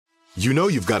You know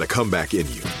you've got a comeback in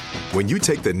you. When you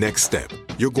take the next step,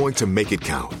 you're going to make it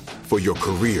count for your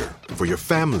career, for your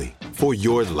family, for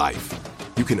your life.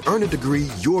 You can earn a degree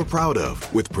you're proud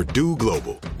of with Purdue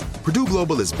Global. Purdue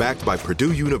Global is backed by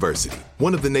Purdue University,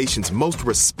 one of the nation's most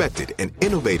respected and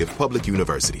innovative public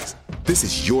universities. This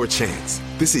is your chance.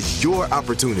 This is your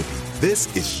opportunity.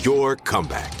 This is your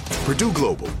comeback. Purdue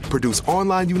Global, Purdue's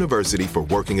online university for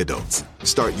working adults.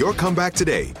 Start your comeback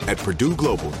today at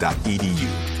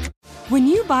purdueglobal.edu. When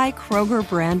you buy Kroger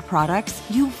brand products,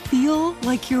 you feel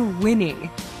like you're winning.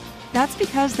 That's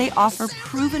because they offer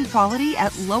proven quality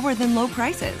at lower than low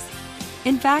prices.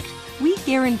 In fact, we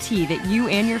guarantee that you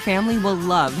and your family will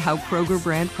love how Kroger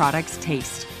brand products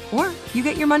taste, or you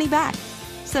get your money back.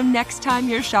 So next time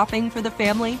you're shopping for the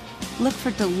family, look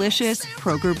for delicious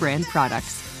Kroger brand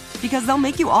products, because they'll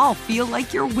make you all feel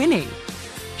like you're winning.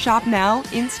 Shop now,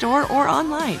 in-store, or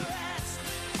online.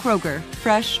 Kroger,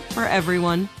 fresh for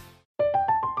everyone.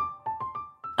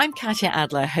 I'm Katya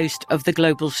Adler, host of The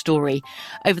Global Story.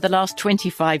 Over the last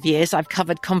 25 years, I've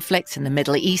covered conflicts in the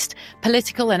Middle East,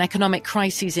 political and economic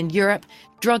crises in Europe,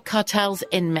 drug cartels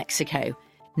in Mexico.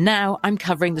 Now I'm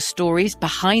covering the stories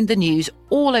behind the news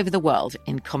all over the world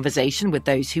in conversation with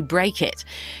those who break it.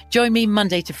 Join me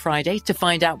Monday to Friday to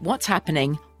find out what's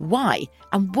happening, why,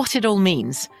 and what it all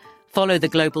means. Follow The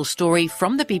Global Story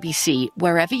from the BBC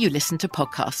wherever you listen to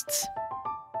podcasts.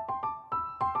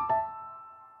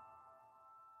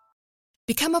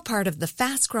 Become a part of the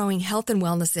fast-growing health and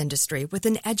wellness industry with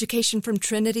an education from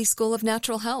Trinity School of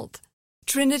Natural Health.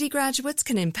 Trinity graduates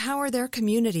can empower their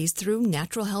communities through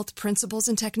natural health principles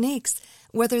and techniques,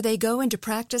 whether they go into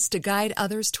practice to guide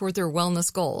others toward their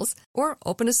wellness goals or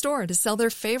open a store to sell their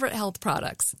favorite health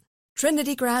products.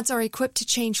 Trinity grads are equipped to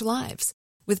change lives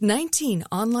with 19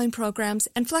 online programs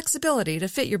and flexibility to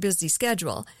fit your busy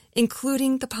schedule,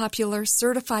 including the popular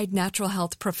Certified Natural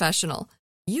Health Professional.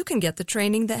 You can get the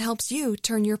training that helps you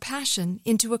turn your passion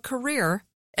into a career.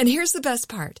 And here's the best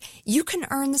part. You can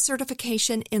earn the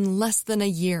certification in less than a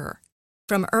year.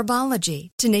 From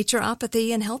herbology to naturopathy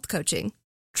and health coaching,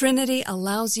 Trinity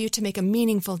allows you to make a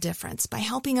meaningful difference by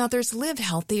helping others live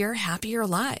healthier, happier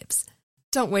lives.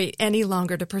 Don't wait any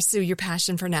longer to pursue your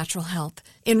passion for natural health.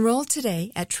 Enroll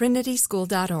today at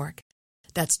trinityschool.org.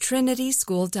 That's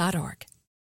trinityschool.org.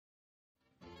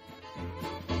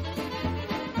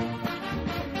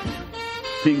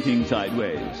 Thinking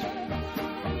Sideways.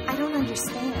 I don't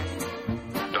understand.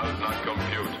 Does not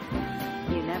compute.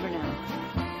 You never know.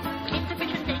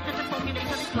 Insufficient data to formulate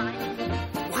a reply.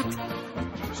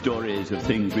 What? Stories of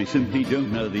things we simply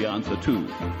don't know the answer to.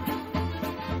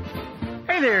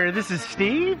 Hey there, this is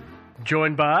Steve,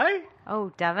 joined by...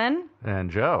 Oh, Devin.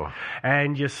 And Joe.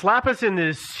 And you slap us in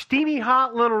this steamy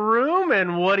hot little room,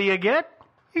 and what do you get?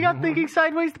 You got Thinking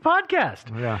Sideways, the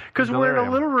podcast. Yeah. Because we're in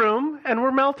a little room, and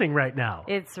we're melting right now.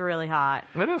 It's really hot.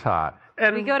 It is hot.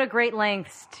 And we go to great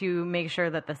lengths to make sure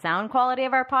that the sound quality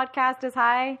of our podcast is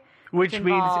high. Which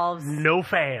means no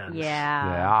fans.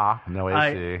 Yeah. No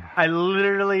AC. I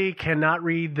literally cannot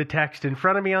read the text in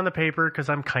front of me on the paper because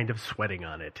I'm kind of sweating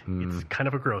on it. It's kind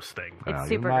of a gross thing. It's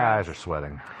super my gross. eyes are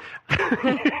sweating.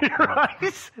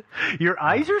 Your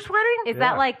eyes are sweating? Is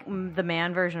that like the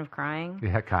man version of crying?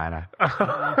 Yeah, kind of.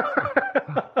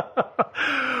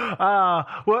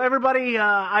 Well, everybody,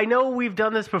 I know we've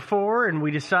done this before, and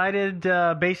we decided,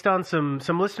 based on some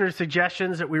listener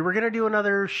suggestions, that we were going to do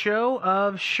another show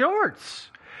of shorts,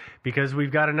 because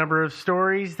we've got a number of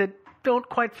stories that don't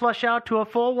quite flush out to a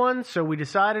full one, so we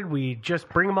decided we'd just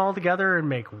bring them all together and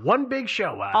make one big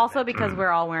show out Also of it. because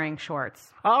we're all wearing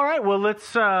shorts. All right, well,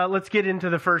 let's get into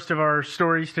the first of our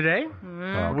stories today,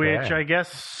 Okay. which I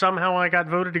guess somehow I got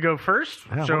voted to go first.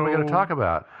 Yeah, so what are we going to talk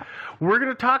about? We're going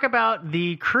to talk about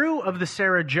the crew of the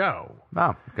Sarah Joe.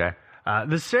 Oh, okay.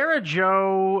 The Sarah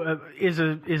Joe is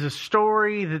a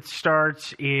story that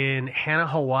starts in Hana,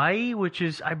 Hawaii, which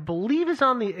is, I believe,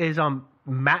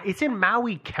 it's in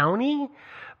Maui County,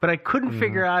 but I couldn't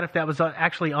figure out if that was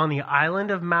actually on the island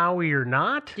of Maui or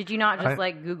not. Did you not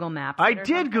just Google Maps it I or did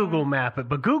something? Google Map it,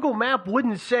 but Google Map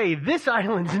wouldn't say this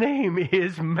island's name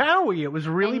is Maui. It was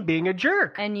really being a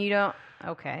jerk. And you don't...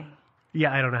 Okay.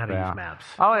 Yeah, I don't know how to use maps.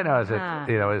 All I know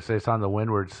is it's on the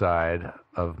windward side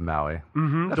of Maui.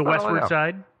 Mm-hmm. The westward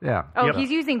side? Yeah. Oh, Yep.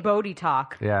 he's using Bodhi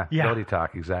Talk. Yeah, Yeah. Bodhi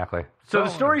Talk, exactly. So the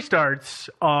story starts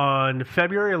on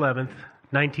February 11th,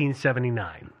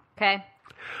 1979. Okay.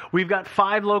 We've got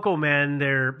 5 local men.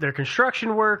 They're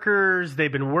construction workers.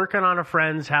 They've been working on a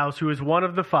friend's house who is one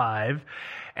of the 5.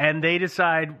 And they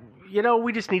decide,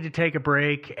 we just need to take a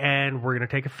break, and we're going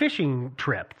to take a fishing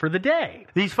trip for the day.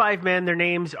 These 5 men, their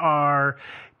names are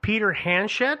Peter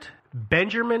Hanchett,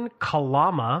 Benjamin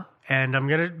Kalama, and I'm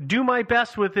going to do my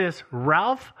best with this,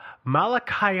 Ralph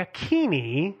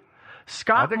Malakiakini,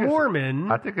 Scott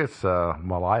Mormon. I think it's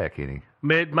Malakiakini.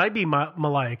 It might be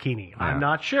Malakiakini. Yeah. I'm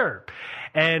not sure.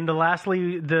 And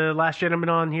lastly, the last gentleman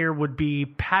on here would be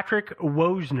Patrick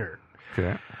Wozner.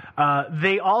 Okay.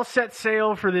 They all set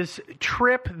sail for this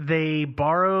trip. They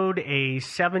borrowed a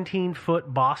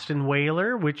 17-foot Boston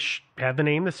whaler, which had the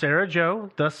name the Sarah Joe,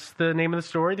 thus the name of the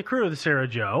story, the crew of the Sarah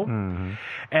Joe. Mm-hmm.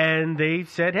 And they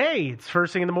said, hey, it's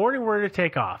first thing in the morning, we're going to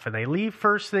take off. And they leave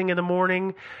first thing in the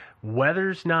morning.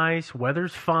 Weather's nice,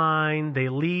 weather's fine. They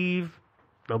leave.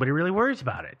 Nobody really worries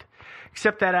about it.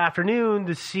 Except that afternoon,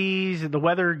 the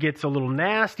weather gets a little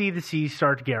nasty. The seas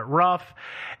start to get rough.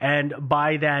 And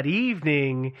by that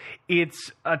evening, it's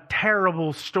a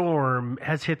terrible storm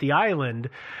has hit the island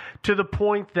to the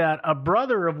point that a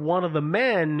brother of one of the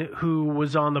men who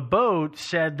was on the boat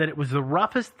said that it was the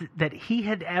roughest that he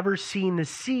had ever seen the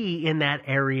sea in that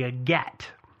area get.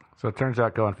 So it turns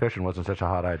out going fishing wasn't such a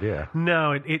hot idea.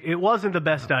 No, it wasn't the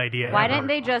best idea. Why ever. didn't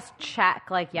they just check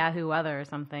like Yahoo Weather or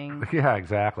something? Yeah,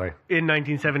 exactly. In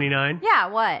 1979? Yeah,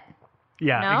 what?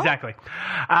 Yeah, No? exactly.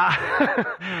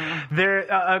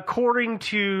 According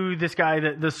to this guy,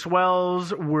 the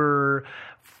swells were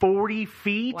 40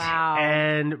 feet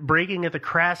and breaking at the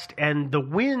crest, and the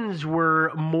winds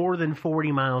were more than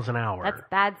 40 miles an hour. That's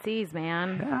bad seas,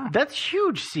 man. Yeah. That's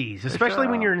huge seas, especially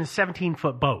when you're in a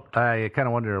 17-foot boat. I kind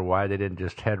of wonder why they didn't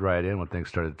just head right in when things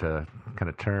started to kind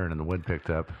of turn and the wind picked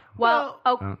up. Well,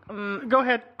 go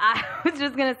ahead. I was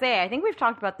just going to say, I think we've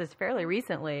talked about this fairly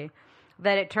recently,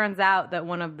 that it turns out that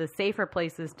one of the safer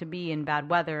places to be in bad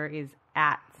weather is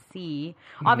at sea.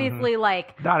 Obviously,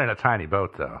 like... Not in a tiny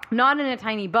boat, though. Not in a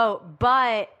tiny boat,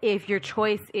 but if your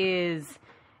choice is,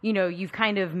 you've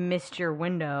kind of missed your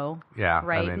window, Yeah,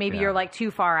 right? I mean, Maybe yeah. you're like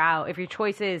too far out. If your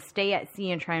choice is stay at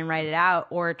sea and try and ride it out,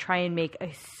 or try and make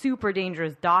a super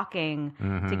dangerous docking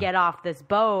to get off this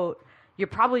boat, you're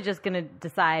probably just going to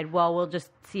decide, well, we'll just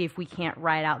see if we can't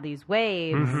ride out these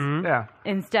waves Yeah.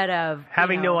 instead of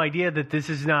Having no idea that this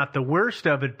is not the worst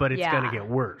of it, but it's Yeah. going to get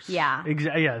worse. Yeah.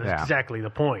 That's exactly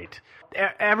the point.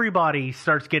 Everybody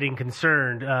starts getting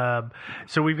concerned.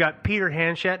 So we've got Peter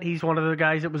Hanchett. He's one of the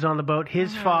guys that was on the boat.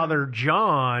 His father,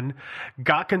 John,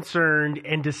 got concerned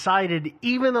and decided,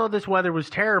 even though this weather was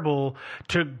terrible,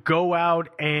 to go out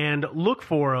and look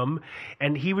for him.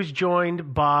 And he was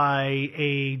joined by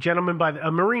a gentleman,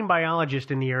 a marine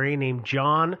biologist in the area named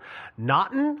John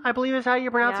Naughton, I believe is how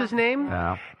you pronounce his name.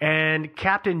 Yeah. And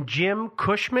Captain Jim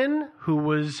Cushman, who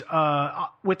was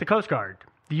with the Coast Guard,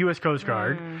 the U.S. Coast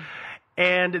Guard.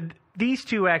 And these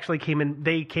two actually came in.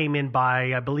 They came in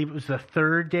by, I believe it was the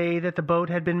third day that the boat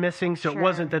had been missing. So it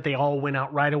wasn't that they all went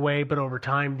out right away, but over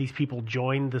time, these people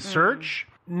joined the search.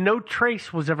 No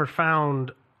trace was ever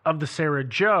found of the Sarah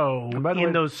Joe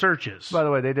in those searches. By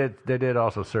the way, they did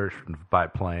also search by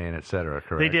plane, et cetera,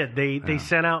 correct? They did. They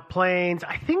sent out planes.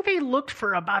 I think they looked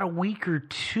for about a week or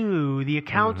two. The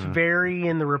accounts vary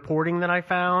in the reporting that I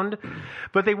found.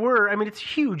 But they were, it's a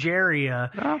huge area.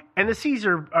 Yeah. And the seas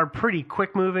are pretty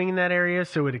quick moving in that area.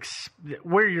 So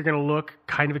where you're going to look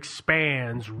kind of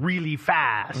expands really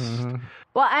fast.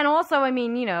 Well, and also,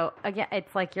 again,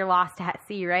 it's like you're lost at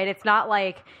sea, right? It's not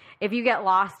like if you get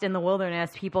lost in the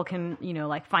wilderness, people can,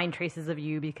 find traces of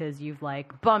you because you've,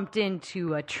 bumped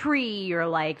into a tree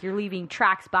or, you're leaving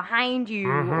tracks behind you.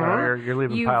 Or you're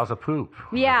leaving piles of poop.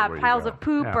 Yeah, where you piles go. of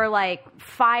poop Yeah. or,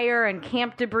 fire and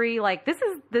camp debris. This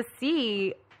is the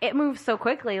sea. It moves so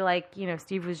quickly,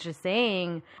 Steve was just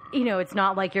saying. It's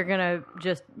not like you're going to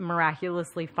just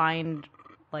miraculously find,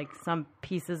 some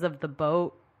pieces of the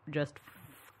boat just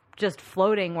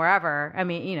floating wherever.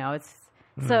 It's...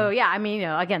 So, yeah,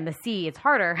 again, the sea, it's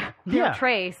harder. No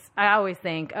trace. I always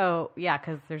think,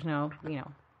 because there's no,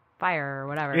 fire or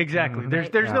whatever. Exactly.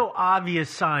 There's no obvious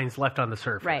signs left on the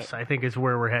surface, Right. I think is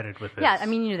where we're headed with this. Yeah,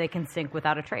 they can sink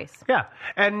without a trace. Yeah.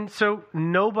 And so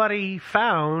nobody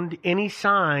found any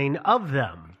sign of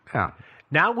them. Yeah.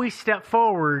 Now we step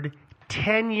forward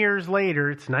 10 years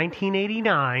later. It's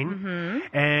 1989.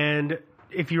 And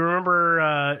if you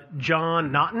remember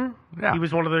John Naughton, he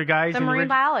was one of the guys. The marine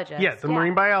biologist. Yes, the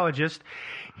marine biologist.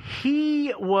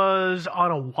 He was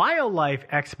on a wildlife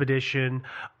expedition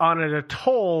on an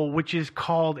atoll, which is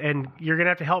called, and you're going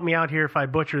to have to help me out here if I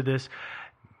butcher this,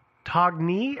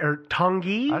 Tongi.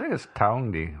 I think it's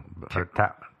Taongi. Or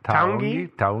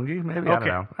Taongi? Taongi, maybe? Okay.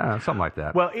 I don't know. Something like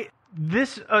that. Well,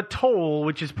 this atoll,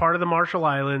 which is part of the Marshall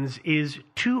Islands, is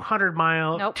 2,000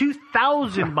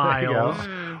 miles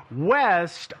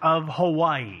west of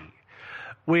Hawaii,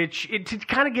 which, to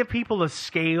kind of give people a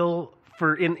scale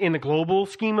for in the global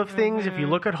scheme of things, if you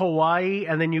look at Hawaii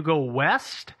and then you go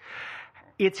west,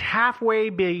 it's halfway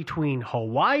between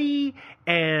Hawaii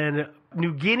and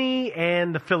New Guinea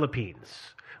and the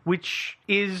Philippines, which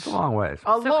is a long ways.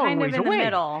 A long kind ways of in away. the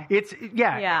middle. It's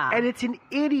Yeah. and it's an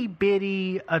itty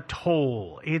bitty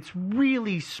atoll. It's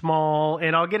really small,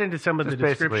 and I'll get into some of Just the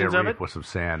descriptions basically a of reef it. with some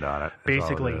sand on it.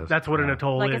 Basically, is. that's what an Yeah.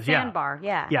 atoll Like is. a sandbar,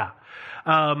 yeah. Yeah.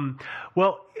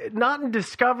 Well, Naughton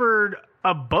discovered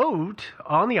a boat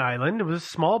on the island. It was a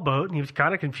small boat, and he was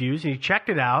kind of confused, and he checked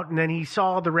it out, and then he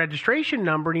saw the registration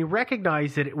number, and he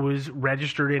recognized that it was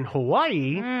registered in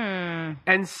Hawaii.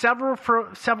 And several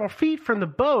feet from the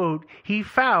boat, he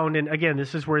found, and again,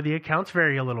 this is where the accounts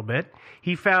vary a little bit,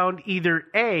 he found either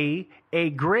A, a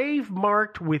grave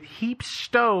marked with heaped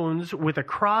stones with a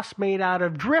cross made out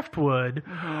of driftwood,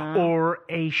 or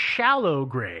a shallow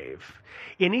grave.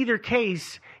 In either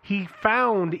case, he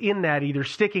found in that, either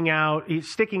sticking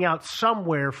out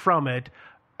somewhere from it,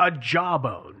 a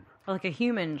jawbone. Like a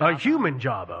human A jawbone. human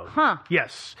jawbone. Huh.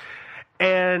 Yes.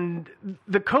 And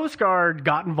the Coast Guard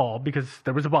got involved because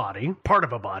there was a body, part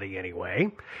of a body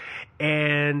anyway,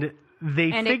 and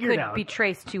they And figured it could out. be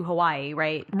traced to Hawaii,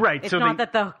 right? Right, It's so not they-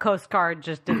 that the Coast Guard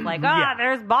just is like, Yeah.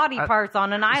 there's body parts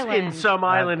on an island. in some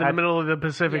island in the middle of the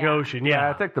Pacific Yeah. Ocean. Yeah, Yeah.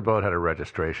 I think the boat had a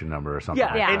registration number or something.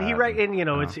 Yeah, like and that. he and you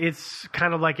know it's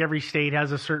kind of like every state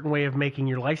has a certain way of making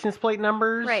your license plate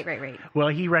numbers. Right. Well,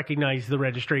 he recognized the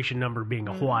registration number being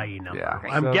a Hawaii number. Yeah.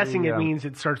 I'm So guessing it the, means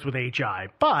it starts with HI.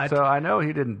 But So I know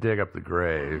he didn't dig up the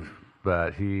grave,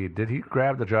 but did he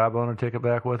grab the jawbone and take it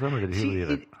back with him, or did he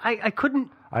leave it? I couldn't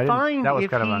I didn't- find that was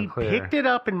if kind of he unclear. picked it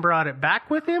up and brought it back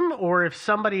with him, or if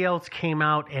somebody else came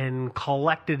out and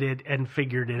collected it and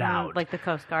figured it out. Like the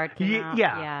Coast Guard came out.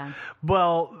 Yeah.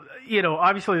 Well,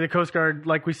 obviously the Coast Guard,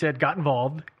 like we said, got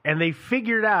involved, and they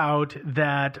figured out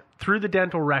that through the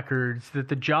dental records that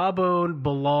the jawbone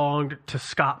belonged to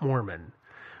Scott Mormon,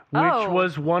 which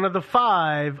was one of the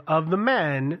 5 of the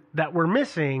men that were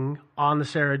missing on the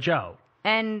Sarah Joe.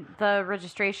 And the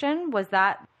registration, was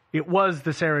that? It was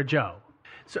the Sarah Joe.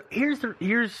 So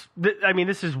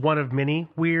this is one of many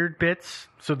weird bits.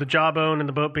 So the jawbone and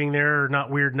the boat being there are not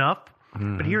weird enough.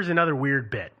 But here's another weird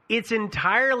bit. It's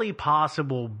entirely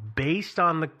possible, based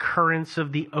on the currents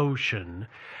of the ocean,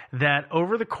 that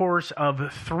over the course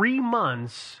of 3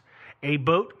 months, a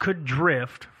boat could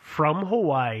drift from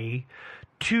Hawaii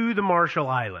to the Marshall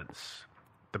Islands.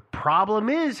 The problem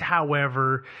is,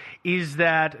 however, is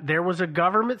that there was a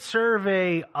government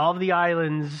survey of the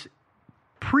islands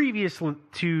previous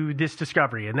to this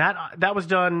discovery, and that was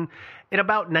done in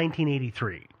about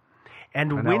 1983.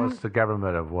 And that was the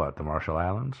government of what? The Marshall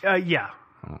Islands? Yeah.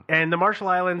 And the Marshall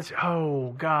Islands,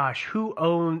 oh gosh,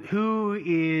 who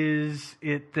is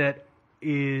it that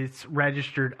is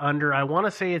registered under? I want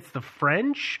to say it's the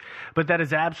French, but that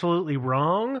is absolutely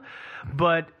wrong.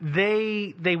 But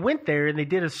they went there and they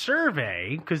did a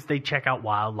survey because they check out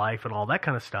wildlife and all that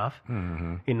kind of stuff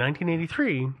in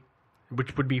 1983,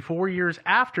 which would be 4 years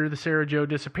after the Sarah Joe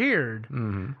disappeared.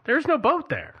 There's no boat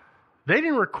there. They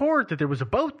didn't record that there was a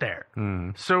boat there.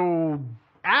 So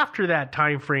after that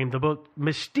time frame, the boat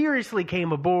mysteriously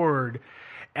came aboard,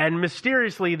 and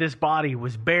mysteriously this body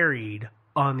was buried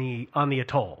on the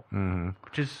atoll,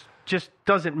 which just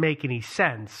doesn't make any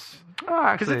sense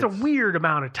because it's a weird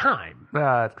amount of time.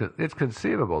 It's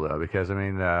conceivable though, because it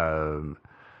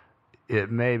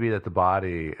may be that the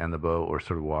body and the boat were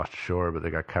sort of washed ashore, but they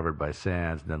got covered by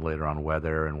sands, and then later on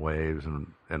weather and waves and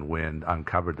wind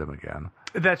uncovered them again.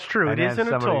 That's true. And it is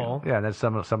an atoll. Yeah, and then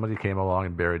somebody came along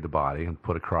and buried the body and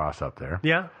put a cross up there.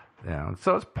 Yeah. Yeah,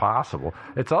 so it's possible.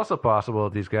 It's also possible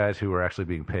that these guys who were actually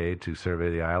being paid to survey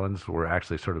the islands were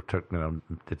actually sort of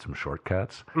did some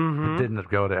shortcuts. But didn't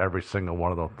go to every single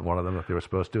one of them that they were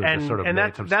supposed to. And just sort of and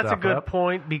made some that's a stuff good up.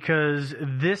 point, because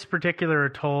this particular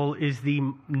atoll is the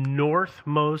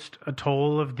northmost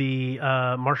atoll of the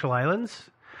Marshall Islands.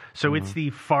 So it's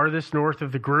the farthest north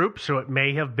of the group, so it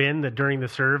may have been that during the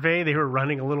survey they were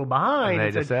running a little behind. And they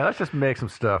and just said, said, let's just make some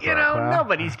stuff you up. know, huh?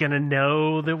 nobody's going to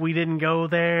know that we didn't go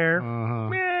there.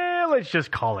 Let's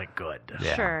just call it good.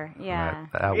 Yeah. Sure, yeah.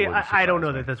 That wouldn't I don't surprise know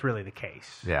me. that that's really the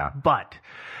case. Yeah. But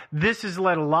this has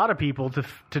led a lot of people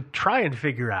to try and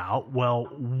figure out, well,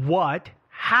 what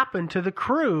happened to the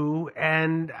crew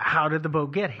and how did the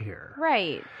boat get here?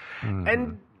 Right.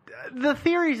 And the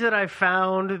theories that I've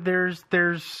found, there's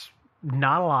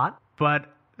not a lot, but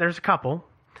there's a couple.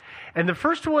 And the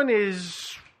first one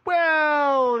is,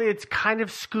 well, it's kind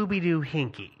of Scooby-Doo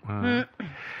hinky.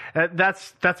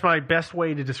 That's my best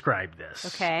way to describe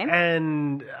this. Okay.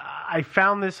 And I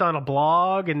found this on a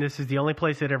blog, and this is the only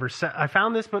place that ever said I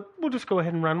found this, but we'll just go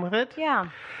ahead and run with it. Yeah.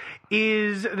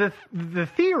 Is the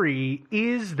theory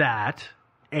is that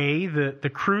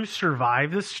the crew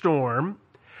survived the storm,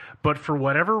 but for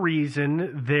whatever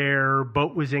reason, their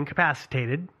boat was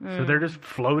incapacitated. So they're just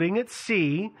floating at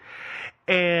sea,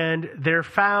 and they're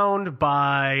found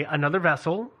by another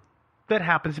vessel that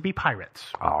happens to be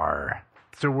pirates. Arr.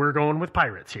 So we're going with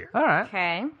pirates here. All right.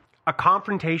 Okay. A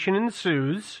confrontation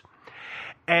ensues,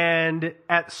 and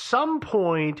at some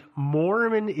point,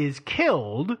 Mormon is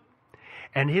killed,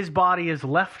 and his body is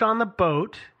left on the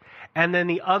boat, and then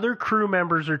the other crew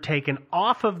members are taken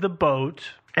off of the boat,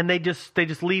 and they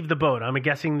just leave the boat. I'm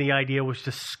guessing the idea was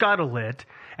to scuttle it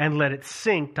and let it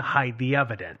sink to hide the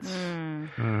evidence.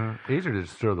 Easier to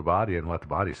just throw the body and let the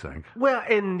body sink. Well,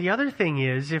 and the other thing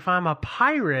is, if I'm a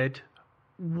pirate,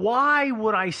 why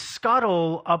would I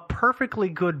scuttle a perfectly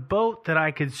good boat that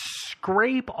I could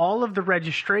scrape all of the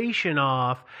registration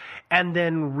off and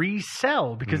then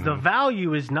resell? Because the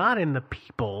value is not in the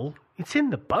people, it's in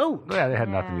the boat. Yeah, they had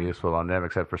nothing useful on them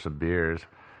except for some beers.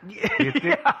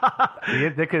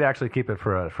 They could actually keep it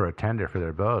for a tender for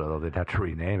their boat, although they'd have to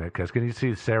rename it. Because can you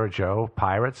see Sarah Joe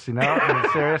Pirates? You know, I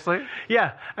mean, seriously?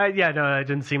 Yeah, no, it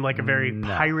didn't seem like a very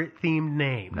pirate-themed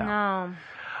name. No.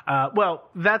 Well,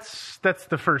 that's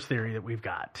the first theory that we've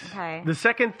got. Okay. The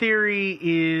second theory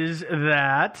is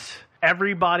that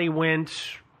everybody went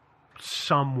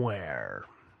somewhere.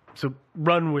 So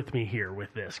run with me here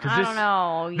with this, because I don't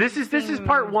know. This is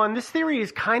part one. This theory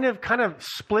is kind of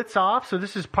splits off. So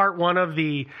this is part one of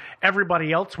the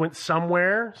everybody else went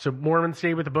somewhere. So Mormon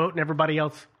stayed with the boat, and everybody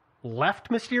else left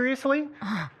mysteriously.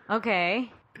 Okay.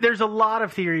 There's a lot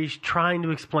of theories trying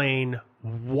to explain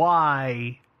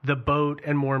why the boat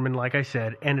and Mormon, like I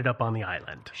said, ended up on the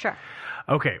island. Sure.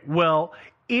 Okay, well,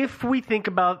 if we think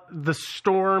about the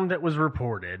storm that was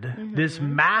reported, this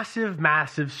massive,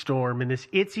 massive storm in this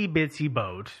itsy-bitsy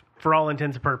boat, for all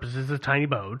intents and purposes, a tiny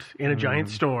boat in a giant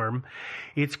storm,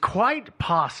 it's quite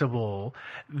possible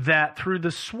that through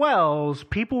the swells,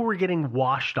 people were getting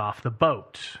washed off the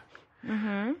boat.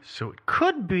 So it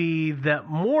could be that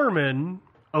Mormon,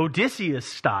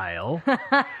 Odysseus style,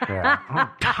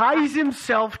 ties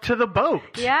himself to the boat.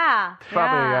 Yeah.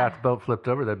 Probably if the boat flipped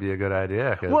over, that'd be a good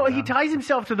idea. Well, he ties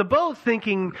himself to the boat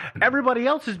thinking everybody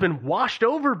else has been washed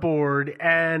overboard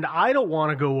and I don't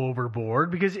want to go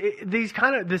overboard because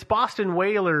this Boston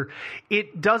whaler,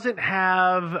 it doesn't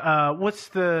have, what's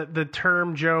the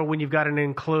term, Joe, when you've got an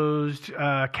enclosed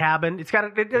cabin? It's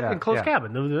got an enclosed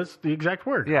cabin. That's the exact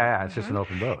word. Yeah, it's just an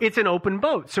open boat. It's an open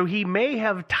boat. So he may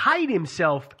have tied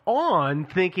himself on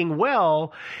thinking,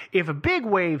 well, if a big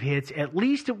wave hits, at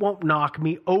least it won't knock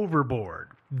me overboard.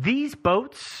 These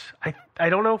boats, I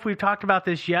don't know if we've talked about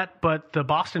this yet, but the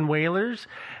Boston whalers,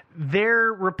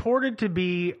 they're reported to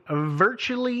be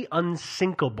virtually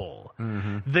unsinkable.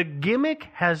 The gimmick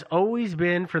has always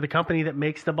been, for the company that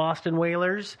makes the Boston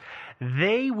whalers,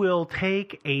 they will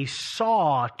take a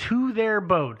saw to their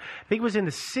boat. I think it was in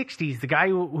the 60s, the guy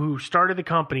who started the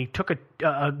company took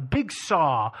a big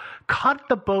saw, cut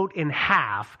the boat in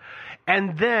half,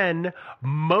 and then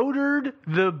motored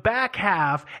the back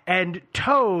half and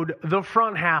towed the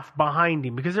front half behind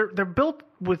him, because they're built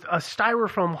with a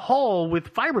styrofoam hull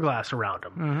with fiberglass around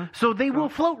them. So they will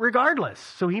float regardless.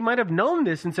 So he might have known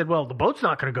this and said, well, the boat's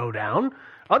not going to go down.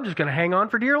 I'm just going to hang on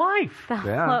for dear life.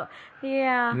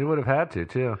 Yeah. He would have had to,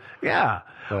 too. Yeah.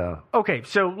 Okay,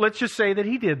 so let's just say that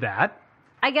he did that.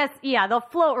 I guess, yeah, they'll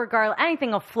float regardless.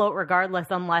 Anything will float regardless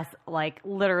unless, like,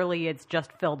 literally it's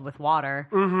just filled with water.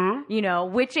 You know,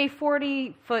 which a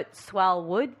 40-foot swell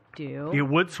would do. It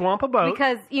would swamp a boat.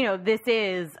 Because, you know, this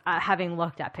is, having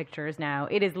looked at pictures now,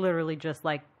 it is literally just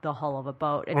like the hull of a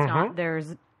boat. It's not,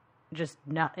 there's just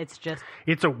not, it's just...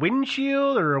 It's a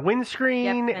windshield or a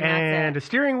windscreen and a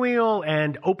steering wheel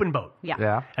and open boat.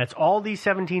 Yeah. That's all these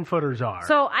 17-footers are.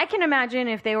 So I can imagine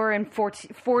if they were in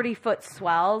 40-foot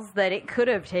swells that it could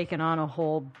have taken on a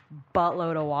whole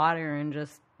buttload of water and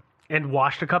just... And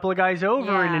washed a couple of guys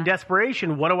over, and in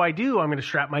desperation, what do? I'm going to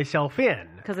strap myself in.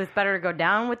 Because it's better to go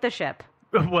down with the ship.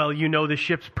 Well, you know the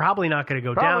ship's probably not going to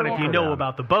go down if you know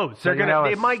about the boats. They're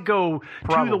it might go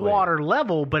to the water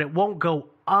level, but it won't go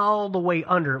all the way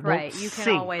under. It won't You can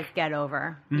sink. always get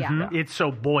over. It's so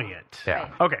buoyant. Yeah.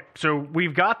 Okay, so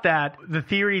we've got that. The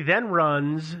theory then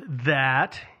runs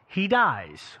that he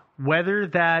dies. Whether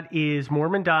that is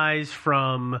Mormon dies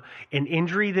from an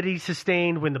injury that he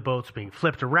sustained when the boat's being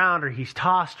flipped around, or he's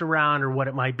tossed around, or what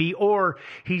it might be, or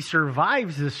he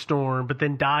survives the storm but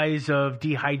then dies of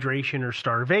dehydration or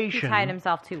starvation. He tied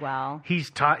himself too well. He's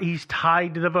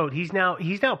tied to the boat. He's now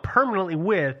permanently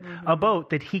with a boat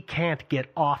that he can't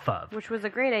get off of. Which was a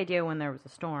great idea when there was a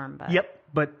storm. But... Yep,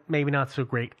 but maybe not so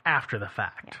great after the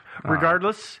fact.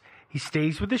 Regardless, He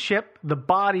stays with the ship. The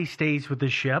body stays with the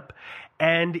ship.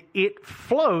 And it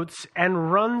floats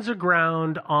and runs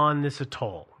aground on this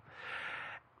atoll.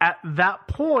 At that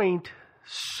point,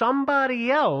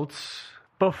 somebody else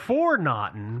before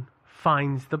Naughton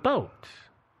finds the boat.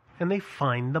 And they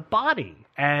find the body.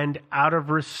 And out of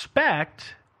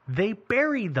respect, they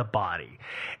bury the body.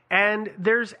 And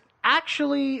there's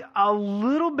actually a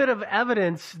little bit of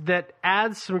evidence that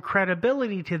adds some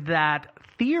credibility to that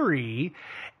theory.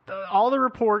 All the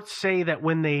reports say that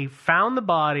when they found the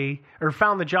body, or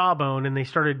found the jawbone, and they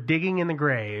started digging in the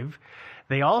grave,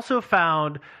 they also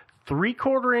found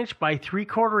 3/4 inch by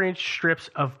 3/4 inch strips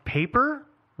of paper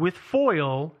with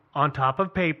foil on top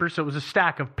of paper. So it was a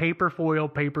stack of paper,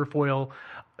 foil,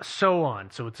 so on.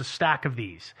 So it's a stack of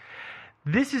these.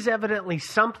 This is evidently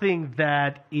something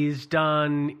that is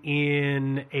done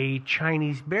in a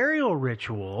Chinese burial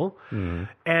ritual,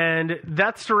 and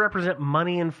that's to represent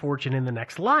money and fortune in the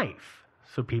next life.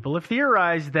 So people have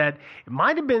theorized that it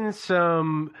might have been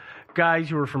some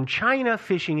guys who were from China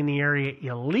fishing in the area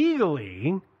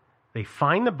illegally. They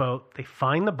find the boat, they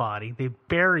find the body, they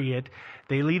bury it,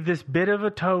 they leave this bit of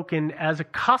a token as a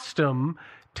custom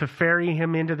to ferry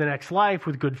him into the next life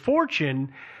with good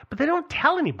fortune, but they don't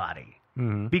tell anybody.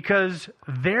 Because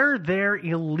they're there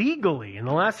illegally. And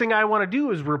the last thing I want to do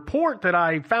is report that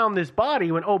I found this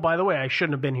body when, oh, by the way, I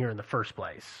shouldn't have been here in the first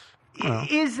place.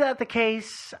 Is that the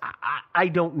case? I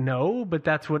don't know, but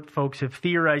that's what folks have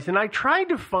theorized. And I tried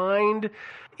to find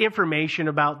information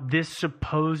about this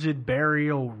supposed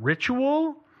burial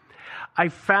ritual. I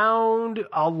found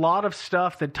a lot of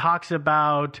stuff that talks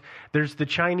about, there's the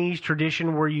Chinese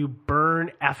tradition where you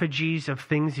burn effigies of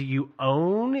things that you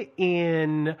own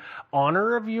in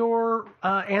honor of your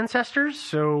ancestors.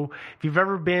 So if you've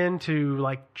ever been to,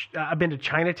 I've been to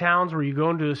Chinatowns where you go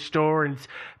into a store and it's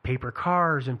paper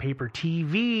cars and paper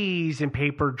TVs and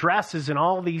paper dresses and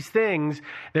all these things.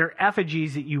 They're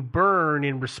effigies that you burn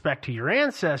in respect to your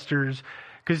ancestors.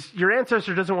 Because your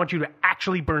ancestor doesn't want you to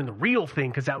actually burn the real thing,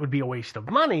 because that would be a waste of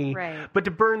money. Right. But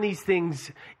to burn these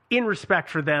things in respect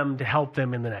for them to help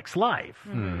them in the next life.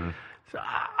 So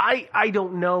I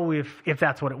don't know if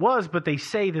that's what it was, but they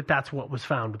say that that's what was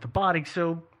found with the body.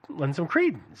 So lend some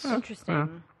credence.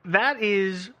 Interesting. That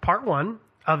is part one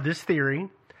of this theory.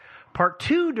 Part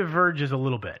two diverges a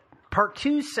little bit. Part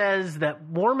two says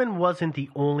that Borman wasn't the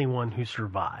only one who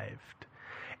survived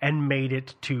and made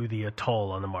it to the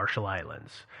atoll on the Marshall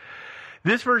Islands.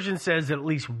 This version says that at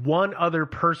least one other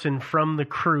person from the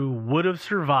crew would have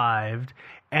survived,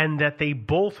 and that they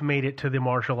both made it to the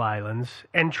Marshall Islands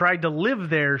and tried to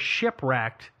live there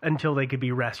shipwrecked until they could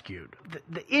be rescued.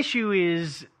 The issue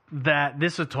is that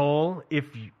this atoll, if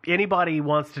anybody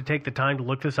wants to take the time to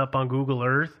look this up on Google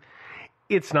Earth,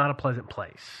 it's not a pleasant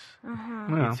place.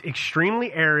 It's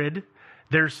extremely arid.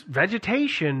 There's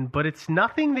vegetation, but it's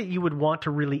nothing that you would want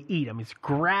to really eat. I mean, it's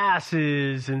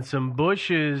grasses and some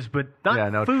bushes, but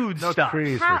not food no stuff.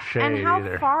 Trees for shade and how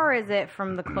either. far is it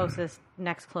from the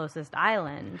next closest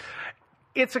island?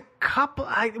 It's a couple.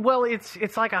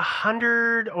 It's like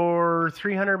 100 or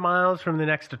 300 miles from the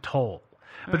next atoll.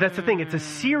 But that's the thing. It's a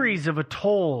series of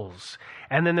atolls.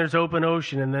 And then there's open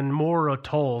ocean and then more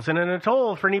atolls. And an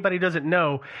atoll, for anybody who doesn't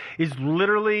know, is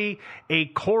literally a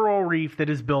coral reef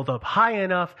that is built up high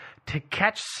enough to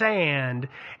catch sand.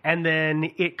 And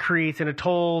then it creates an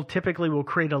atoll, typically will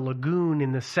create a lagoon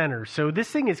in the center. So this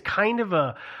thing is kind of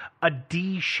a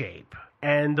D shape.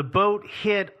 And the boat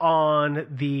hit on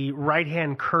the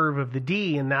right-hand curve of the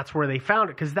D, and that's where they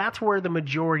found it, because that's where the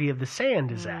majority of the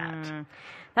sand is at.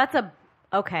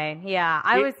 Okay, yeah.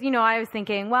 I was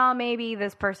thinking, well, maybe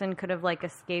this person could have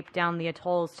escaped down the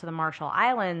atolls to the Marshall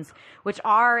Islands, which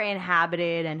are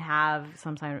inhabited and have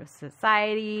some kind of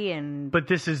society But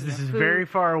this is very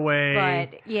far away.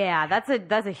 But yeah,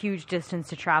 that's a huge distance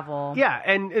to travel. Yeah,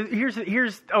 and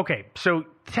here's okay. So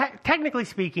technically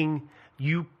speaking,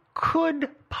 you could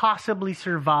possibly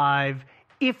survive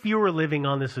if you were living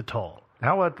on this atoll.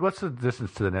 What's the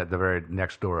distance to the very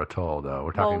next door atoll, though?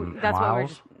 We're talking that's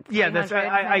miles?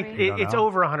 It's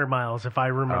over 100 miles if I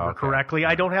remember correctly.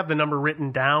 I don't have the number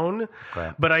written down,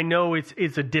 but I know it's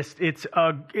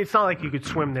not like you could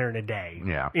swim there in a day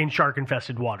in shark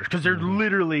infested waters, because they're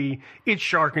literally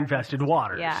shark infested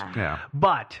waters. Yeah.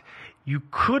 But you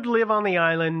could live on the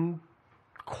island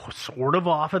sort of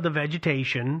off of the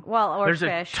vegetation. There's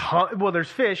fish. There's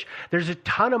fish. There's a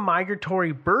ton of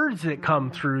migratory birds that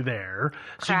come through there.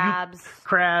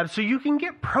 Crabs. So you can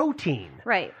get protein.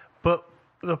 Right. But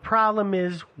the problem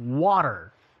is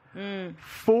water.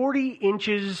 40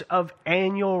 inches of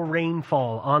annual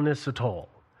rainfall on this atoll.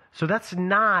 So that's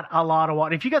not a lot of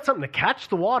water. If you got something to catch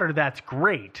the water, that's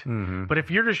great. But if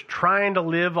you're just trying to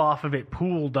live off of it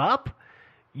pooled up,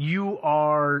 you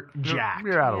are jacked.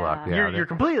 You're out of luck. Yeah, You're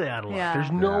completely out of luck. Yeah.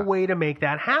 There's no way to make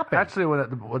that happen. Actually, was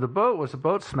the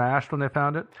boat smashed when they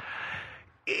found it?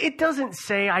 It doesn't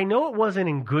say. I know it wasn't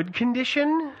in good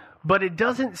condition, but it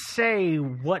doesn't say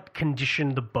what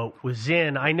condition the boat was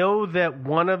in. I know that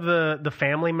one of the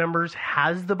family members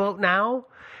has the boat now,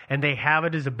 and they have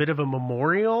it as a bit of a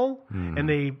memorial. And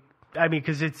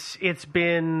because it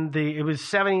was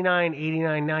 79,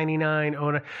 89, 99,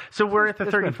 09. So we're at the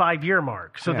 35-year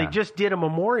mark. So they just did a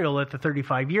memorial at the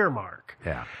 35-year mark.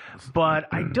 Yeah. But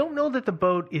I don't know that the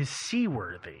boat is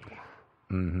seaworthy. Yeah.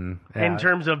 In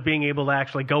terms of being able to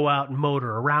actually go out and motor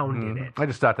around in it. I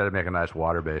just thought that'd make a nice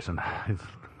water basin.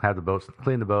 Have the boat,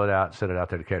 clean the boat out, set it out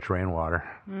there to catch rainwater.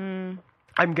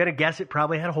 I'm going to guess it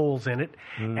probably had holes in it,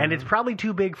 and it's probably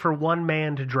too big for one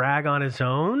man to drag on his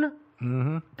own.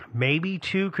 Maybe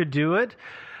two could do it,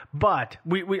 but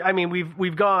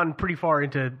we've gone pretty far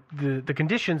into the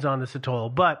conditions on this atoll.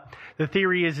 But the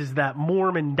theory is that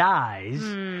Mormon dies,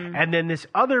 and then this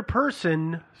other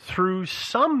person, through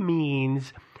some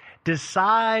means,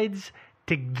 decides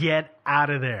to get out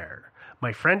of there.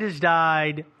 My friend has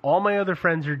died. All my other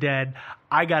friends are dead.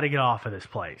 I got to get off of this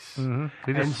place.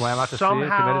 He just swam out to sea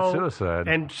and committed suicide.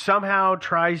 And somehow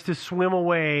tries to swim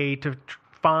away to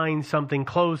find something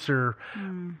closer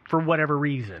for whatever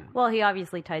reason. Well, he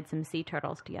obviously tied some sea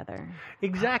turtles together.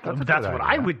 Exactly. That's what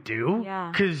I would do.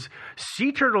 Yeah. Because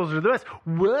sea turtles are the best.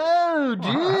 Whoa,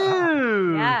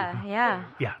 dude. Yeah.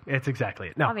 Yeah, it's exactly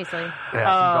it. No. Obviously. Yeah,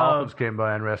 some dolphins came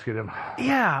by and rescued him.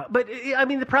 Yeah, but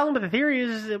the problem with the theory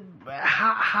is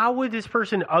how would this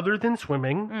person, other than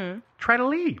swimming, try to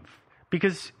leave?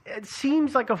 Because it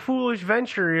seems like a foolish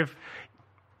venture if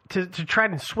to try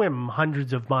to swim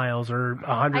hundreds of miles or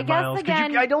 100 miles.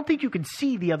 Again, I don't think you could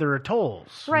see the other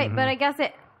atolls. Right, but I guess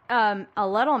it a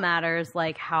little matters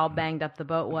like how banged up the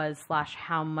boat was /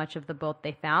 how much of the boat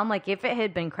they found. Like if it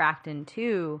had been cracked in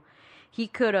two, he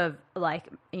could have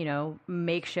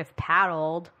makeshift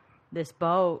paddled this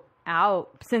boat out,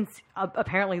 since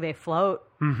apparently they float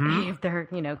if they're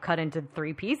cut into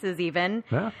 3 pieces even.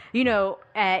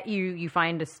 You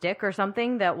find a stick or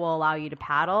something that will allow you to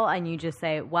paddle, and you just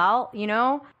say, well,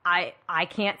 I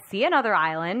can't see another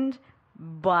island,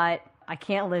 but I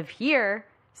can't live here,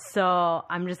 so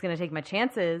I'm just going to take my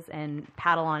chances and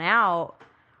paddle on out.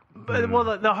 But,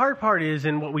 well, the hard part is,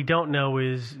 and what we don't know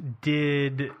is,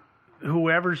 did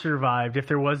whoever survived, if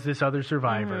there was this other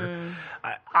survivor,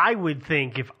 I would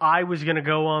think if I was going to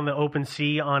go on the open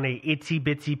sea on a itsy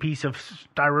bitsy piece of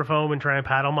styrofoam and try and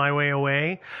paddle my way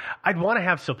away, I'd want to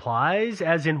have supplies,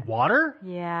 as in water.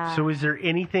 Yeah. So is there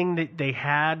anything that they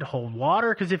had to hold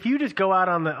water? Because if you just go out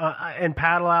on the and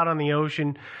paddle out on the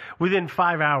ocean, within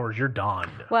 5 hours you're done.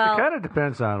 Well, it kind of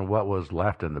depends on what was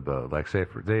left in the boat. Like, say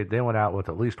they went out with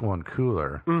at least one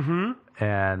cooler.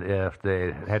 And if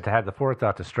they had to have the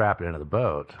forethought to strap it into the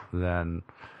boat, then,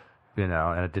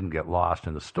 and it didn't get lost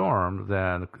in the storm,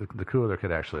 then the cooler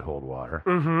could actually hold water.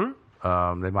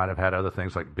 They might have had other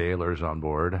things like balers on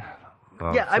board.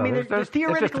 There's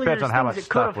theoretically there's on how much things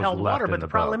that could have stuff held was left water, in but the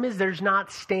problem is there's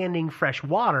not standing fresh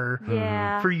water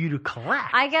for you to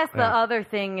collect. I guess the other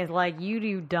thing is, you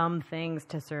do dumb things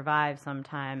to survive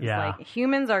sometimes. Yeah.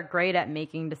 Humans are great at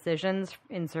making decisions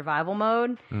in survival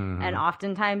mode, and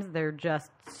oftentimes they're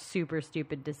just super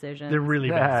stupid decisions. They're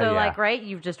really bad. So,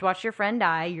 you've just watched your friend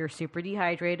die, you're super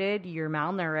dehydrated, you're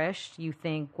malnourished, you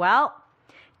think, well,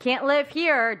 can't live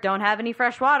here, don't have any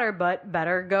fresh water, but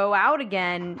better go out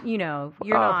again. You're not. If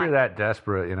you're that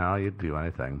desperate, you'd do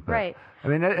anything. But, right. I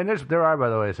mean, and there are, by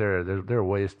the way, there are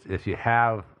ways, if you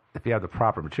have the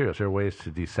proper materials, there are ways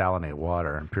to desalinate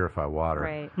water and purify water.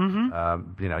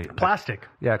 Right. Plastic.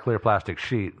 Yeah, clear plastic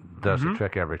sheet does the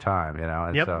trick every time.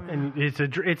 And yep. So, and it's a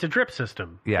drip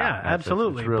system. Yeah,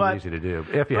 absolutely. It's really easy to do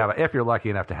if you're lucky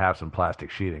enough to have some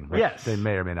plastic sheeting, which they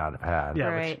may or may not have had. Yeah,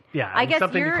 right. I guess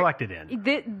something to collect it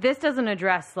in. This doesn't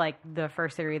address the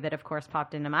first theory that, of course,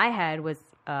 popped into my head was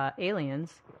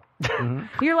aliens.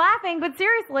 You're laughing, but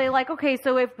seriously, okay,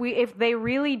 so if they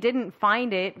really didn't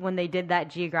find it when they did that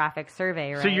geographic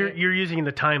survey, right? So you're using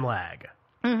the time lag.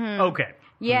 Okay.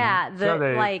 Yeah, so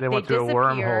they went through a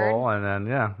wormhole, and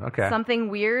then something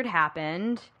weird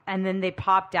happened, and then they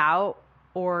popped out,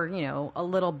 or a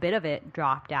little bit of it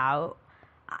dropped out.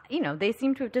 They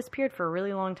seem to have disappeared for a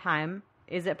really long time.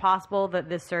 Is it possible that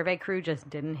this survey crew just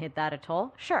didn't hit that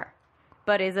atoll? Sure.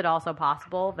 But is it also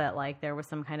possible that there was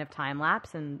some kind of time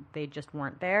lapse and they just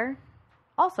weren't there?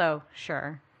 Also,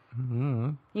 sure.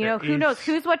 Mm-hmm. You know, who knows?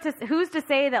 Who's to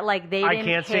say that like they didn't I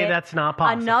can't say hit that's not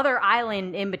possible. another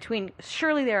island in between?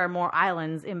 Surely there are more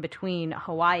islands in between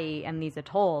Hawaii and these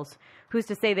atolls. Who's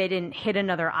to say they didn't hit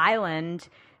another island,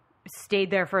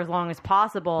 stayed there for as long as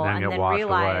possible, and then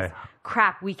realized,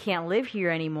 crap, we can't live here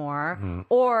anymore,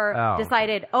 or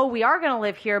decided, we are going to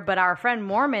live here, but our friend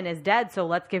Mormon is dead, so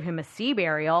let's give him a sea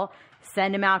burial.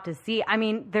 Send him out to sea. I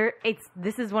mean,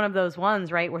 this is one of those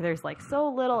ones, right, where there's like so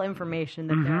little information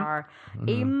that there are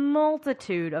a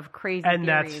multitude of crazy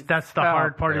theories. that's the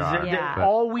hard part.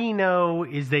 All we know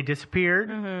is they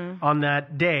disappeared on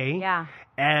that day. Yeah.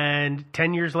 And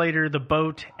 10 years later, the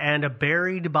boat and a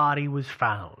buried body was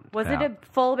found. Was it a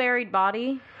full buried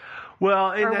body?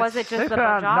 Well, or was it just they a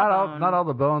found jawbone? not all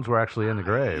the bones were actually in the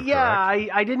grave. Yeah,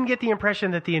 correct? I didn't get the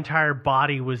impression that the entire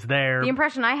body was there. The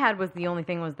impression I had was the only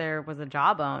thing was there was a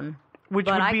jawbone. Which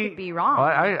but would I be, could be wrong. Well,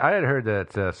 I had heard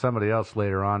that somebody else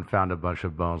later on found a bunch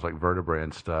of bones, like vertebrae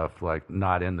and stuff, like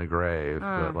not in the grave,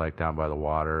 but like down by the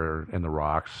water, in the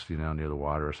rocks, near the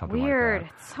water or something weird.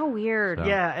 like that. It's so weird. So.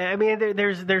 Yeah, I mean,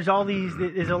 there's all these,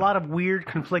 there's a lot of weird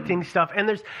conflicting stuff.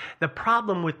 And the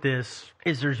problem with this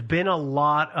is there's been a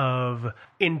lot of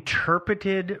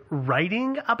interpreted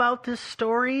writing about this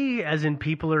story, as in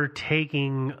people are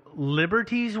taking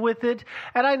liberties with it.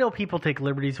 And I know people take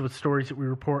liberties with stories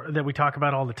that we talk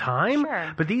about all the time.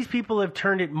 Sure. But these people have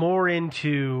turned it more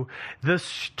into the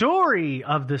story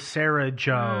of the Sarah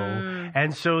Joe.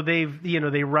 And so they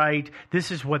write,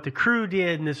 this is what the crew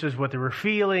did, and this is what they were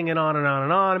feeling, and on and on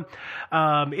and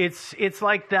on. It's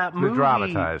like that movie. They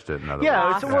dramatized it, in other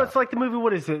words. It's like the movie,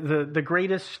 what is it? The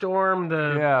Greatest Storm?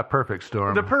 Perfect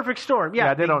Storm. The Perfect Storm,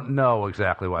 Yeah, they don't know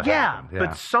exactly what happened. Yeah,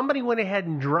 but somebody went ahead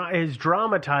and is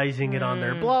dramatizing it on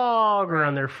their blog or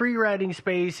on their free writing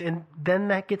space, and then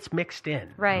that gets mixed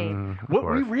in. Right. What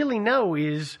we really know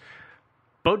is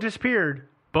boat disappeared,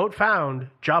 boat found,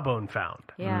 jawbone found.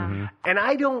 Yeah. And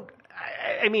I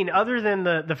mean, other than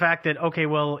the fact that, okay,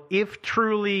 well, if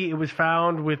truly it was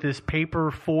found with this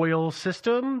paper foil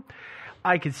system,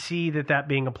 I could see that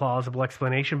being a plausible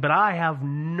explanation, but I have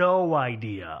no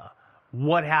idea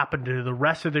what happened to the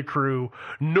rest of the crew,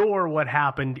 nor what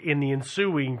happened in the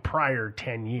ensuing prior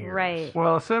 10 years. Right.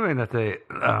 Well, assuming that they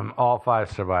all five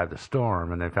survived the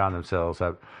storm and they found themselves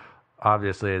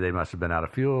obviously they must have been out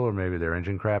of fuel, or maybe their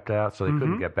engine crapped out, so they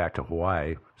couldn't get back to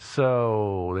Hawaii.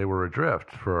 So they were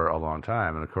adrift for a long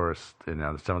time, and of course,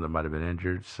 some of them might have been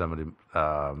injured. Somebody,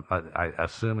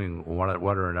 assuming one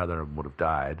or another would have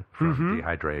died from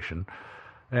dehydration.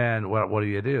 And what do?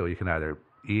 You can either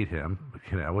eat him,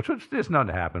 which is known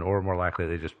to happen, or more likely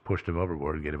they just pushed him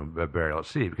overboard and get him a burial at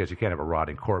sea, because you can't have a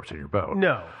rotting corpse in your boat.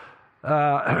 No.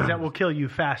 Because that will kill you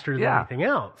faster than anything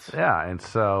else. Yeah, and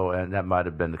that might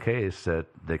have been the case, that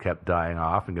they kept dying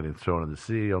off and getting thrown in the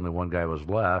sea. Only one guy was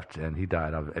left, and he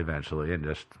died eventually, and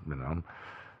just,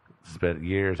 spent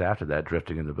years after that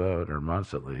drifting in the boat, or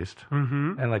months at least.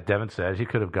 Mm-hmm. And like Devin says, he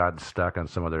could have gotten stuck on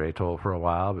some other atoll for a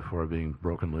while before being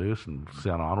broken loose and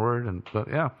sent onward. But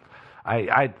yeah,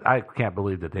 I can't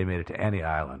believe that they made it to any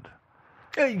island.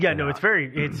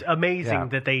 It's amazing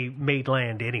that they made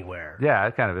land anywhere. Yeah,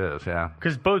 it kind of is, yeah.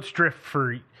 Because boats drift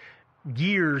for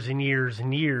years and years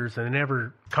and years and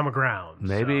never come aground.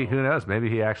 Maybe, who knows? Maybe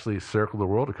he actually circled the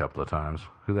world a couple of times.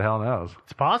 Who the hell knows?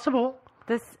 It's possible.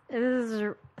 This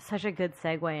is such a good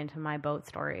segue into my boat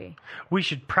story. We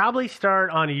should probably start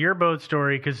on your boat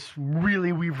story, because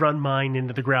really we've run mine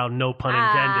into the ground, no pun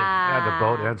intended. Yeah, the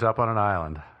boat ends up on an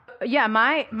island. Yeah,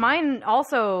 mine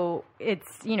also,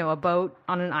 it's, a boat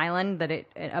on an island that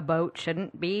a boat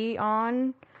shouldn't be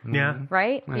on. Yeah.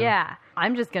 Right? Yeah.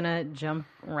 I'm just going to jump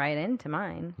right into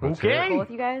mine. Okay. Cool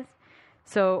with you guys?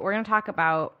 So we're going to talk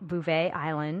about Bouvet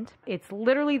Island. It's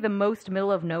literally the most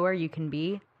middle of nowhere you can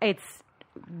be. It's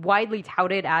widely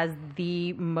touted as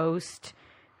the most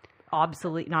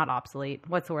not obsolete.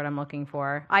 What's the word I'm looking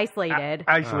for? Isolated.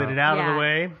 Isolated out of the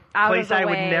way. Place I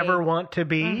would never want to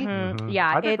be. Mm-hmm.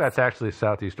 Yeah. I think that's actually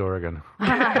Southeast Oregon.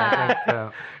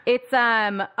 It's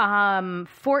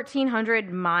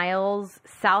 1,400 miles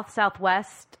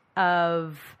southwest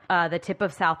of the tip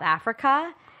of South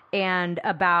Africa, and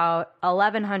about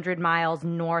 1,100 miles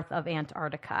north of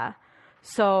Antarctica.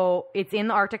 So it's in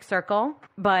the Arctic Circle,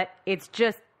 but it's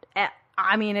just,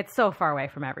 it's so far away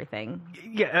from everything.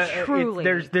 Yeah, truly.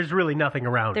 There's really nothing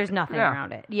around There's nothing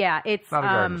around it. Yeah, it's not a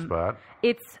garden spot.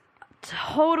 It's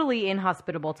totally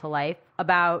inhospitable to life.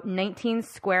 About 19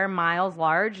 square miles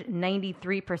large.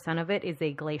 93% of it is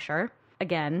a glacier.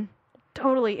 Again,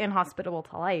 totally inhospitable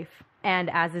to life. And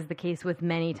as is the case with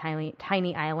many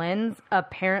tiny islands,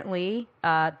 apparently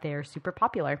they're super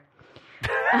popular.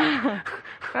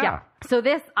 Yeah. So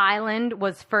this island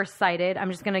was first sighted.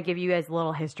 I'm just going to give you guys a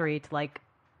little history to like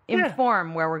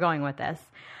inform where we're going with this.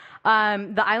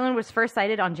 The island was first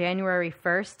sighted on January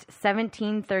 1st,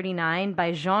 1739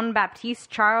 by Jean-Baptiste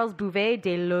Charles Bouvet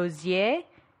de Lozier.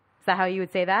 Is that how you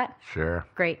would say that? Sure.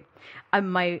 Great.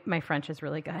 My French is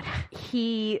really good.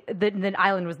 The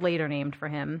island was later named for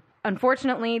him.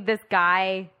 Unfortunately, this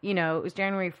guy, it was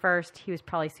January 1st. He was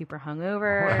probably super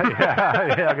hungover.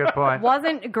 yeah, good point.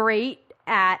 Wasn't great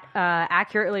at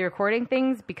accurately recording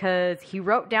things because he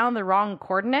wrote down the wrong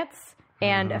coordinates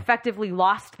and effectively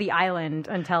lost the island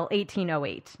until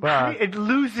 1808. Well,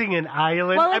 losing an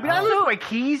island? Well, I lose my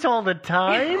keys all the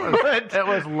time. It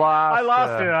was lost. I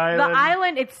lost an island. The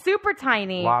island, it's super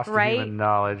tiny, Lost right? human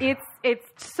knowledge. It's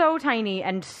so tiny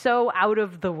and so out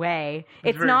of the way.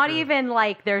 It's not even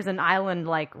like there's an island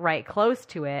like right close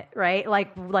to it, right?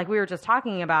 Like we were just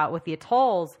talking about with the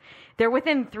atolls. They're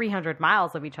within 300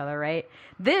 miles of each other, right?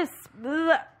 This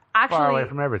actually far away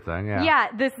from everything, yeah. Yeah,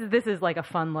 this is like a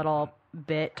fun little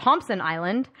bit. Thompson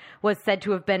Island was said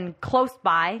to have been close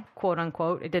by, quote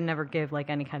unquote. It didn't ever give like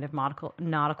any kind of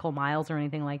nautical miles or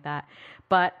anything like that.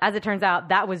 But as it turns out,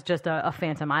 that was just a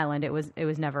phantom island. It was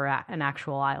never an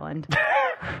actual island.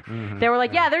 They were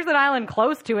like, yeah, there's an island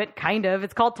close to it, kind of.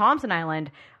 It's called Thompson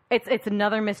Island. It's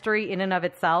another mystery in and of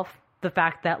itself. The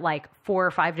fact that like 4 or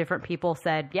 5 different people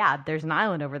said, yeah, there's an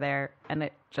island over there, and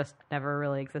it just never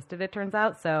really existed, it turns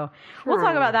out. So we'll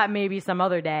talk about that maybe some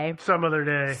other day. Some other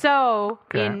day. So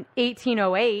in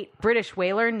 1808, British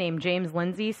whaler named James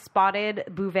Lindsay spotted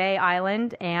Bouvet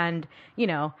Island and,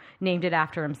 named it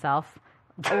after himself,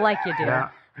 like you do.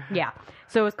 Yeah.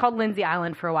 So it was called Lindsay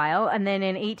Island for a while. And then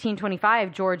in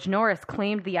 1825, George Norris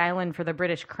claimed the island for the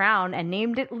British Crown and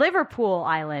named it Liverpool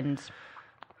Island.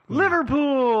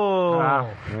 Liverpool.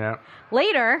 Yeah.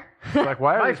 Later, like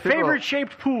why are my these people, favorite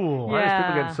shaped pool. Why are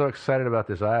people getting so excited about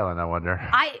this island? I wonder.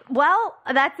 Well,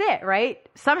 that's it, right?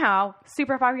 Somehow,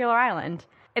 super popular island.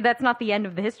 That's not the end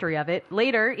of the history of it.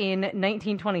 Later, in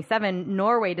 1927,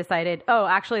 Norway decided, oh,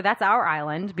 actually, that's our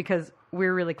island because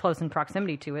we're really close in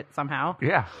proximity to it somehow.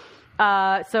 Yeah.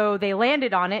 So they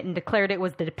landed on it and declared it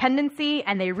was the dependency,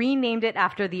 and they renamed it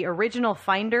after the original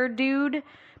finder dude,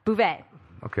 Bouvet.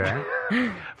 Okay.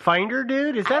 Finder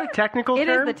dude? Is that a technical term?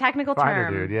 It is the technical Finder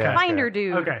term. dude, yeah. Finder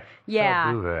dude. Okay.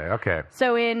 Yeah. So Bouvet, okay.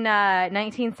 So in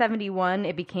 1971,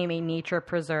 it became a nature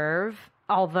preserve,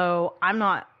 although I'm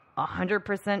not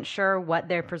 100% sure what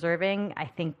they're preserving. I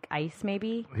think ice,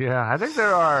 maybe. Yeah, I think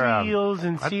there are seals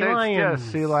and sea lions. Yeah,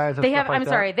 sea lions. And They stuff have. like I'm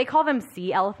that. sorry. They call them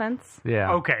sea elephants.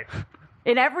 Yeah. Okay.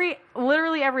 In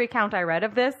literally every account I read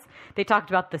of this, they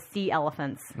talked about the sea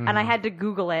elephants, and I had to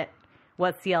Google it.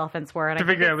 What sea elephants were. And To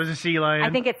figure out it was a sea lion. I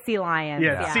think it's sea lions.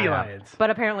 Yeah, sea lions. But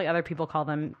apparently other people call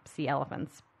them sea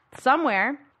elephants.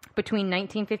 Somewhere between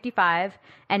 1955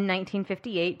 and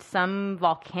 1958, some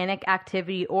volcanic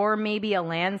activity or maybe a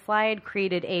landslide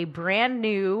created a brand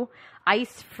new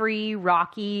ice-free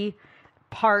rocky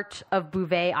part of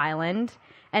Bouvet Island.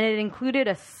 And it included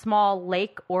a small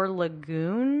lake or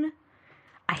lagoon.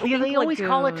 They always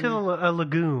call it a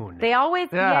lagoon. They always,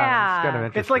 It's kind of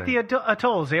interesting. It's like the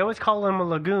atolls. They always call them a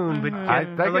lagoon, but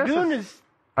a lagoon is...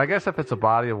 I guess if it's a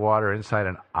body of water inside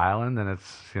an island, then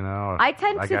it's, I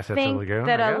tend to guess it's a think lagoon,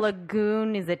 that I a guess.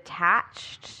 lagoon is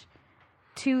attached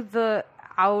to the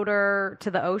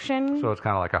ocean. So it's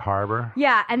kind of like a harbor.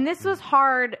 Yeah, and this was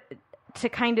hard to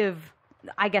kind of,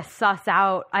 I guess, suss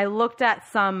out. I looked at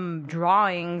some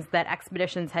drawings that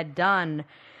expeditions had done,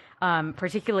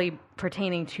 particularly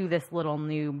pertaining to this little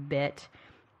new bit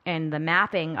and the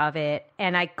mapping of it,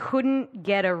 and I couldn't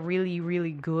get a really,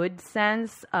 really good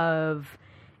sense of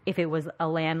if it was a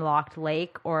landlocked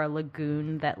lake or a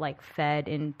lagoon that fed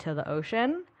into the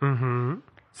ocean. Mm-hmm.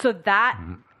 So that,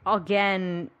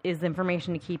 again, is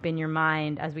information to keep in your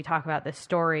mind as we talk about this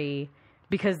story,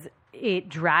 because it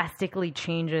drastically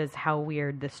changes how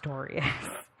weird this story is.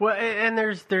 Well, and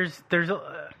there's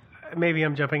maybe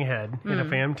I'm jumping ahead, and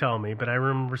if I am, tell me. But I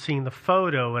remember seeing the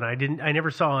photo, and I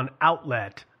never saw an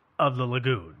outlet of the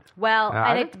lagoon. Well,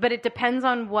 but it depends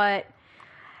on what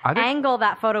angle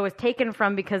that photo was taken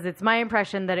from, because it's my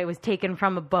impression that it was taken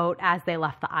from a boat as they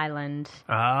left the island.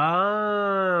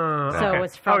 Oh, So okay. it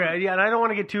was from. Okay, yeah, and I don't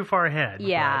want to get too far ahead.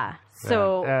 Yeah.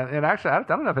 So and actually, I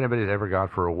don't know if anybody's ever gone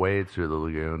for a wade through the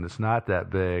lagoon. It's not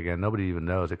that big, and nobody even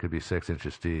knows it could be 6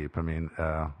 inches deep. I mean,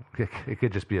 it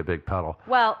could just be a big puddle.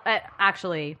 Well,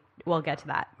 actually, we'll get to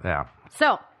that. Yeah.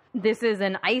 So this is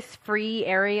an ice-free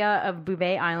area of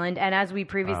Bouvet Island, and as we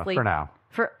previously For now.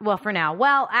 For now.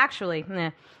 Well, actually,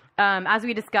 As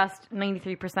we discussed,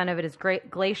 93% of it is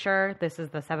glacier. This is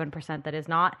the 7% that is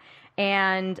not.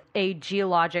 And a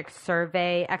geologic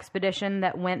survey expedition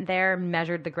that went there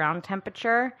measured the ground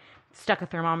temperature, stuck a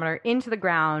thermometer into the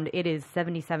ground. It is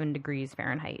 77 degrees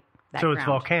Fahrenheit. So it's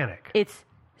volcanic. It's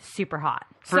super hot.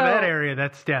 For that area,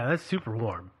 that's super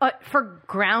warm. For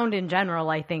ground in general,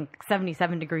 I think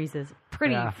 77 degrees is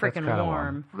pretty freaking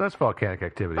warm. That's volcanic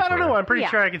activity. I don't know. I'm pretty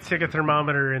sure I could stick a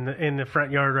thermometer in the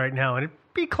front yard right now, and it'd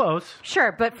be close.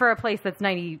 Sure, but for a place that's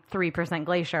 93%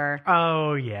 glacier.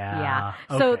 Oh, yeah.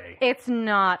 Yeah. So it's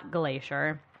not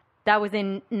glacier. That was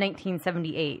in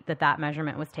 1978 that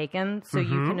measurement was taken. So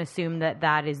you can assume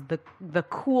that is the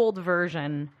cooled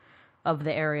version of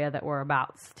the area that we're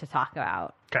about to talk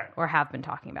about or have been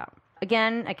talking about.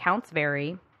 Again, accounts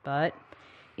vary, but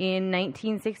in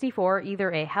 1964,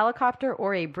 either a helicopter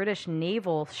or a British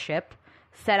naval ship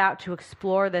set out to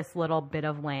explore this little bit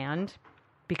of land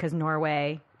because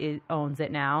Norway owns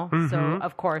it now. So,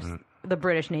 of course, the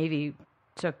British Navy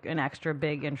took an extra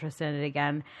big interest in it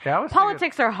again.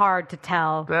 Politics are hard to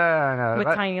tell with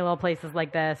tiny little places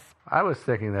like this. I was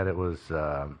thinking that it was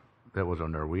a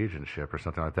Norwegian ship or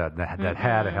something like that that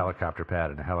had a helicopter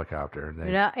pad and a helicopter.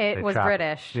 And it was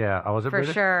British. Yeah, was it for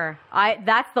British? Sure.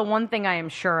 That's the one thing I am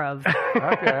sure of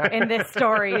in this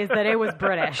story is that it was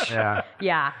British.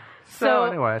 Yeah. So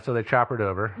anyway, so they choppered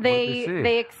over.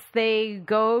 They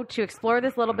go to explore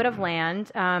this little bit of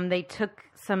land. They took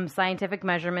some scientific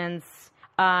measurements.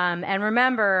 And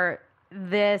remember,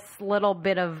 this little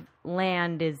bit of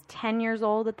land is 10 years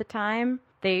old at the time.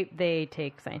 They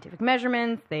take scientific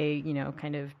measurements. They,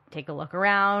 kind of take a look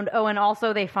around. Oh, and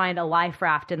also they find a life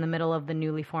raft in the middle of the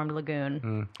newly formed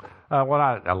lagoon. Well,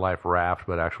 not a life raft,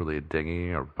 but actually a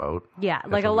dinghy or boat. Yeah,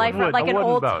 like an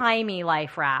old-timey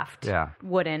life raft. Yeah.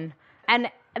 Wooden.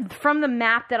 And from the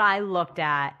map that I looked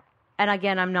at, and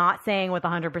again, I'm not saying with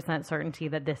 100% certainty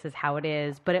that this is how it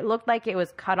is, but it looked like it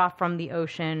was cut off from the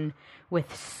ocean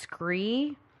with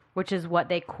scree, which is what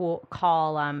they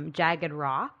call jagged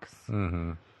rocks.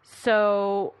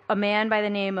 So a man by the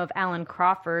name of Alan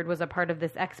Crawford was a part of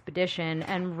this expedition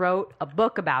and wrote a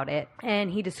book about it,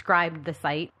 and he described the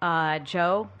site.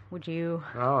 Joe, would you?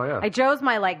 Oh, yeah. Joe's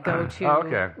my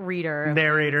go-to reader.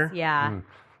 Narrator. Yeah.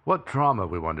 What drama,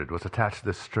 we wondered, was attached to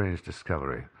this strange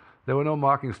discovery? There were no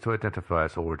markings to identify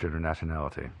its origin or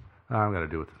nationality. I'm going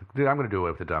to do away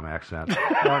with the dumb accent.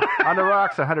 On the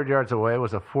rocks 100 yards away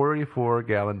was a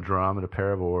 44-gallon drum and a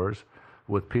pair of oars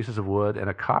with pieces of wood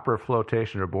and a copper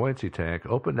flotation or buoyancy tank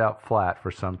opened out flat for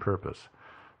some purpose.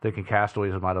 Thinking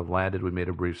castaways might have landed, we made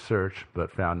a brief search,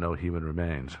 but found no human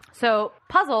remains. So,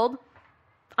 puzzled,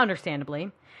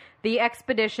 understandably, the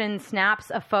expedition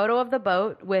snaps a photo of the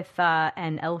boat with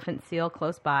an elephant seal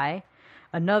close by.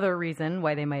 Another reason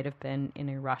why they might have been in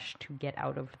a rush to get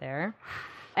out of there.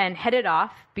 And headed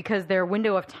off because their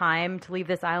window of time to leave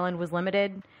this island was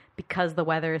limited because the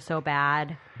weather is so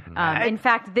bad. In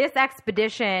fact, this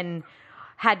expedition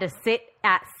had to sit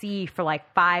at sea for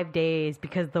 5 days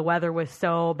because the weather was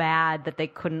so bad that they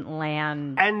couldn't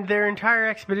land. And their entire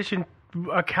expedition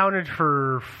accounted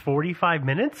for 45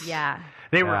 minutes? Yeah.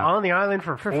 They were on the island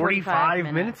for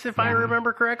 45 minutes, if I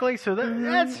remember correctly. So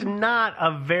that's not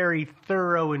a very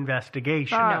thorough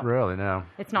investigation. Not really, no.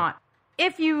 It's not.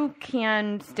 If you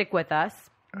can stick with us,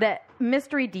 the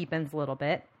mystery deepens a little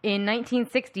bit. In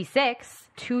 1966,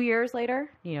 2 years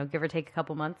later, give or take a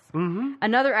couple months,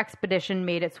 another expedition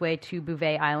made its way to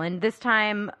Bouvet Island, this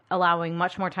time allowing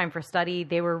much more time for study.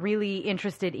 They were really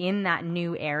interested in that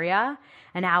new area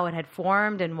and how it had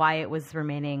formed and why it was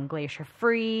remaining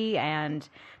glacier-free. And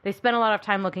they spent a lot of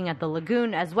time looking at the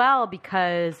lagoon as well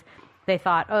because they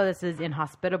thought, this is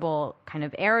inhospitable kind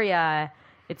of area.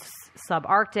 It's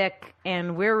subarctic,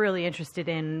 and we're really interested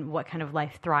in what kind of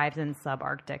life thrives in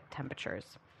subarctic temperatures.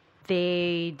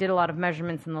 They did a lot of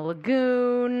measurements in the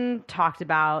lagoon, talked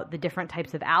about the different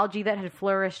types of algae that had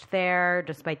flourished there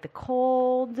despite the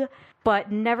cold,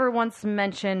 but never once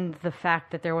mentioned the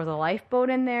fact that there was a lifeboat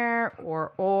in there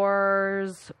or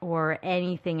oars or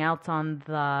anything else on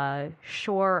the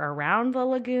shore around the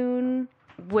lagoon,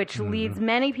 which leads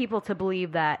many people to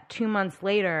believe that 2 months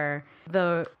later,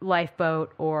 the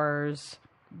lifeboat, oars,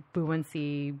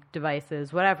 buoyancy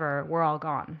devices, whatever, were all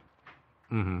gone.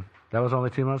 That was only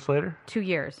 2 months later? 2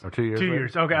 years. Or 2 years 2 later?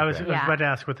 years. Okay, I was about to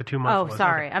ask what the 2 months was. Oh,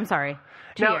 sorry. Okay. I'm sorry.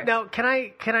 Now, can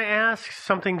I ask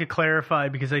something to clarify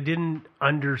because I didn't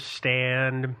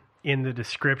understand in the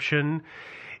description?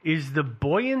 is the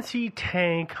buoyancy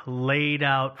tank laid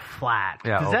out flat?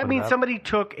 Yeah, Does that open mean up. somebody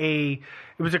took it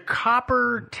was a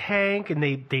copper tank and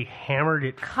they hammered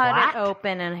it Cut flat? it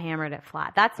open and hammered it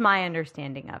flat. That's my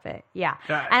understanding of it. Yeah.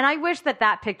 Yeah. And I wish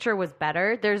that picture was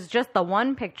better. There's just the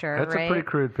one picture, That's right? a pretty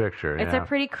crude picture. It's yeah. a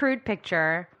pretty crude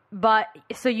picture. But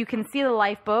so you can see the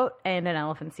lifeboat and an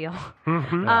elephant seal,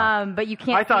 but you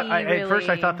can't. I thought see at first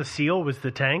I thought the seal was the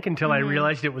tank until I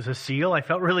realized it was a seal. I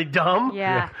felt really dumb.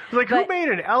 Yeah. I was like, who made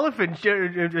an elephant,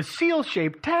 a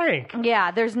seal-shaped tank?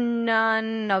 Yeah, there's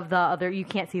none of the other. You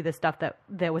can't see the stuff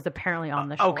that was apparently on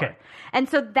the shore. Okay. And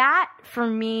so that for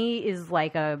me is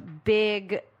like a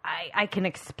big. I can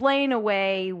explain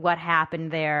away what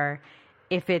happened there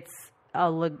if it's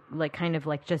kind of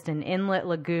like just an inlet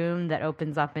lagoon that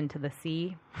opens up into the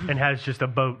sea, And has just a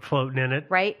boat floating in it.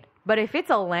 right? But if it's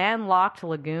a landlocked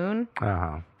lagoon,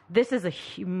 Uh-huh. this is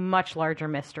a much larger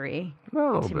mystery A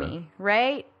little to bit. me,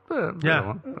 right?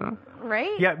 Yeah.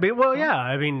 Right? Yeah, but, yeah,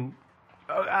 I mean,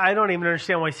 I don't even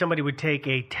understand why somebody would take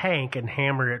a tank and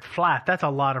hammer it flat. That's a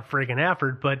lot of friggin'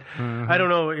 effort, but I don't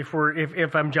know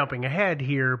if I'm jumping ahead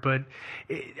here, but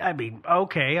I mean,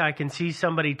 okay, I can see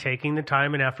somebody taking the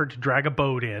time and effort to drag a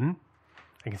boat in.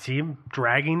 I can see them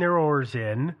dragging their oars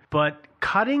in, but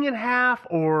cutting in half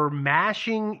or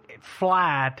mashing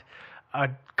flat a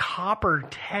copper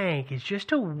tank is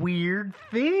just a weird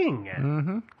thing.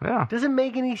 Mm-hmm. Yeah. Doesn't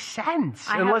make any sense.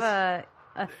 I have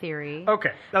a theory.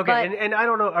 Okay. But- And I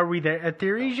don't know, are we there at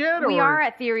theories yet? We or? are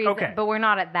at theories, Okay. but we're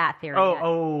not at that theory yet.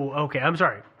 Okay. I'm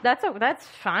sorry. That's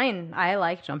fine. I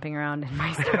like jumping around in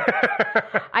my story.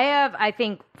 I have, I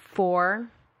think, 4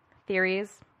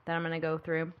 theories that I'm going to go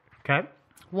through. Okay.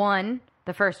 One,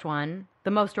 the first one,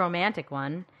 the most romantic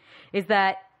one, is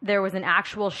that there was an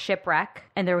actual shipwreck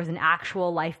and there was an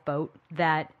actual lifeboat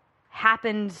that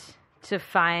happened to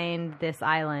find this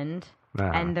island,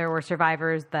 and there were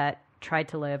survivors that tried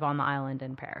to live on the island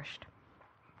and perished.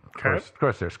 Of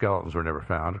course, their skeletons were never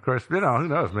found. Of course, who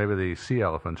knows? Maybe the sea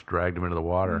elephants dragged them into the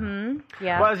water. Mm-hmm.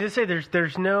 Yeah. Well, I was going to say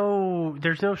there's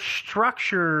no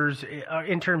structures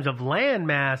in terms of land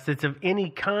mass that's of any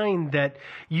kind that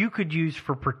you could use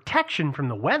for protection from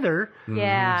the weather.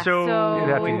 Yeah. So You'd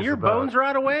have to when use your the boat. bones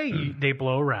rot away, they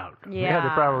blow around. Yeah.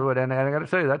 They probably would. And I got to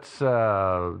tell you, that's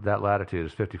that latitude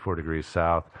is 54 degrees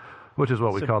south, which is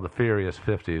what we call the furious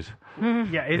 50s.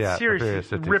 Yeah, it's Yeah, the seriously furious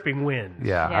 50s. ripping winds.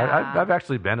 Yeah. I've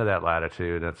actually been to that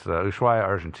latitude. That's Ushuaia,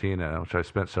 Argentina, which I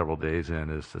spent several days in.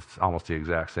 It's almost the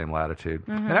exact same latitude.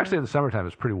 And actually, in the summertime,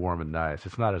 it's pretty warm and nice.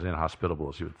 It's not as inhospitable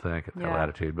as you would think at that Yeah.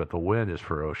 latitude, but the wind is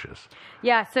ferocious.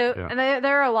 Yeah, so Yeah.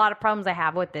 there are a lot of problems I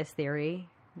have with this theory,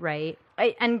 right?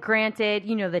 And granted,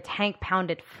 the tank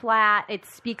pounded flat. It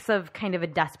speaks of kind of a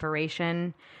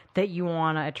desperation that you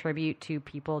want to attribute to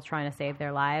people trying to save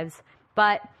their lives.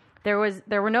 But there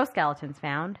were no skeletons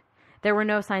found. There were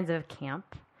no signs of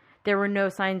camp. There were no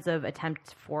signs of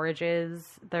attempt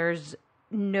forages. There's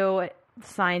no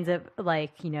signs of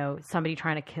somebody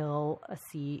trying to kill a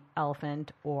sea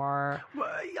elephant or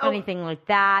anything like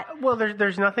that. Well,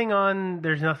 there's nothing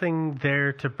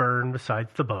there to burn besides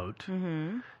the boat.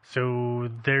 Mm-hmm. So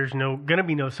there's gonna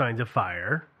be no signs of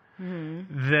fire.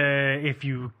 Mm-hmm. If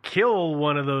you kill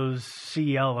one of those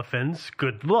sea elephants,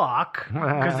 good luck,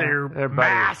 because they're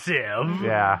massive.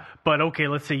 Yeah. But okay,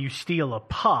 let's say you steal a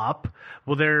pup.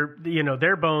 Well,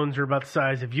 their bones are about the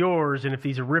size of yours, and if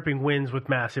these are ripping winds with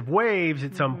massive waves,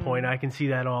 at some point, I can see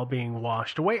that all being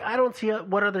washed away. I don't see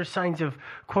what other signs of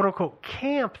quote unquote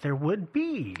camp there would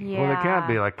be. Yeah. Well, there can't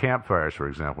be like campfires, for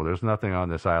example. There's nothing on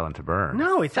this island to burn.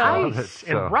 No, it's ice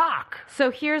and rock.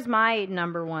 So here's my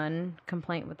number one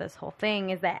complaint with this whole thing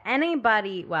is that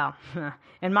anybody, well,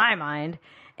 in my mind,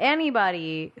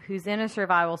 anybody who's in a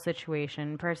survival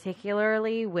situation,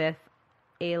 particularly with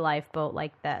a lifeboat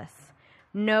like this,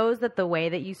 knows that the way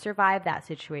that you survive that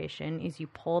situation is you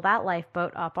pull that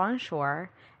lifeboat up on shore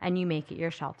and you make it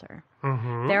your shelter.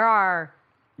 Mm-hmm. There are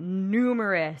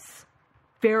numerous,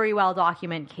 very well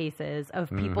documented cases of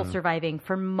people surviving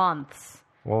for months.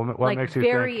 Well, what like makes you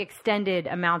very think? extended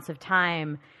amounts of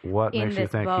time. What in makes you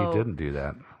this think boat. he didn't do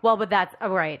that? Well, but that's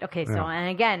right. Okay, so Yeah. and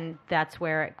again, that's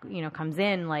where it comes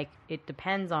in. Like it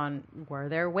depends on were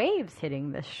there waves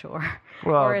hitting this shore,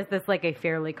 Well- or is this like a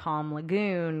fairly calm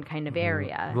lagoon kind of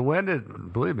area? The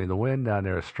wind, believe me, the wind down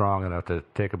there is strong enough to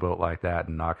take a boat like that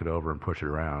and knock it over and push it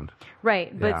around.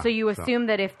 Right, but Yeah, so you so- assume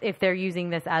that if they're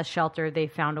using this as shelter, they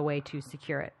found a way to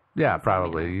secure it. Yeah,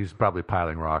 probably. He's probably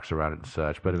piling rocks around it and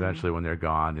such. But eventually, when they're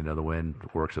gone, the wind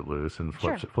works it loose and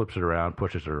flips it around,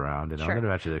 pushes it around. Sure. And then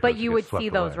eventually, But you would see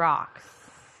those rocks.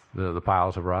 The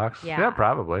piles of rocks. Yeah.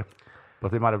 Probably.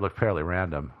 But they might have looked fairly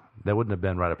random. They wouldn't have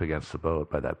been right up against the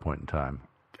boat by that point in time.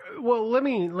 Well, let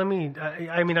me.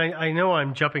 I mean, I know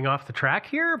I'm jumping off the track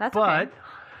here, That's but okay.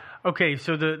 Okay,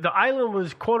 so the island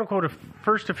was quote unquote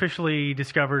first officially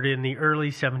discovered in the early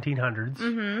 1700s,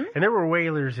 and there were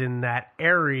whalers in that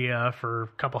area for a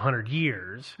couple hundred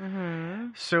years.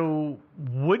 So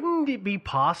wouldn't it be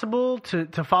possible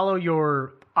to follow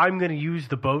your "I'm going to use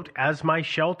the boat as my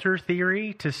shelter"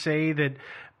 theory to say that?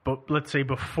 But let's say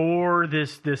before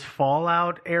this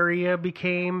fallout area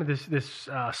became this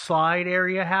slide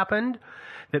area happened,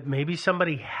 that maybe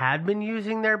somebody had been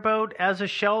using their boat as a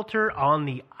shelter on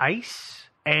the ice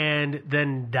and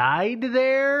then died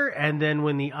there, and then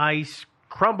when the ice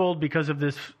crumbled because of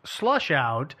this slush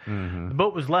out, the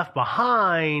boat was left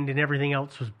behind and everything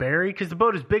else was buried. Because the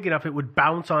boat is big enough, it would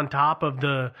bounce on top of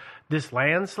this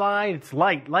landslide. It's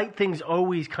light. Light things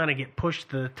always kind of get pushed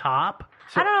to the top.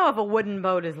 So, I don't know if a wooden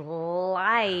boat is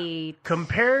light.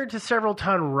 Compared to several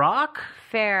ton rock,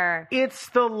 Fair. it's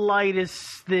the lightest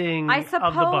thing of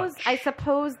the bunch. I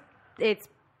suppose it's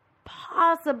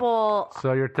possible.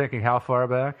 So you're thinking how far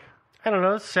back? I don't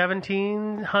know,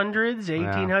 1700s,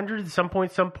 1800s. At some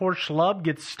point, some poor schlub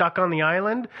gets stuck on the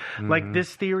island, like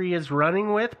this theory is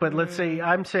running with. But let's say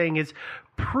I'm saying it's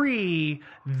pre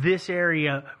this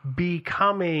area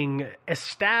becoming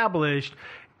established,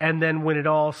 and then when it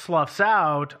all sloughs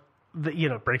out,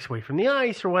 it breaks away from the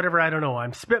ice or whatever. I don't know.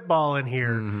 I'm spitballing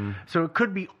here. So it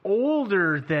could be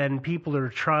older than people are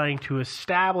trying to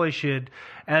establish it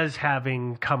as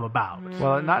having come about.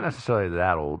 Well, not necessarily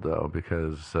that old though,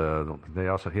 because he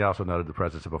also noted the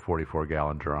presence of a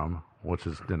 44-gallon drum, which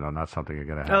is not something you're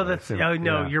going to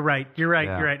have. You're right. You're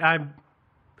right.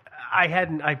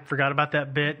 I forgot about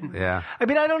that bit. Yeah. I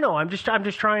mean, I don't know. I'm just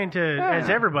trying to, as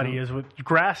everybody is, with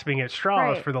grasping at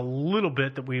straws Right. for the little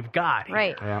bit that we've got here.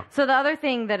 Right. Yeah. So the other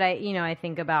thing that I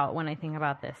think about when I think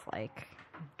about this like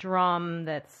drum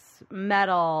that's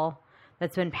metal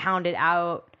that's been pounded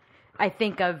out, I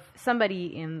think of somebody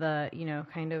in the,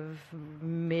 kind of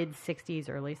mid 60s,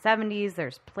 early 70s.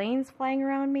 There's planes flying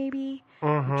around maybe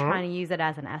trying to use it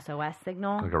as an SOS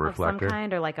signal Like a of some reflector?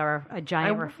 kind, or like a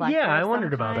giant reflector. Yeah, I of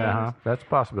wondered some about kind. that. Uh-huh. That's a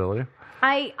possibility.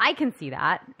 I can see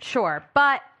that, sure,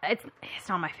 but it's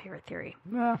not my favorite theory.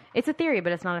 Yeah. It's a theory,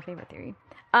 but it's not a favorite theory.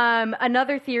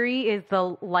 Another theory is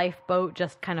the lifeboat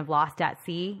just kind of lost at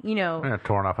sea.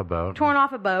 Torn off a boat. Torn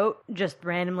off a boat, just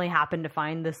randomly happened to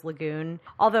find this lagoon.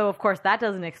 Although, of course, that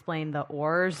doesn't explain the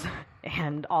oars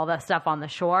and all that stuff on the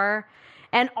shore.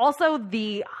 And also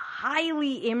the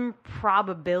highly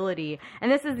improbability.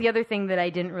 And this is the other thing that I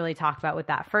didn't really talk about with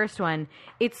that first one.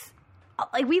 It's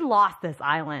like we lost this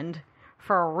island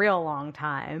for a real long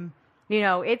time.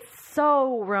 It's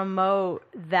so remote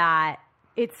that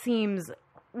it seems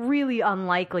really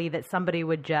unlikely that somebody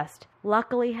would just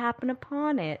luckily happen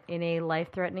upon it in a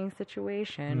life-threatening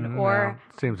situation, or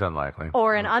Seems unlikely.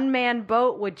 or an unmanned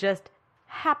boat would just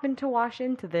happen to wash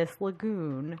into this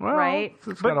lagoon, right?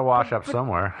 It's got to wash up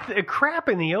somewhere. The crap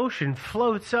in the ocean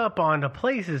floats up onto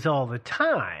places all the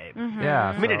time. Yeah.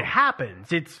 I mean, it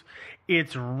happens.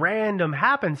 It's random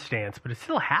happenstance, but it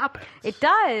still happens. It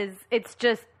does. It's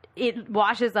just it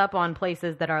washes up on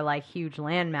places that are like huge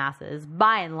land masses,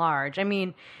 by and large. I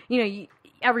mean,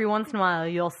 every once in a while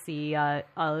you'll see a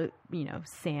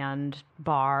sand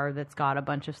bar that's got a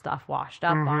bunch of stuff washed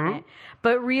up on it,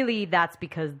 but really that's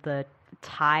because the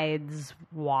tides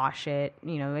wash it.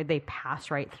 They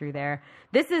pass right through there.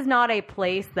 This is not a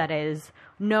place that is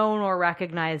known or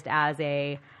recognized as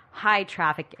a high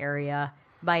traffic area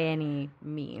by any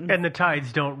means. And the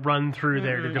tides don't run through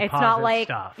there to deposit It's not like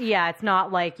stuff. it's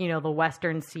not like the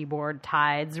western seaboard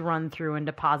tides run through and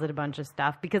deposit a bunch of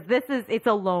stuff, because it's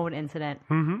a lone incident.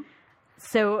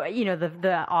 So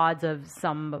the odds of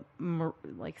some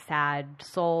like sad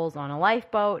souls on a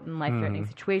lifeboat and life-threatening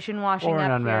situation washing Or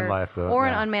an up unmanned here, lifeboat, or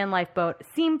an yeah. unmanned lifeboat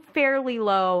seem fairly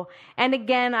low. And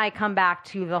again, I come back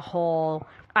to the whole.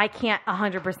 I can't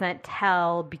 100%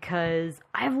 tell because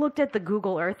I've looked at the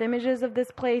Google Earth images of this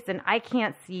place and I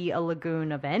can't see a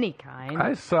lagoon of any kind.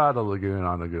 I saw the lagoon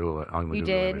on the Google You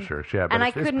did? image search. Yeah, but And I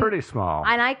it's couldn't- pretty small.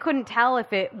 And I couldn't tell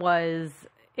if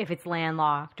it's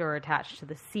landlocked or attached to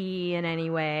the sea in any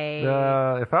way.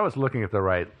 If I was looking at the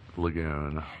right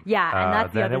lagoon, Yeah, and that's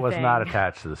the then other it was thing. not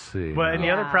attached to the sea. Well, and the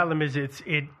Yeah. other problem is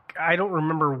I don't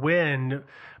remember when,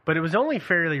 but it was only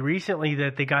fairly recently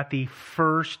that they got the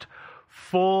first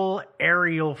full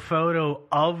aerial photo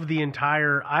of the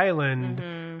entire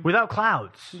island without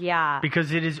clouds. Yeah.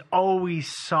 Because it is always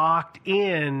socked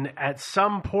in at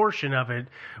some portion of it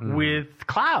with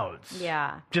clouds.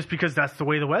 Yeah. Just because that's the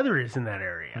way the weather is in that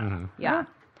area. Yeah.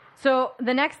 So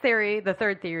the next theory, the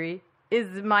third theory, is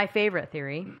my favorite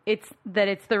theory. It's that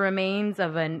it's the remains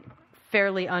of an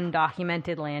fairly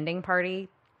undocumented landing party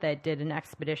that did an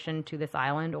expedition to this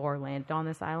island or landed on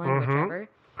this island, whichever.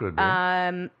 Could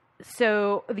be.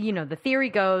 So, the theory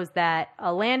goes that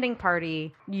a landing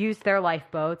party used their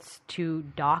lifeboats to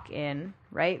dock in,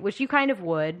 right? Which you kind of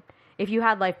would if you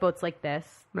had lifeboats like this.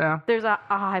 Yeah. There's a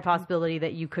high possibility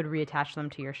that you could reattach them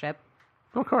to your ship.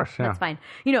 Of course, yeah. That's fine.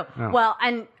 Well,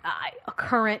 and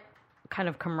current kind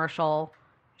of commercial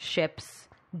ships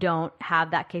don't have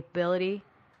that capability.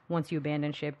 Once you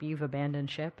abandon ship, you've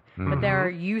abandoned ship. But there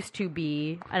used to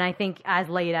be, and I think as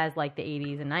late as like the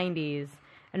 80s and 90s,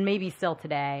 and maybe still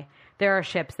today, there are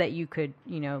ships that you could,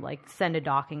 send a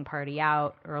docking party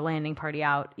out or a landing party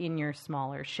out in your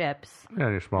smaller ships. Yeah,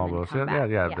 your small boats.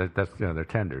 Yeah. That's they're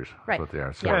tenders. Right. That's what they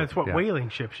are. So, Yeah, that's what whaling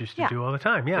ships used to do all the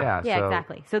time. Yeah. Yeah, so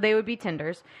exactly. So they would be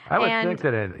tenders. I would think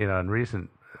that in recent,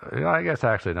 I guess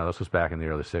actually no, this was back in the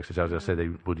early '60s. I was going to say they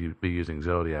would be using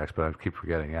Zodiacs, but I keep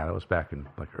forgetting. Yeah, it was back in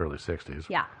like early '60s.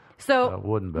 Yeah. So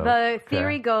wooden boat. the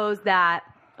theory goes that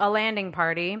a landing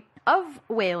party of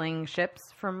whaling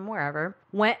ships from wherever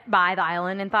went by the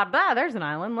island and thought, there's an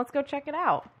island. Let's go check it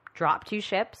out. Dropped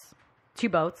two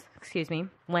boats,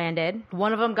 landed.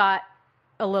 One of them got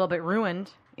a little bit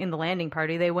ruined in the landing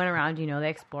party. They went around, they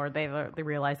explored. They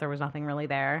realized there was nothing really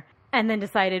there. And then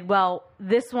decided, well,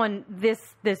 this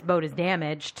boat is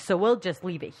damaged, so we'll just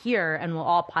leave it here and we'll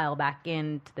all pile back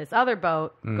into this other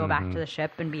boat, go back to the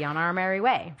ship and be on our merry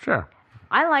way. Sure.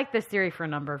 I like this theory for a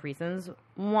number of reasons.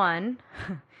 One,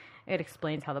 it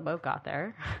explains how the boat got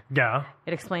there. Yeah.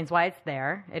 It explains why it's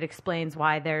there. It explains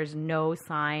why there's no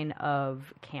sign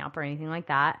of camp or anything like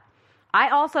that. I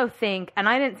also think, and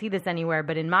I didn't see this anywhere,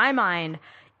 but in my mind,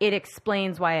 it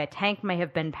explains why a tank may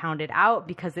have been pounded out,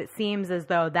 because it seems as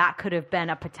though that could have been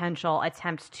a potential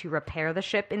attempt to repair the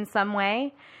ship in some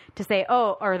way. To say,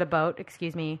 or the boat,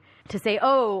 to say,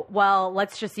 well,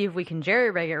 let's just see if we can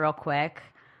jerry-rig it real quick.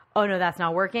 Oh, no, that's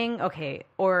not working. Okay.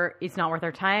 Or it's not worth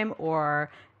our time, or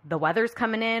the weather's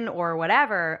coming in, or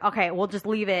whatever. Okay, we'll just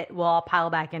leave it. We'll all pile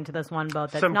back into this one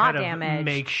boat that's Some not kind of damaged.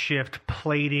 Makeshift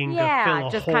plating to Yeah, fill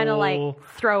a just hole. kind of like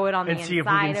throw it on the and inside see if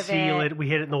we can of seal it. We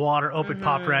hit it in the water. Oh, it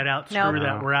popped right out. Screw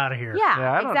that. We're out of here.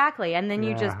 Yeah, exactly. And then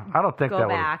you just I don't think go that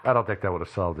back. I don't think that would have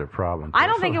solved their problem. I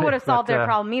don't think it would have solved But, their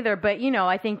problem either, but,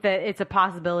 I think that it's a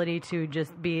possibility to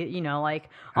just be,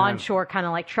 on shore, kind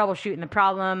of like troubleshooting the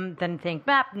problem, then think,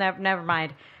 never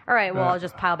mind. All right, well, I'll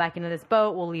just pile back into this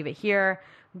boat. We'll leave it here,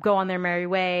 go on their merry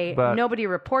way. But nobody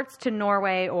reports to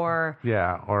Norway or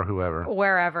whoever,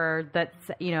 wherever that,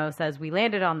 says we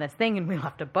landed on this thing and we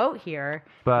left a boat here.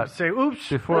 But say, oops,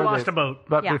 we lost a boat.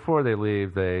 But before they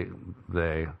leave, they,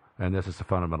 and this is the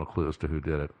fundamental clue as to who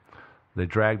did it, they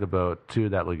dragged the boat to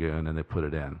that lagoon and they put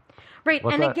it in. Right,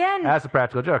 and again, as a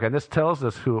practical joke, and this tells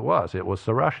us who it was. It was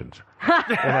the Russians.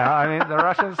 The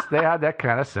Russians, they had that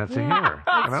kind of sense of humor.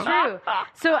 It's true.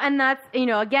 So, and that's,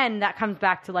 again, that comes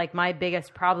back to like my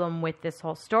biggest problem with this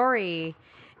whole story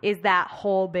is that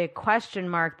whole big question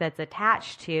mark that's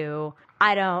attached to,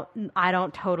 I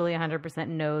don't totally 100%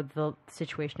 know the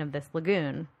situation of this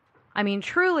lagoon. I mean,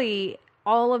 truly,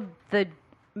 all of the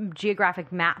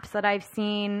geographic maps that I've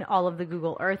seen, all of the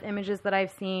Google Earth images that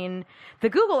I've seen,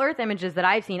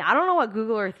 I don't know what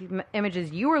Google Earth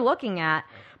images you were looking at,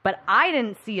 but I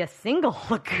didn't see a single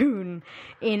lagoon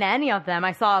in any of them.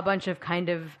 I saw a bunch of kind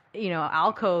of,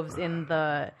 alcoves in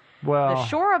the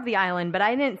shore of the island, but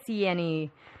I didn't see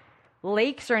any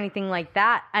lakes or anything like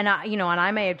that. And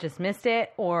I may have just missed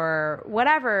it or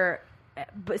whatever.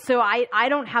 So I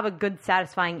don't have a good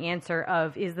satisfying answer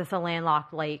of, is this a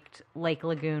landlocked lake,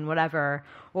 lagoon, whatever,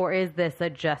 or is this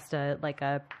just a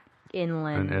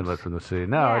inland? An inlet from the sea.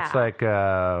 No, it's like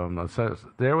so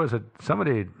there was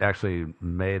somebody actually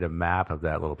made a map of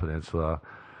that little peninsula,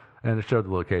 and it showed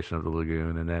the location of the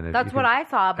lagoon, and then that's what I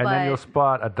saw. And then you'll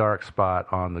spot a dark spot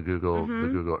on the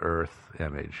Google Earth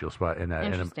image. You'll spot in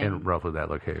roughly that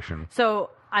location.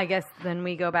 So I guess then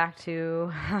we go back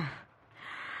to.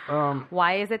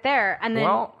 Why is it there? And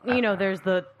then, there's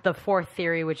the fourth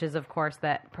theory, which is, of course,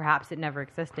 that perhaps it never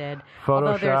existed.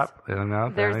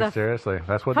 Photoshop. Seriously.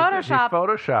 That's what Photoshop. He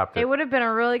photoshopped it. It would have been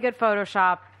a really good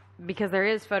Photoshop because there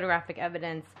is photographic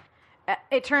evidence.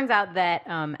 It turns out that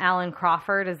Alan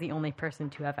Crawford is the only person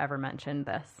to have ever mentioned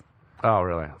this. Oh,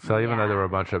 really? So even though there were a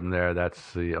bunch of them there,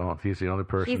 he's the only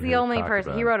person. He's the only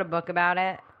person. He wrote a book about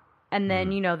it. And then,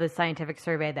 the scientific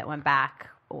survey that went back,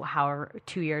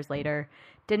 2 years later,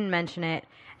 didn't mention it.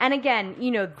 And again,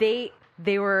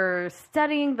 they were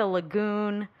studying the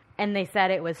lagoon and they said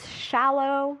it was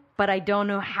shallow, but I don't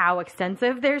know how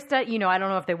extensive their study. I don't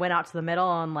know if they went out to the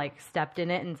middle and stepped in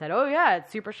it and said, "Oh yeah,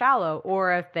 it's super shallow,"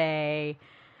 or if they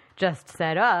just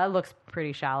said, it looks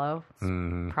pretty shallow.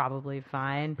 It's probably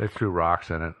fine. They threw rocks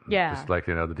in it. Yeah. Just like,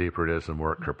 the deeper it is, the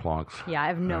more it kerplunks. Yeah, I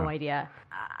have no idea.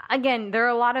 Again, there are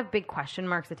a lot of big question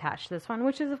marks attached to this one,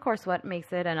 which is, of course, what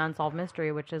makes it an unsolved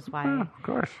mystery, which is why Of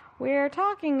course. we're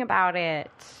talking about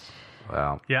it.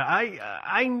 Well, Yeah,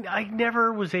 I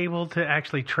never was able to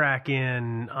actually track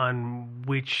in on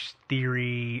which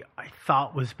theory I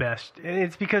thought was best. And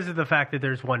it's because of the fact that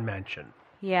there's one mention.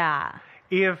 Yeah.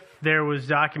 If there was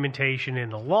documentation in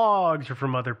the logs or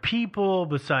from other people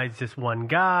besides this one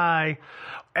guy,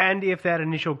 and if that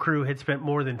initial crew had spent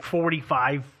more than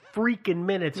 45 freaking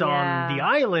minutes on the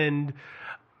island,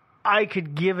 I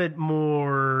could give it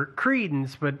more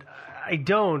credence, but I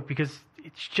don't because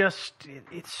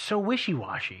it's so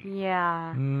wishy-washy.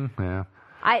 Yeah. yeah.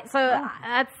 So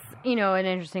that's, an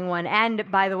interesting one.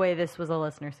 And by the way, this was a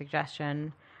listener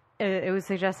suggestion. It was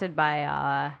suggested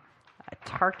by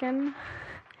Tarkin.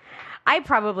 I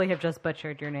probably have just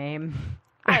butchered your name.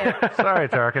 Sorry,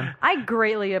 Tarkin. I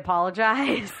greatly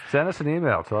apologize. Send us an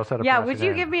email. Tell us how to pronounce would your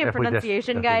you name give me a if we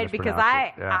pronunciation guide? Because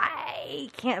mispronounce it. Yeah. I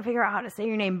can't figure out how to say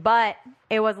your name, but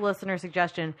it was a listener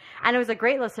suggestion. And it was a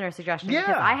great listener suggestion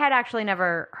because I had actually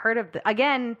never heard of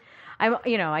again,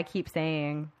 I keep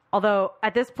saying, although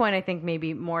at this point I think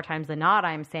maybe more times than not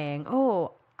I'm saying,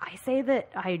 I say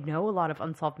that I know a lot of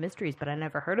unsolved mysteries, but I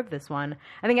never heard of this one.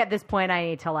 I think at this point I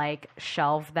need to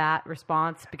shelve that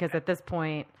response because at this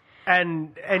point.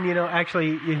 And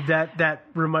actually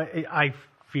I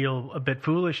feel a bit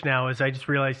foolish now as I just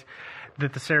realized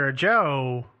that the Sarah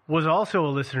Joe was also a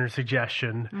listener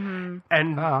suggestion.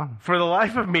 And for the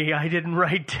life of me, I didn't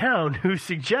write down who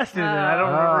suggested it. I don't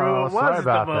remember who it was at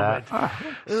the moment.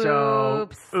 So,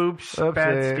 oops,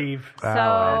 bad Steve.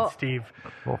 Bad Steve.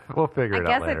 We'll figure it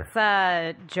out later.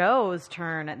 I guess it's Joe's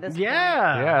turn at this point.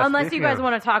 Yeah. Unless you guys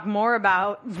want to talk more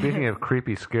about... Speaking of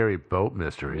creepy, scary boat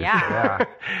mysteries. Yeah.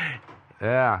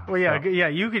 Yeah. Well,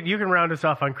 you can round us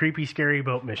off on creepy, scary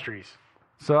boat mysteries.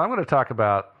 So I'm going to talk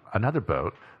about another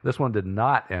boat. This one did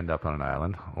not end up on an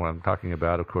island. What I'm talking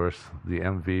about, of course, the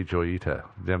MV Joyita.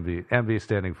 The MV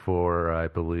standing for, I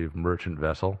believe, merchant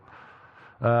vessel.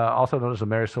 Also known as the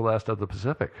Mary Celeste of the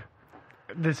Pacific.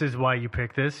 This is why you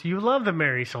picked this. You love the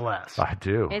Mary Celeste. I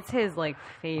do. It's his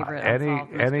favorite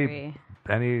unsolved mystery.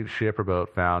 Any ship or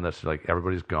boat found that's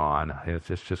everybody's gone.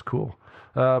 It's just cool.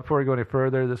 Before we go any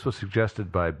further, this was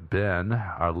suggested by Ben,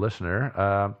 our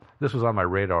listener. This was on my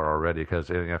radar already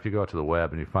because if you go out to the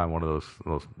web and you find one of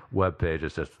those web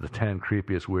pages that's the 10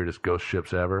 creepiest, weirdest ghost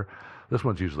ships ever, this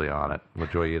one's usually on it with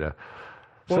Joyita.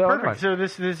 Well, perfect. So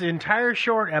this entire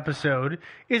short episode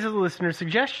is a listener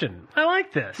suggestion. I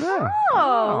like this.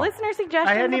 Yeah. Listener suggestions.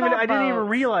 I didn't even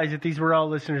realize that these were all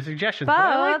listener suggestions. But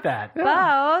I like that.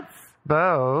 Yeah.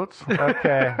 Boats.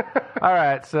 Okay. All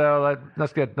right. So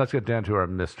let's get down to our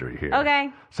mystery here. Okay.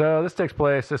 So this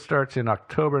starts in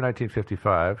October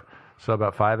 1955. So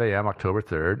about 5 a.m. October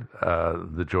 3rd,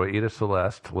 the Joyita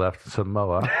Celeste left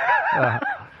Samoa,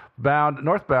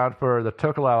 northbound for the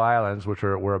Tokelau Islands, which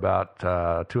were about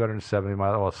 270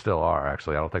 miles. Well, still are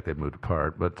actually. I don't think they've moved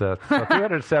apart, but so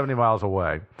 270 miles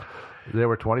away. There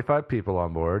were 25 people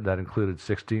on board. That included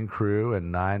 16 crew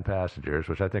and 9 passengers,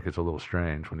 which I think is a little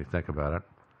strange when you think about it.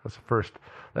 That's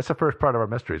the first part of our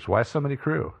mysteries. Why so many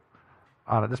crew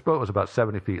on it? This boat was about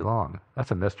 70 feet long.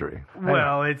 That's a mystery.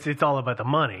 Well, it's all about the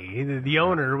money. The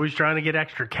owner was trying to get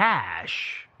extra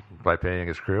cash by paying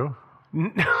his crew.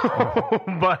 No,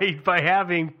 by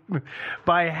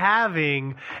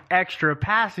having extra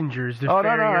passengers to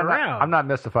ferry around. I'm not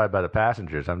mystified by the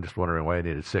passengers. I'm just wondering why he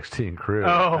needed 16 crew.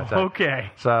 Oh,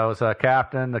 okay. So it was a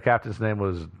captain. The captain's name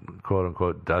was quote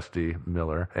unquote Dusty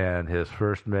Miller, and his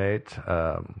first mate.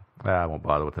 I won't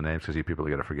bother with the names because you people are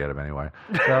going to forget him anyway.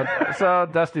 So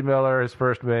Dusty Miller, his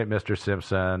first mate, Mr.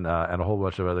 Simpson, and a whole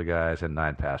bunch of other guys, and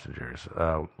 9 passengers.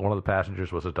 One of the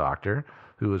passengers was a doctor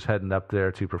who was heading up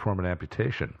there to perform an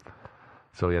amputation.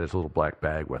 So he had his little black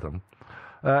bag with him.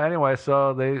 Anyway,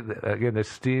 so they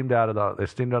steamed out of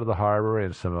the harbor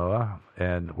in Samoa,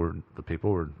 and the people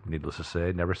were, needless to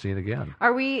say, never seen again.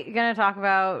 Are we going to talk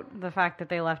about the fact that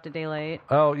they left a day late?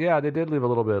 Oh yeah, they did leave a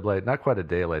little bit late. Not quite a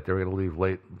day late. They were going to leave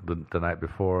late the night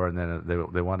before, and then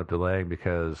they wound up delaying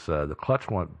because the clutch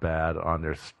went bad on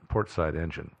their port side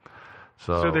engine.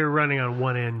 So they were running on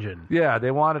one engine. Yeah, they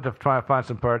wanted to try and find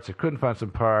some parts. They couldn't find some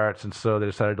parts, and so they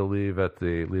decided to leave at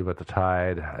the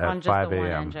tide at 5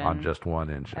 a.m. on just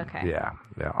one engine. Okay. Yeah,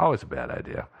 always a bad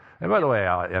idea. And by the way,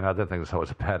 another thing that's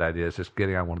always a bad idea is just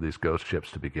getting on one of these ghost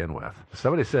ships to begin with. If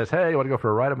somebody says, hey, you want to go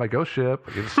for a ride on my ghost ship?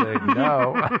 You just say,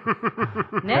 no.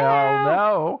 Hell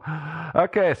no.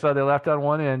 Okay, so they left on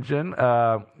one engine.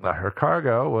 Her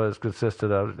cargo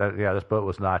consisted of, this boat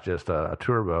was not just a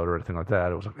tour boat or anything like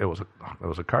that. It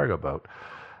was a cargo boat.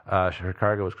 Her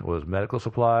cargo was medical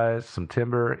supplies, some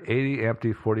timber, 80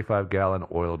 empty 45-gallon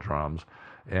oil drums,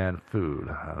 and food.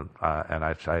 And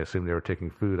I assume they were taking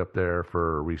food up there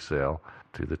for resale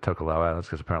to the Tokelau Islands,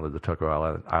 because apparently the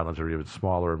Tokelau Islands are even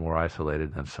smaller and more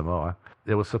isolated than Samoa.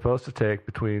 It was supposed to take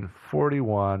between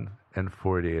 41 and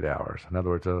 48 hours. In other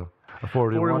words, a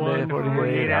 41-day,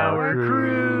 48-hour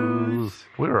cruise.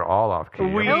 We were all off key.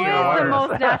 It was the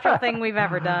most natural thing we've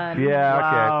ever done. Yeah,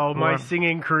 okay. Wow, my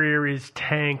singing career is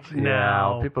tanked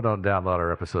now. Yeah, people don't download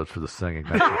our episodes for the singing.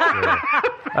 That's for sure.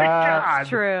 That's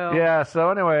true. Yeah, so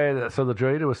anyway, so the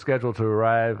Joyita was scheduled to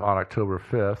arrive on October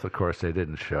 5th. Of course, they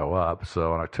didn't show up.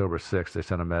 So on October 6th, they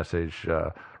sent a message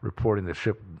reporting the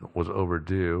ship was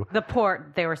overdue. The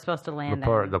port they were supposed to land in.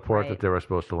 The port that they were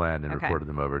supposed to land in reported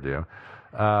them overdue.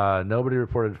 Nobody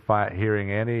reported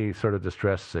hearing any sort of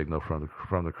distress signal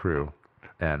from the crew.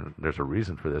 And there's a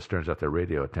reason for this. Turns out their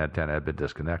radio antenna had been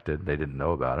disconnected. They didn't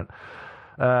know about it.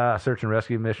 A search and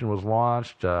rescue mission was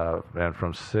launched, and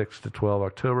from 6 to 12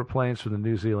 October, planes from the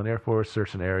New Zealand Air Force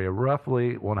searched an area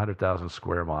roughly 100,000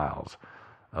 square miles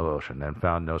of ocean and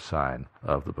found no sign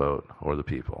of the boat or the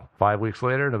people. 5 weeks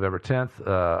later, November 10th,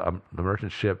 the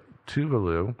merchant ship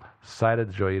Tuvalu sighted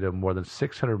the Joyita more than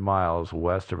 600 miles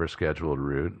west of her scheduled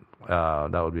route.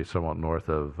 That would be somewhat north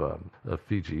of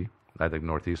Fiji, I think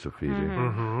northeast of Fiji.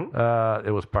 Mm-hmm.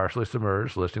 It was partially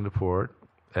submerged, listing the port.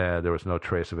 There was no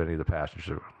trace of any of the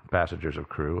passengers of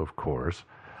crew, of course.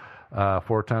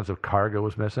 4 tons of cargo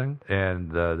was missing,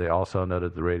 and they also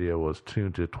noted the radio was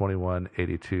tuned to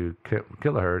 2182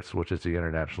 kilohertz, which is the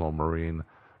International Marine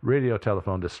Radio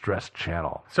Telephone Distress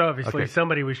Channel. So obviously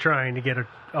somebody was trying to get a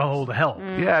hold of help.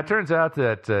 Yeah, it turns out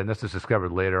that, and this is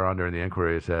discovered later on during the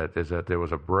inquiry, is that there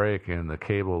was a break in the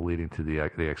cable leading to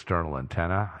the external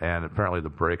antenna, and apparently the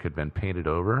break had been painted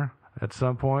over at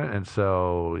some point, and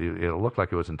so it looked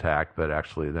like it was intact, but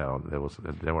actually no, they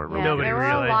weren't. Yeah, there were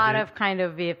a lot of kind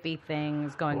of iffy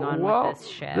things going on with this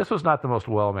ship. This was not the most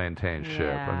well-maintained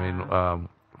ship. I mean,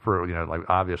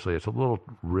 obviously it's a little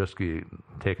risky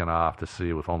taking off to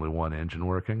sea with only one engine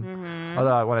working. Mm-hmm.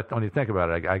 Although when you think about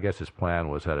it, I guess his plan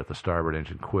was that if the starboard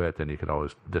engine quit, then you could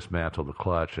always dismantle the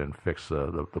clutch and fix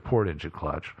the port engine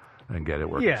clutch and get it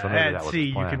working. Yeah, so maybe at sea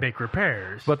you can make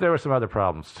repairs. But there were some other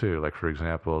problems too. Like, for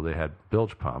example, they had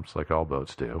bilge pumps, like all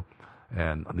boats do,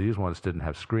 and these ones didn't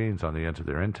have screens on the ends of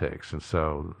their intakes, and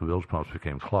so the bilge pumps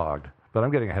became clogged. But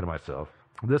I'm getting ahead of myself.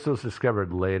 This was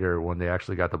discovered later when they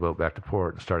actually got the boat back to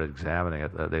port and started examining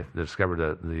it. They discovered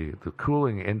that the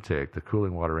cooling intake, the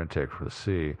cooling water intake for the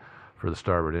sea, for the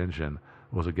starboard engine,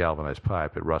 was a galvanized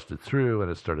pipe. It rusted through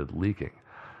and it started leaking.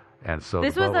 And so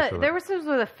this was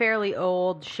a fairly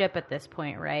old ship at this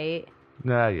point, right?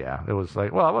 Yeah. It was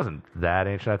like, well, it wasn't that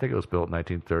ancient. I think it was built in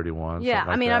 1931. Yeah,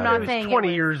 I mean, I'm not saying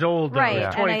 20 years old, though.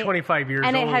 Right, 25 years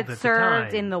old. And it had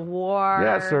served in the war.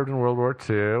 Yeah, it served in World War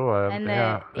II. And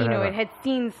then, it had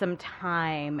seen some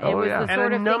time. Oh, it was the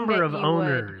sort and a number of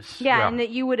owners. And that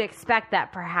you would expect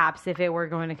that perhaps if it were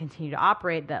going to continue to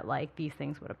operate, that like these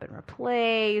things would have been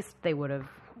replaced. They would have,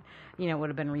 would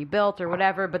have been rebuilt or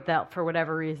whatever. But that for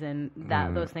whatever reason,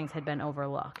 those things had been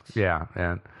overlooked. Yeah,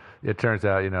 and it turns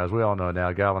out, as we all know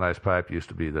now, galvanized pipe used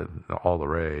to be all the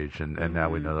rage, and now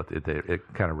we know that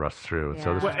it kind of rusts through. And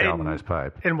so this is galvanized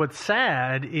pipe. And what's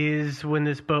sad is when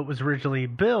this boat was originally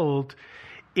built,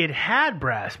 it had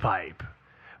brass pipe.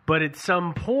 But at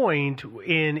some point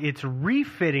in its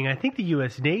refitting, I think the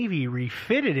U.S. Navy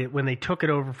refitted it when they took it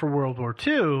over for World War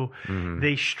II. Mm-hmm.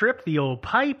 They stripped the old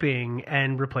piping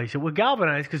and replaced it with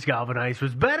galvanized because galvanized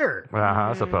was better.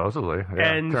 Supposedly.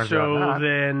 Yeah, and so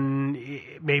then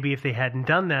maybe if they hadn't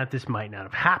done that, this might not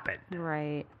have happened.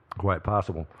 Right. Quite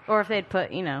possible. Or if they'd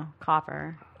put,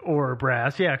 copper. Or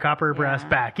brass, copper or brass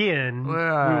back in, we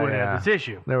would have this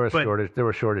issue. There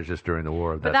were shortages during the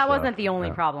war. But that wasn't the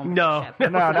only problem. No,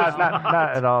 not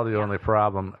at all the only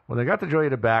problem. When they got the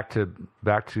Joyita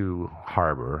back to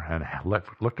harbor and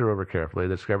looked her over carefully,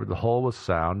 they discovered the hull was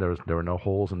sound. There were no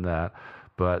holes in that,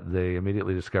 but they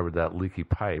immediately discovered that leaky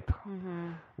pipe,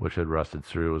 which had rusted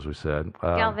through, as we said.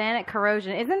 Galvanic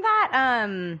corrosion. Isn't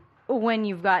that when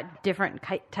you've got different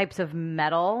types of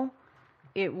metal?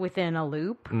 Within a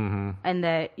loop, and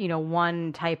that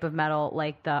one type of metal,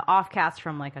 like the offcast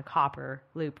from like a copper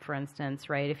loop, for instance,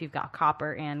 right? If you've got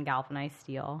copper and galvanized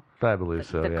steel, I believe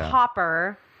so. The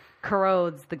copper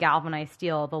corrodes the galvanized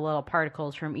steel, the little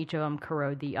particles from each of them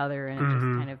corrode the other, and it just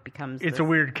kind of becomes. It's a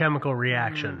weird chemical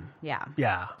reaction. Yeah.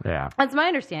 Yeah. That's my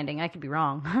understanding. I could be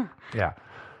wrong. Yeah.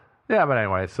 Yeah, but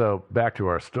anyway, so back to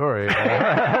our story.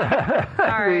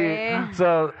 Sorry.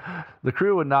 So the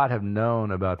crew would not have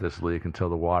known about this leak until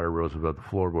the water rose above the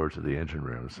floorboards of the engine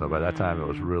room. So by that time, it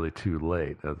was really too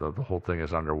late. The whole thing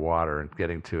is underwater, and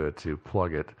getting to it to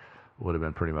plug it would have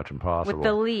been pretty much impossible. With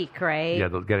the leak, right? Yeah,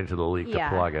 getting to the leak to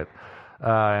plug it.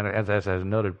 And as I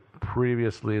noted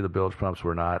previously, the bilge pumps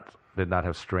did not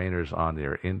have strainers on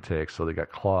their intakes, so they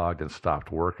got clogged and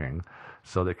stopped working.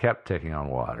 So they kept taking on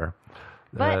water.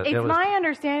 But it's my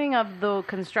understanding of the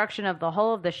construction of the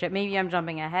hull of the ship, maybe I'm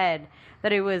jumping ahead,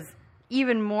 that it was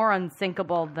even more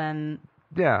unsinkable than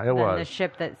the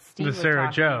ship that Steve was Sarah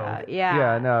talking Joe. about. Yeah.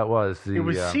 Yeah, no, it was. It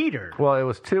was cedar. Well, it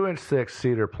was 2-inch thick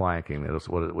cedar planking, which is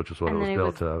what it was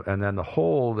built of. And then the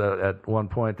hold, at one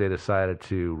point, they decided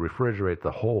to refrigerate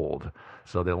the hold.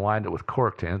 So they lined it with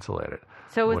cork to insulate it.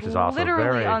 So it was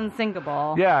literally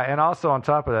unsinkable. Yeah, and also on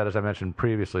top of that, as I mentioned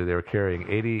previously, they were carrying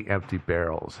 80 empty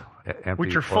barrels.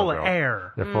 Which are full of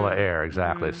air. They're full of air,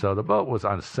 exactly. So the boat was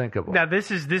unsinkable. Now, this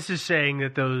is saying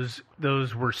that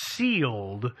those were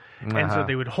sealed, and so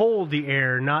they would hold the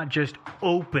air, not just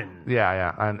open.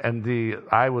 Yeah. And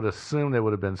I would assume they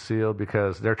would have been sealed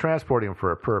because they're transporting them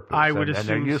for a purpose. I would assume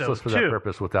so, and they're useless for that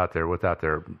purpose without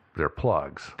their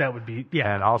plugs. That would be,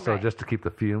 yeah. And also, just to keep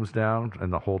the fumes down in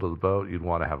the hold of the boat, you'd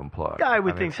want to have them plugged. I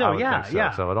would think so,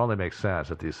 yeah. So it only makes sense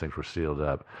that these things were sealed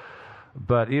up.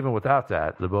 But even without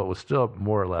that, the boat was still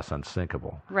more or less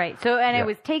unsinkable. Right. So, and it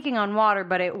was taking on water,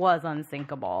 but it was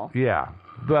unsinkable. Yeah.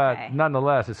 But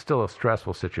nonetheless, it's still a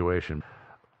stressful situation.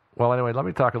 Well, anyway, let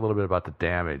me talk a little bit about the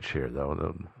damage here,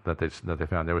 though, that they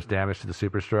found. There was damage to the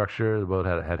superstructure. The boat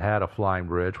had a flying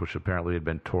bridge, which apparently had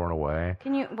been torn away.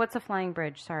 What's a flying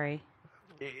bridge? Sorry.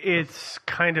 It's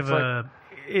kind of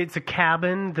it's a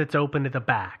cabin that's open at the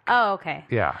back. Oh, okay.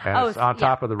 Yeah, and it's on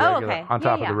top of the regular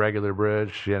of the regular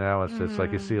bridge. It's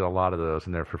like you see a lot of those,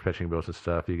 and they're for fishing boats and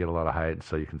stuff. You get a lot of height,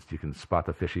 so you can spot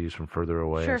the fishies from further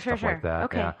away and stuff like that.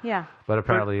 Okay, yeah. But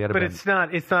apparently, it's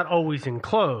not always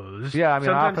enclosed. Yeah, I mean,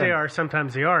 sometimes they are,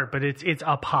 sometimes they aren't. But it's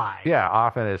up high. Yeah,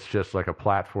 often it's just like a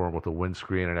platform with a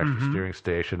windscreen and extra steering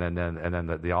station, and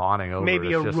then the awning over maybe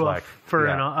it is a just roof like for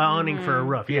an awning for a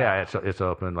roof. Yeah, it's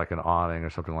open like an awning or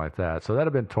something like that. So that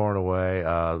had been torn away.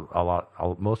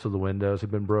 Most of the windows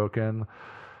had been broken.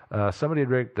 Somebody had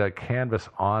rigged a canvas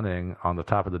awning on the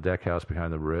top of the deck house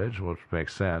behind the bridge, which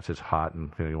makes sense. It's hot,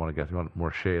 and you want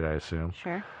more shade, I assume.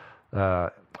 Sure.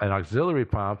 An auxiliary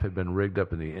pump had been rigged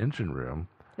up in the engine room.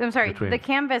 I'm sorry, the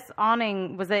canvas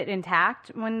awning, was it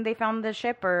intact when they found the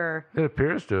ship, or? It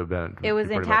appears to have been. It was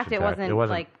intact. It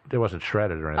wasn't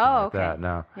shredded or anything like that.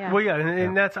 No. Yeah. Well, yeah,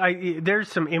 and that's there's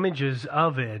some images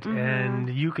of it, and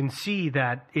you can see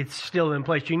that it's still in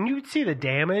place. You can see the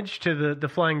damage to the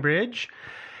flying bridge,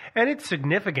 and it's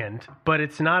significant, but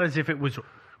it's not as if it was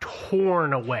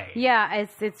torn away. Yeah,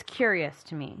 it's curious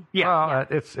to me. Yeah, well,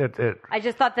 I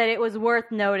just thought that it was worth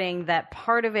noting that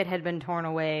part of it had been torn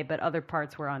away, but other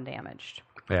parts were undamaged.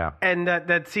 Yeah, and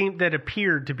that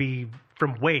appeared to be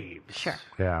from waves. Sure.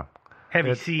 Yeah.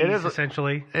 Heavy seas,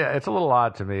 essentially. Yeah, it's a little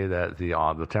odd to me that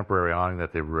the temporary awning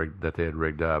that they had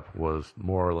rigged up was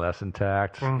more or less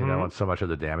intact. And so much of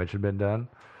the damage had been done.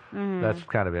 That's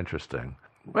kind of interesting.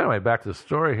 Anyway, back to the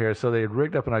story here. So they had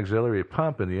rigged up an auxiliary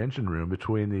pump in the engine room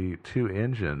between the two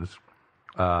engines,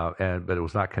 but it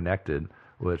was not connected,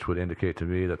 which would indicate to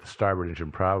me that the starboard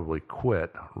engine probably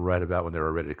quit right about when they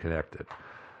were ready to connect it.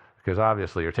 Because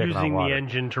obviously you're taking using on water. the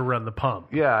engine to run the pump.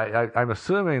 Yeah, I'm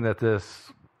assuming that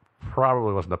this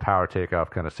probably wasn't a power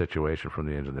takeoff kind of situation from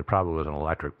the engine. There probably was an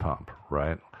electric pump,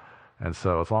 right? And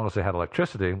so as long as they had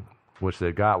electricity, which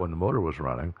they got when the motor was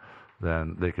running,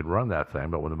 then they could run that thing.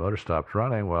 But when the motor stopped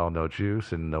running, well, no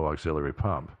juice and no auxiliary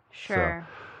pump. Sure.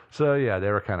 So yeah,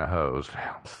 they were kind of hosed.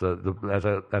 So as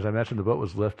I mentioned, the boat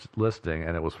was listing,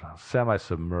 and it was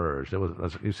semi-submerged. It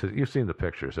was, you've seen the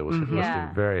pictures. It was listing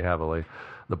very heavily.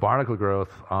 The barnacle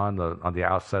growth on the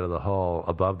outside of the hull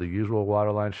above the usual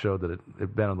waterline showed that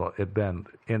it'd been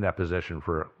in that position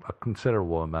for a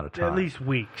considerable amount of time. At least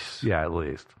weeks. Yeah, at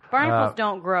least. Barnacles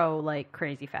don't grow like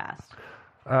crazy fast.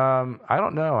 I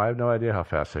don't know. I have no idea how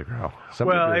fast they grow.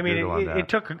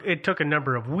 It took a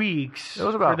number of weeks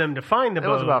for them to find the boat.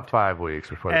 It was about 5 weeks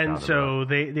before they found the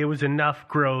boat. there was enough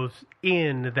growth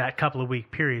in that couple of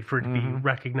week period for it to be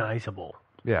recognizable.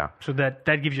 Yeah. So that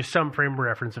gives you some frame of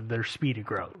reference of their speed of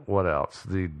growth. What else?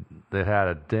 They had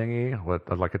a dinghy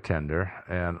like a tender,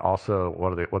 and also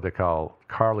what they call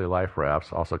Carly life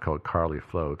rafts, also called Carly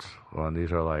floats. Well, and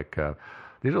these are like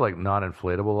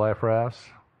non-inflatable life rafts.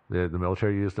 The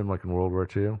military used them like in World War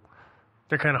II.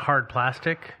 They're kind of hard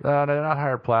plastic. No, they're not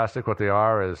hard plastic. What they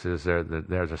are is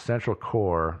there's a central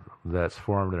core that's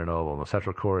formed in an oval. And the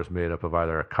central core is made up of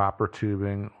either a copper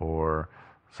tubing or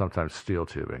sometimes steel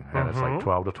tubing. And it's like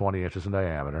 12 to 20 inches in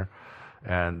diameter.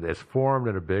 And it's formed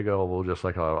in a big oval just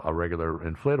like a regular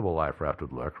inflatable life raft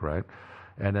would look, right?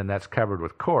 And then that's covered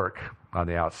with cork on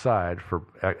the outside for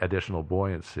additional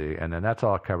buoyancy. And then that's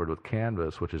all covered with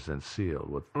canvas, which is then sealed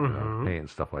with paint and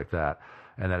stuff like that.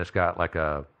 And then it's got like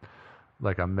a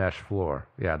mesh floor.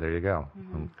 Yeah, there you go.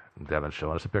 Devin's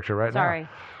showing us a picture right Sorry. now.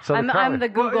 So I'm the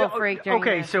Google freak during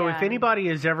Okay, this, so yeah. if anybody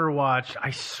has ever watched,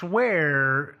 I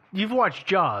swear, you've watched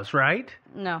Jaws, right?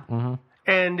 No.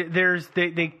 And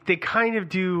they kind of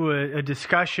do a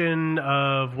discussion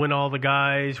of when all the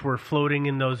guys were floating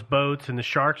in those boats and the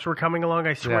sharks were coming along.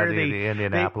 I swear the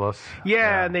Indianapolis.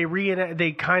 And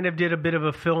they kind of did a bit of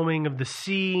a filming of the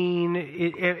scene.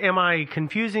 Am I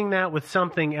confusing that with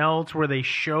something else where they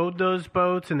showed those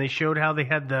boats and they showed how they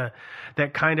had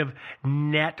that kind of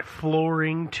net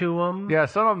flooring to them? Yeah,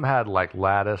 some of them had like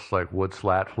lattice, like wood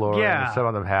slat flooring. Yeah. And some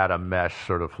of them had a mesh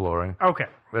sort of flooring. Okay.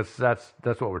 That's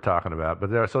what we're talking about.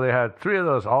 But so they had 3 of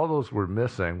those. All those were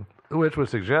missing, which would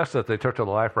suggest that they took to the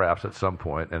life rafts at some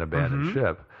point and abandoned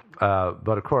ship.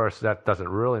 But of course, that doesn't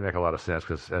really make a lot of sense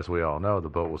because, as we all know, the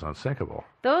boat was unsinkable.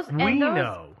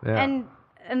 know. Yeah.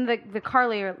 And the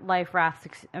Carly life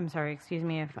rafts. I'm sorry, excuse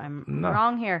me if I'm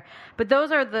wrong here, but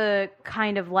those are the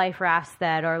kind of life rafts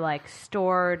that are like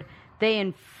stored. They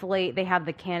inflate. They have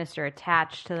the canister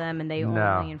attached to them, and they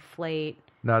only inflate.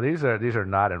 No, these are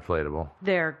not inflatable.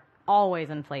 They're always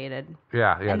inflated.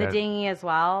 Yeah. And the dinghy as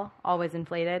well, always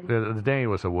inflated. The dinghy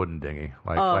was a wooden dinghy,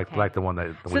 like the one that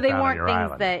we so they found on weren't your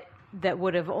things island. that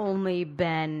would have only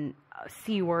been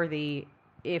seaworthy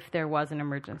if there was an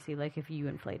emergency, like if you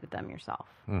inflated them yourself.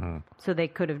 So they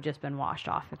could have just been washed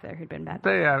off if there had been bad.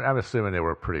 I'm assuming they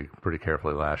were pretty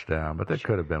carefully lashed down, but they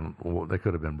could have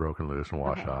been broken loose and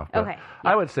washed off. But Okay.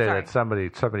 I would say that somebody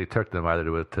took them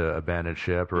either to abandoned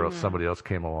ship or else somebody else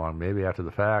came along, maybe after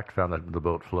the fact, found the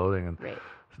boat floating and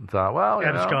thought, well,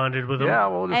 absconded with them. Yeah,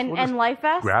 we'll just life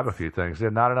vests? grab a few things. There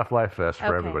not enough life vests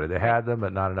for everybody. They had them,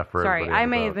 but not enough for Sorry, everybody. I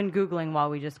may have been Googling while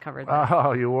we just covered this.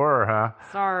 Oh, you were, huh?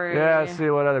 Sorry. Yeah, let's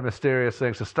see what other mysterious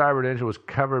things. The starboard engine was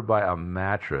covered by a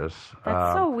mattress.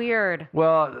 That's so weird.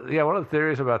 Well, yeah, one of the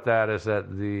theories about that is that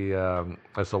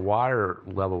as the water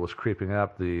level was creeping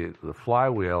up, the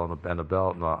flywheel and the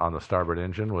belt on the starboard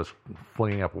engine was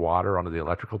flinging up water onto the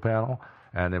electrical panel,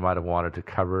 and they might have wanted to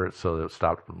cover it so that it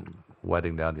stopped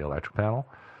wetting down the electric panel.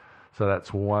 So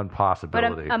that's one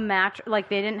possibility. But a match, like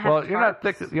they didn't have. Well,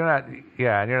 tarps? you're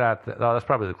not. Well, that's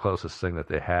probably the closest thing that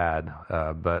they had.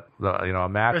 But a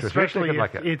mattress. Especially you're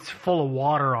if like it's full of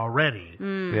water already.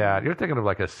 Yeah, you're thinking of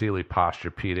like a Sealy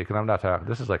Posturepedic, and I'm not talking.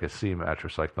 This is like a sea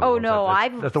mattress, like the Oh ones no,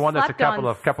 that's the one that's a couple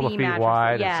of feet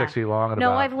wide and 6 feet long. And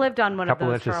no, about I've lived on one a of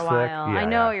couple those for inches a thick. while. Yeah, I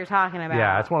know what you're talking about.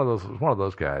 Yeah, it's one of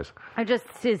those guys.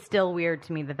 It's still weird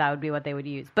to me that would be what they would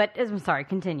use. But I'm sorry,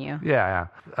 continue. Yeah.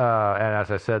 And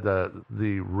as I said,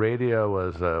 the radio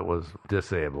was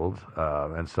disabled,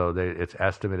 and so it's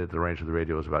estimated the range of the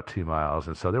radio was about 2 miles,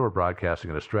 and so they were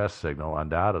broadcasting a distress signal,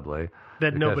 undoubtedly.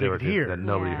 That nobody could hear. That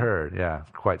nobody heard, yeah.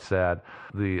 Quite sad.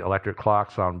 The electric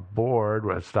clocks on board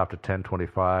had stopped at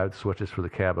 10:25, switches for the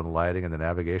cabin lighting and the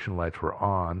navigation lights were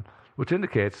on, which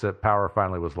indicates that power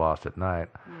finally was lost at night.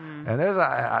 And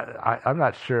I'm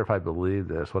not sure if I believe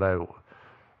this. What I've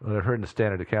heard in the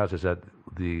standard accounts is that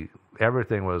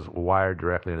everything was wired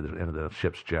directly into the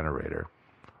ship's generator,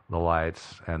 the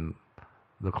lights and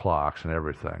the clocks and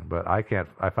everything. But I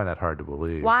find that hard to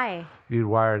believe. Why? You'd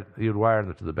wire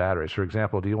them to the batteries. For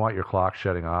example, do you want your clock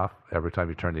shutting off every time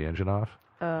you turn the engine off?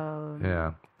 Oh.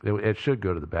 Yeah. It should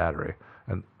go to the battery.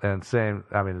 And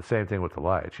the same thing with the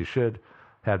lights. You should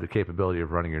have the capability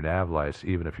of running your nav lights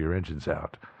even if your engine's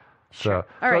out. Sure.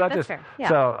 All right, that's fair. Yeah.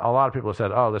 So a lot of people have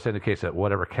said, oh, this indicates that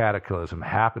whatever cataclysm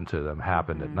happened to them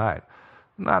happened at night.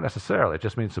 Not necessarily. It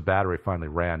just means the battery finally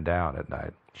ran down at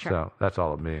night. Sure. So that's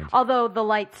all it means. Although the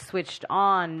lights switched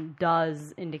on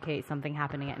does indicate something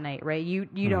happening at night, right? You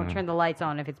don't turn the lights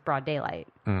on if it's broad daylight.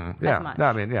 Yeah. Much.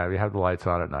 No, you have the lights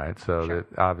on at night. So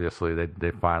obviously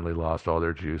they finally lost all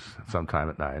their juice sometime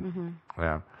at night.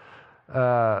 Yeah.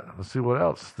 Let's see what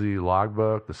else. The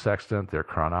logbook, the sextant, their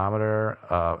chronometer,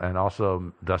 and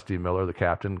also Dusty Miller, the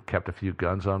captain, kept a few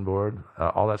guns on board.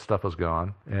 All that stuff was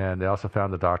gone. And they also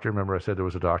found the doctor. Remember I said there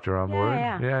was a doctor on board?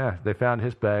 Yeah. They found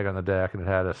his bag on the deck, and it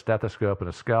had a stethoscope and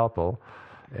a scalpel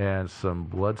and some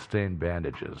blood-stained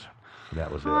bandages.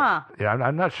 That was Huh. it. Yeah,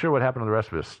 I'm not sure what happened to the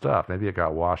rest of his stuff. Maybe it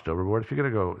got washed overboard. If you're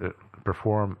going to go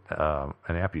perform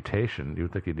an amputation, you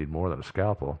would think you'd need more than a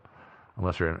scalpel,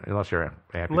 unless you're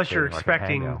amputating Unless you're like a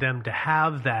expecting hangnail. them to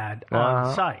have that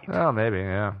on site. Oh, maybe,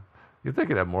 yeah. You'd think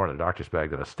you'd have more in a doctor's bag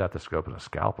than a stethoscope and a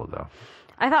scalpel, though.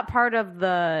 I thought part of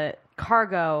the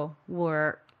cargo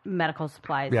were medical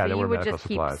supplies. Yeah, so they you were would medical just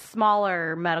supplies. keep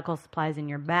smaller medical supplies in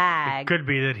your bag. Could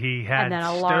be that he had And then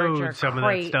a larger stowed some of that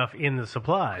crate. stuff in the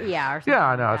supplies. Yeah, or something Yeah,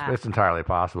 I know. like that. It's entirely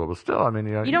possible, but still, I mean,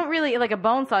 You don't really, like a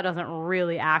bone saw doesn't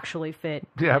really actually fit.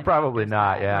 Yeah, probably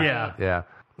not. Yeah. Yeah. Yeah.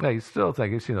 Yeah, you still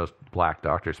think you've seen those black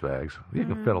doctor's bags. You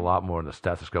can fit a lot more than a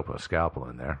stethoscope and a scalpel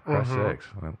in there. For Christ's sakes.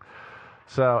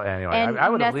 So anyway, And I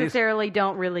would at least necessarily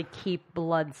don't really keep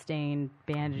blood-stained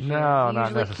bandages. no, You not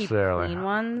usually necessarily. keep clean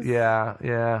ones.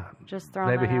 Yeah. Just throw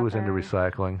Maybe that he out was into there.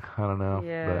 recycling. I don't know.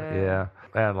 Yeah. But yeah.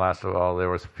 And last of all, there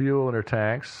was fuel in her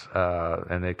tanks,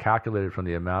 and they calculated from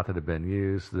the amount that had been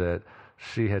used that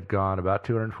she had gone about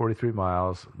 243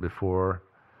 miles before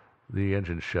the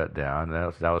engine shut down.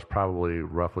 That was probably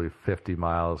roughly 50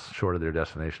 miles short of their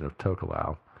destination of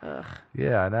Tokelau. Ugh.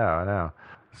 Yeah, I know.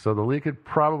 So the leak had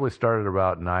probably started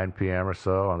about 9 p.m. or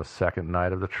so on the second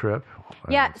night of the trip.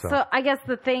 Yeah, And so I guess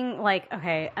the thing, like,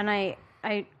 okay, and I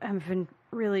have been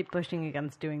really pushing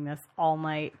against doing this all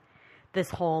night. This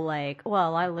whole, like,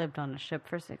 well, I lived on a ship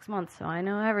for 6 months, so I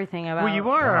know everything about... Well, you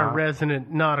are a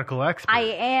resident nautical expert.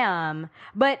 I am.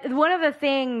 But one of the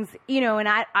things, and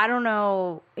I don't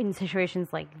know in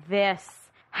situations like this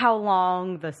how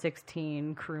long the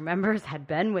 16 crew members had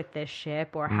been with this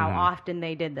ship or how often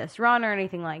they did this run or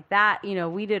anything like that.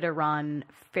 We did a run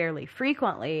fairly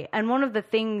frequently. And one of the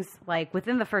things, like,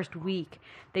 within the first week,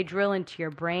 they drill into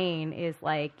your brain is,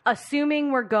 like,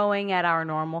 assuming we're going at our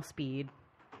normal speed,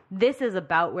 this is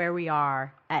about where we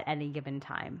are at any given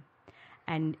time.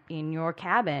 And in your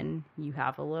cabin, you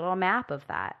have a little map of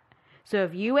that. So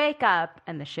if you wake up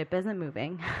and the ship isn't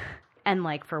moving, and,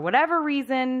 like, for whatever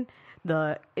reason...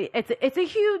 It's a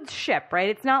huge ship, right?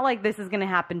 It's not like this is going to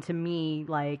happen to me,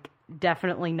 like,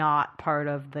 definitely not part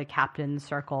of the captain's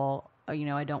circle. I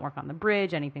don't work on the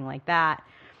bridge, anything like that.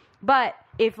 But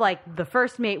if, like, the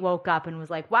first mate woke up and was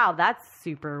like, wow, that's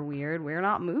super weird, we're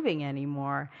not moving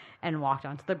anymore, and walked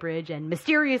onto the bridge and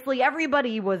mysteriously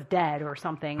everybody was dead or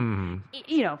something,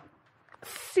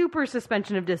 super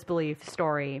suspension of disbelief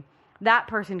story, that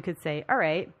person could say, all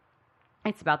right,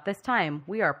 it's about this time.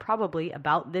 We are probably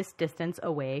about this distance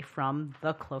away from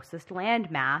the closest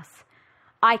landmass.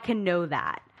 I can know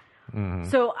that. Mm-hmm.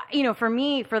 So,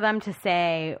 for them to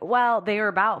say, well, they were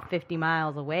about 50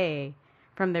 miles away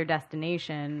from their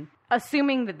destination,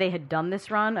 assuming that they had done this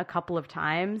run a couple of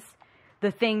times, the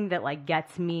thing that, like,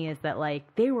 gets me is that,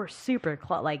 like, they were super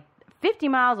close. Like, 50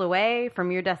 miles away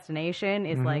from your destination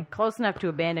is, like, close enough to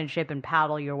abandon ship and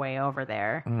paddle your way over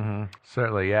there. Mm-hmm.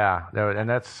 Certainly, yeah. And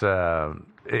that's,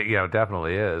 it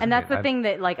definitely is. And that's the thing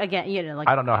that, like, again, like...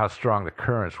 I don't know how strong the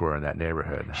currents were in that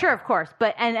neighborhood. Sure, of course.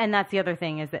 But, and that's the other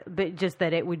thing is that, but just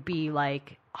that it would be,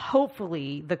 like,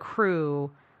 hopefully the crew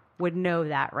would know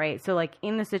that, right? So, like,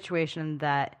 in the situation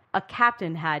that a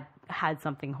captain had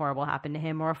something horrible happen to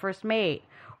him, or a first mate,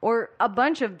 or a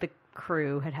bunch of the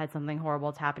crew had something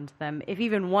horrible to happen to them, if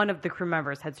even one of the crew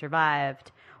members had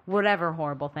survived whatever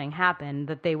horrible thing happened,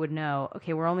 that they would know,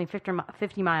 okay, we're only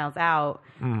 50 miles out,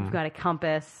 we've got a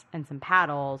compass and some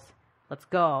paddles, let's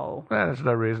go. Well, there's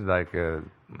no reason they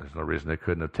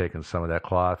couldn't have taken some of that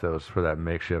cloth that was for that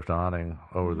makeshift awning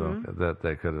over that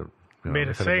they could have made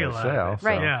a sail out of it.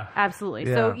 Right, So. Yeah.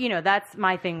 absolutely. Yeah. So, that's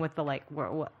my thing with the, like,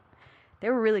 they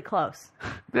were really close.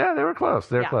 Yeah, they were close.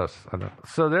 They were Yeah. close.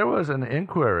 So there was an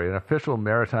inquiry, an official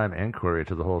maritime inquiry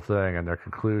to the whole thing, and their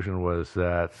conclusion was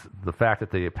that the fact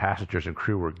that the passengers and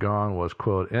crew were gone was,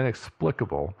 quote,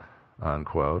 inexplicable,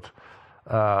 unquote.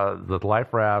 The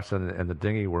life rafts and the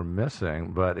dinghy were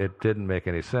missing, but it didn't make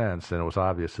any sense, and it was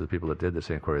obvious to the people that did this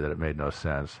inquiry that it made no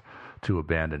sense to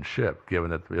abandon ship,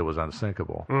 given that it was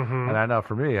unsinkable. Mm-hmm. And I know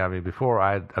for me, I mean, before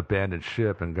I abandoned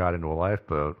ship and got into a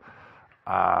lifeboat,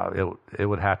 it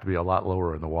would have to be a lot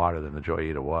lower in the water than the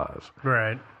Joyita was.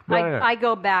 Right. I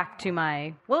go back to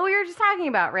we were just talking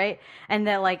about, right? And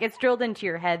that, like, it's drilled into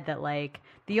your head that, like,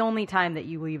 the only time that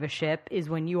you leave a ship is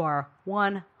when you are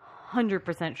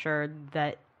 100% sure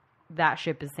that that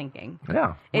ship is sinking.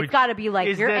 Yeah. It's got to be like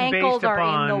is your then ankles based are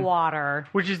in the upon- water.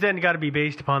 Which is then got to be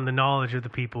based upon the knowledge of the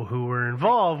people who were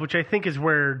involved, which I think is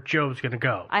where Joe's going to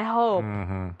go. I hope.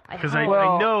 Because I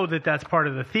know that that's part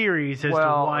of the theories as to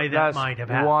why that that's might have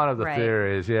happened. one of the Right.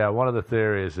 theories. Yeah, one of the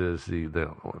theories is the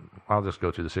I'll just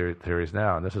go through the theories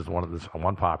now, and this is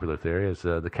one popular theory is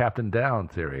the Captain Down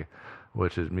theory,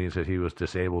 means that he was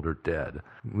disabled or dead.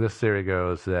 This theory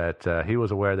goes that he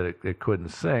was aware that it couldn't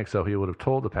sink, so he would have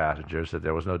told the passengers that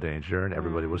there was no danger and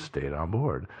everybody would stay on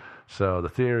board. So the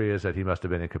theory is that he must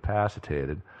have been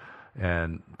incapacitated,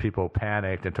 and people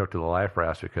panicked and took to the life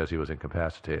rafts because he was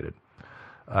incapacitated.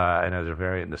 And as a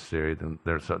variant in this theory,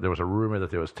 there was a rumor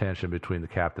that there was tension between the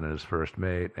captain and his first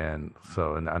mate, and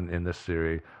so in this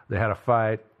theory, they had a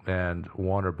fight, and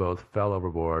one or both fell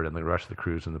overboard, and the rest of the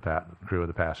crew and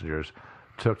the passengers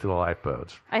took to the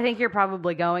lifeboats. I think you're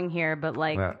probably going here, but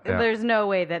Yeah. there's no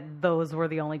way that those were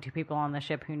the only two people on the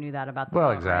ship who knew that about the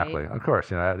boat, Exactly. right? Of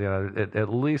course,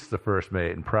 at least the first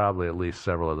mate and probably at least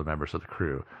several of the members of the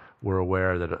crew were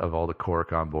aware of all the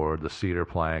cork on board, the cedar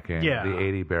planking, the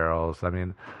 80 barrels. I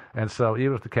mean, and so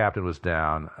even if the captain was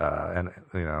down,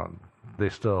 they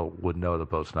still would know the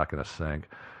boat's not going to sink.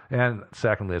 And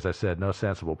secondly, as I said, no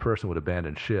sensible person would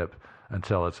abandon ship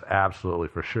until it's absolutely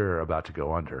for sure about to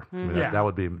go under. I mean, that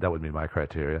would be my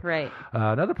criteria. Right.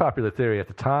 Another popular theory at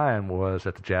the time was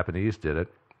that the Japanese did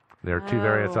it. There are two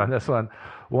variants on this one.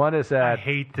 One is that I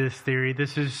hate this theory.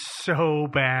 This is so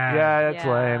bad. Yeah, it's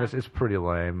lame. It's pretty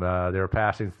lame. They were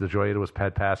passing. The Joyita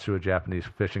had passed through a Japanese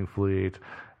fishing fleet.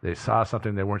 They saw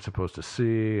something they weren't supposed to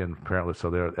see, and apparently,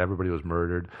 everybody was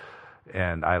murdered.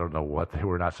 And I don't know what they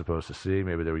were not supposed to see.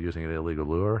 Maybe they were using an illegal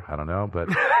lure. I don't know. But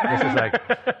this is like,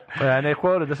 and they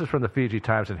quoted, this is from the Fiji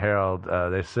Times and Herald.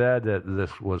 They said that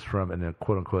this was from an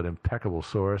quote-unquote impeccable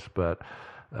source, but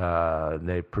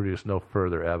they produced no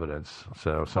further evidence.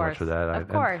 So much for that. Of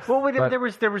course.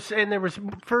 There was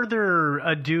further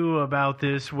ado about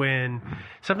this when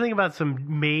something about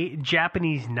some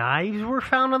Japanese knives were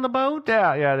found on the boat.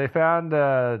 Yeah. They found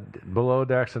below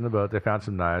decks in the boat. They found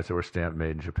some knives that were stamped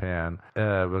 "Made in Japan."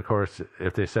 Of course,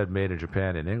 if they said "Made in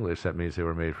Japan" in English, that means they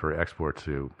were made for export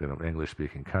to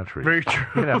English-speaking countries. Very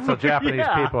true. So Japanese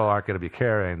people aren't going to be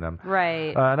carrying them.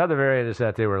 Right. Another variant is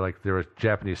that there were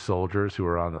Japanese soldiers who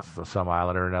were on some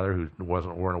island or another who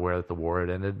weren't aware that the war had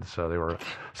ended, so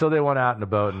they went out in a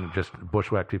boat and just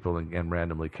bushwhacked people and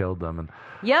randomly killed them. And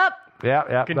Yep.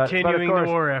 Yeah. Continuing but of course,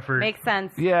 the war effort. Makes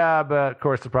sense. Yeah, but of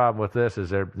course the problem with this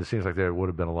is it seems like there would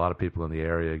have been a lot of people in the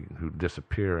area who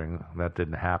disappearing. That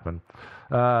didn't happen.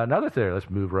 Another theory. Let's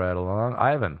move right along.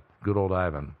 Ivan, good old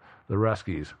Ivan, the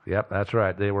Ruskies. Yep, that's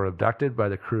right. They were abducted by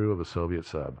the crew of a Soviet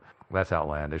sub. That's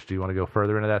outlandish. Do you want to go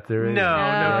further into that theory? No,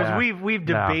 because we've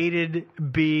debated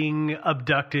being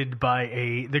abducted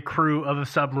by the crew of a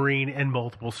submarine in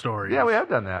multiple stories. Yeah, we have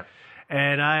done that.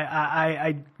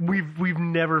 And we've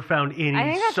never found any solid reasoning.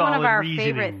 I think that's one of our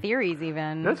favorite theories,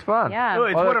 even. That's fun. Yeah. No,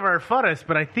 it's one of our funnest,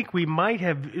 but I think we might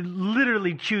have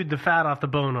literally chewed the fat off the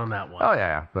bone on that one. Oh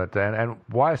yeah, but and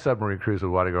why submarine crews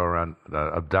would want to go around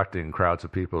abducting crowds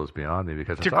of people is beyond me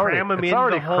because it's cram them in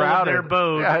already the hull crowded. of their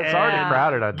boat. Yeah, it's already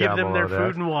crowded on give down them their below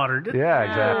food and water. Yeah,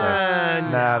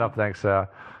 exactly. No, I don't think so.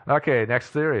 Okay,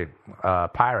 next theory: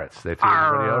 pirates. They threw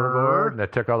everybody overboard and they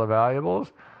took all the valuables.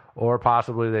 Or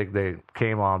possibly they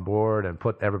came on board and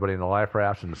put everybody in the life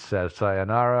rafts and said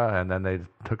sayonara, and then they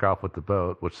took off with the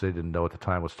boat, which they didn't know at the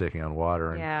time was taking on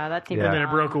water. And, that seems. And then it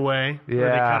broke away. Yeah, or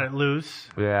they cut it loose.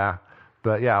 Yeah,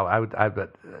 but I bet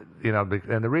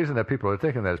and the reason that people are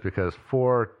thinking that is because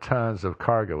 4 tons of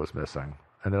cargo was missing.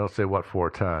 And they don't say what 4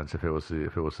 tons. If it was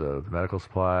the medical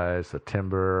supplies, the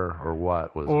timber, or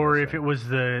what was. Or missing. if it was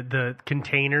the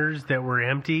containers that were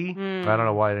empty. I don't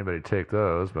know why anybody would take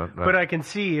those, but I can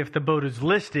see if the boat is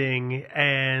listing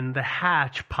and the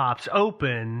hatch pops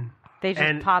open. They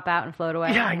just pop out and float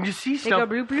away. Yeah, I can just see They stuff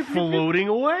go bloop, bloop, bloop, floating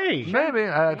away. Maybe.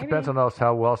 It depends on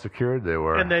how well secured they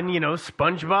were. And then,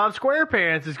 SpongeBob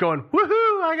SquarePants is going,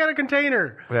 woohoo, I got a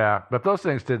container. Yeah, but those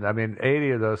things didn't. I mean,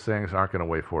 80 of those things aren't going to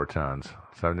weigh 4 tons.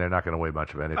 So they're not going to weigh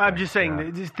much of anything. I'm just saying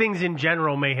that these things in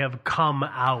general may have come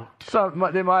out. So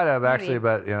they might have actually,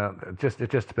 but it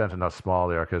just depends on how small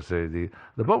they are because the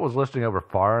boat was listing over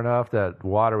far enough that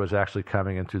water was actually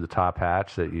coming in through the top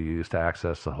hatch that you use to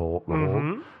access the hold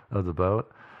of the boat,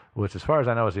 which, as far as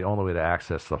I know, is the only way to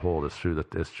access the hold is through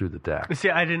the deck. See,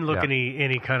 I didn't look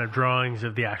any kind of drawings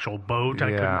of the actual boat.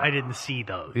 I didn't see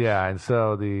those. Yeah, and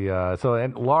so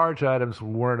and large items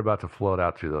weren't about to float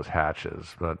out through those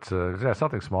hatches, but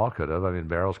something small could have. I mean,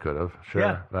 barrels could have,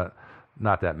 sure, but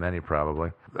not that many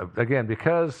probably. Again,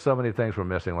 because so many things were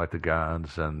missing, like the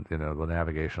guns and the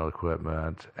navigational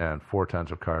equipment and 4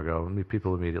 tons of cargo.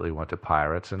 People immediately went to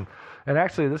pirates, and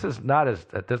actually this is not as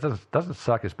doesn't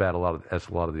suck as bad as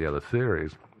a lot of the other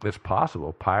theories. It's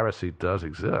possible piracy does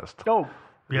exist. Oh.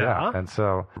 Yeah. And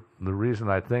so the reason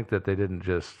I think that they didn't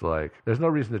just there's no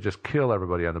reason to just kill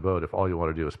everybody on the boat if all you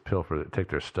want to do is take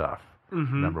their stuff.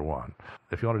 Mm-hmm. Number one.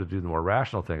 If you wanted to do the more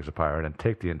rational thing as a pirate and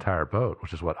take the entire boat,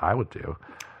 which is what I would do,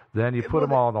 Then you put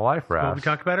them all in the life What rafts. we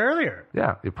talked about earlier.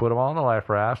 Yeah, you put them all in the life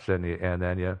rafts, and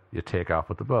then you take off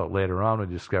with the boat. Later on, when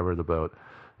you discover the boat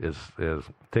is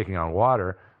taking on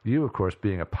water, you, of course,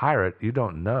 being a pirate, you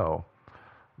don't know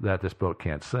that this boat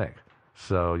can't sink.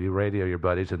 So you radio your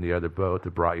buddies in the other boat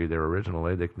that brought you there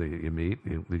originally. You meet,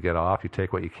 you get off, you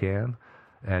take what you can,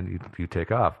 and you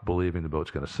take off, believing the boat's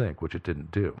going to sink, which it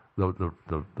didn't do.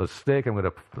 The stake I'm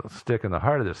going to stick in the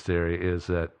heart of this theory is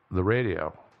that the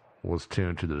radio was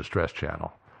tuned to the distress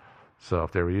channel. So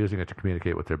if they were using it to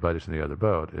communicate with their buddies in the other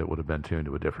boat, it would have been tuned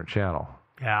to a different channel.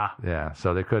 Yeah. Yeah,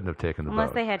 so they couldn't have taken the boat.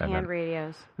 Unless they had hand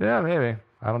radios. Yeah, maybe.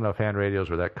 I don't know if hand radios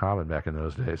were that common back in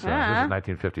those days. So this is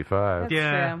 1955. That's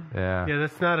Yeah. true. Yeah. Yeah,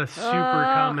 that's not a super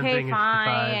common okay, thing in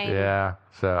fine. 55. Yeah,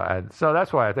 so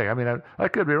that's why I think. I mean, I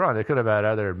could be wrong. They could have had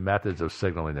other methods of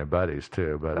signaling their buddies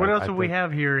too. But What else I do we think-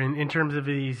 have here in terms of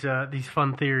these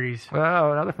fun theories?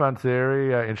 Well, another fun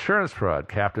theory: insurance fraud.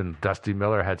 Captain Dusty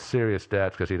Miller had serious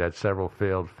debts because he'd had several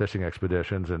failed fishing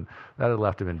expeditions, and that had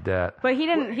left him in debt. But he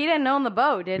didn't own the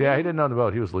boat, did he? Yeah, he didn't own the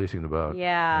boat. He was leasing the boat.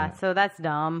 Yeah, so that's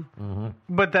dumb.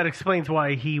 But that explains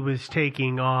why he was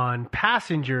taking on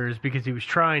passengers, because he was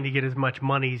trying to get as much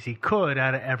money as he could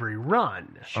out of every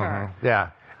run. Sure. Yeah.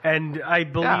 And I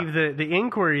believe that the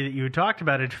inquiry that you had talked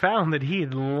about had found that he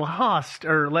had lost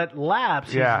or let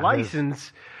lapse Yeah, his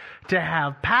license to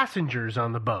have passengers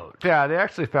on the boat. Yeah, they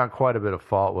actually found quite a bit of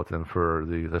fault with him for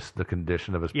the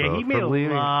condition of his Yeah, boat. he made for a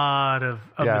leaving, lot of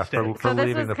mistakes. for So this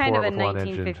leaving was the kind of port a with one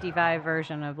engine. 1955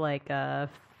 version of like a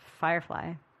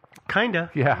Firefly. Kinda.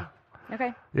 Yeah.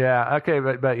 Okay. Yeah, okay,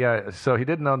 but yeah, so he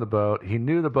didn't own the boat. He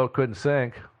knew the boat couldn't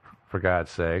sink, for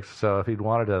God's sakes. So if he'd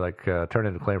wanted to turn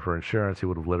in a claim for insurance, he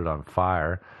would have lit it on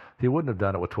fire. He wouldn't have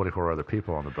done it with 24 other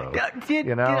people on the boat.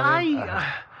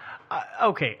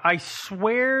 Okay, I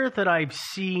swear that I've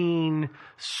seen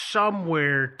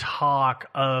somewhere talk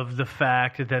of the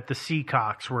fact that the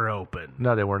Seacocks were open.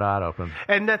 No, they were not open.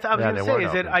 And that's I was Yeah, going to they say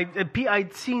weren't is that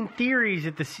I'd seen theories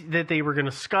that they were going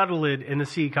to scuttle it and the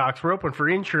Seacocks were open for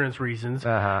insurance reasons,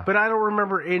 but I don't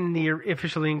remember in the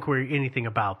official inquiry anything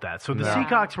about that. So the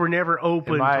Seacocks were never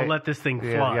open to let this thing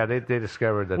flood. Yeah, they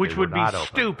discovered that which they were would be not open.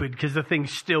 stupid because the thing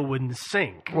still wouldn't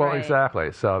sink. Well,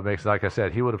 exactly. So it makes, like I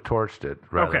said, he would have torched it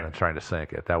rather Okay. than trying to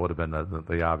sink it. That would have been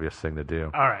the obvious thing to do.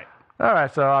 All right. All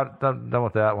right, so I'm done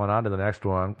with that one. On to the next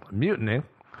one. Mutiny.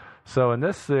 So in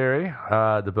this theory,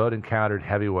 the boat encountered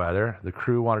heavy weather. The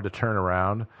crew wanted to turn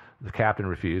around. The captain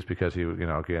refused because he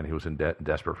was in debt and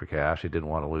desperate for cash. He didn't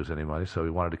want to lose any money, so he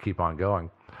wanted to keep on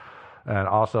going. And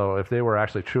also, if they were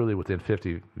actually truly within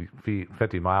 50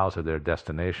 miles of their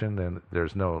destination, then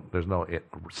there's no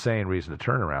sane reason to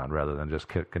turn around rather than just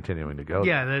continuing to go.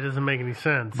 Yeah, that doesn't make any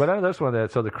sense. But under this one,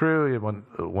 so the crew,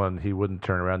 when he wouldn't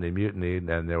turn around, they mutinied,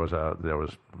 and there was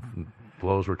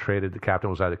blows were traded. The captain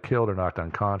was either killed or knocked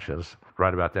unconscious.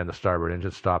 Right about then, the starboard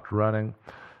engine stopped running,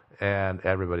 and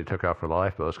everybody took off for the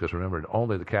lifeboats because remember,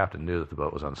 only the captain knew that the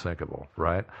boat was unsinkable,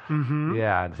 right? Mm-hmm.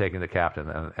 Yeah, and taking the captain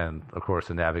and of course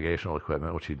the navigational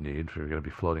equipment, which he'd need if you're going to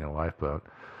be floating in a lifeboat.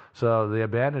 So they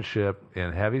abandoned ship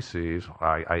in heavy seas,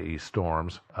 i.e.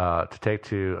 storms, to take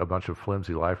to a bunch of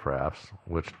flimsy life rafts,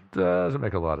 which doesn't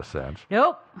make a lot of sense.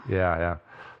 Nope. Yeah.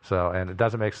 So, and it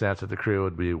doesn't make sense that the crew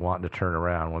would be wanting to turn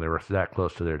around when they were that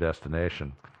close to their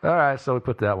destination. All right, so we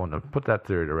put that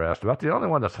theory to rest. About the only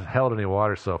one that's held any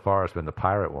water so far has been the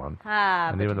pirate one.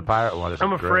 And even the pirate one isn't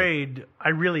I'm great. afraid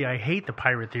I hate the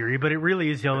pirate theory, but it really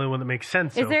is the only one that makes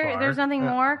sense so far. There's nothing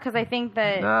more? Because I think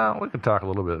that... No, we can talk a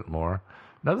little bit more.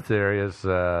 Another theory is,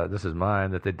 this is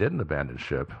mine, that they didn't abandon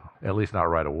ship, at least not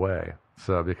right away.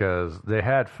 So because they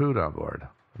had food on board.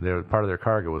 Part of their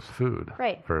cargo was food.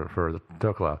 Right. For the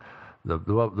Tokla. The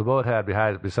boat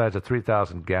had, besides a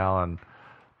 3,000-gallon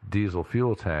diesel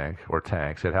fuel tank, or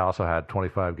tanks, it also had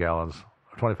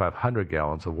 2,500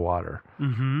 gallons of water.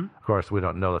 Mm-hmm. Of course, we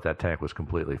don't know that tank was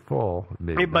completely full.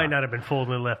 Maybe It might not have been full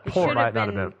when they left It port. should have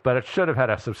been but it should have had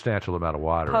a substantial amount of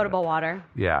water. in it. potable water.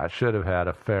 Yeah, it should have had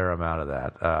a fair amount of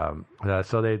that.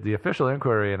 So the official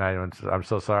inquiry, and I'm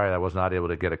so sorry I was not able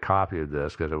to get a copy of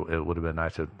this because it would have been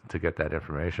nice to get that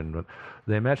information. But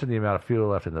they mentioned the amount of fuel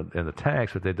left in the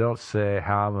tanks, but they don't say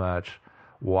how much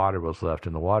water was left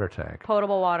in the water tank.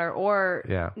 Potable water,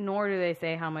 nor do they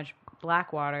say how much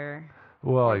black water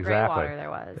Well, or gray exactly. water there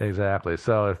was. Exactly.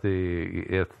 So if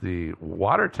the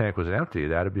water tank was empty,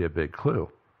 that'd be a big clue.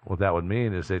 What that would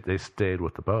mean is they stayed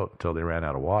with the boat until they ran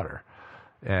out of water.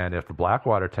 And if the black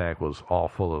water tank was all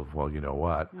full of, well, you know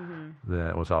what, then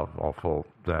it was all full,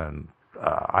 then,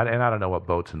 I don't know what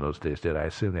boats in those days did. I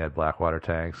assume they had black water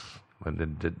tanks and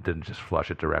didn't just flush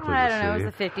it directly I to the don't know. sea. It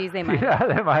was the 50s. They might. Yeah,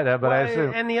 they might have, but I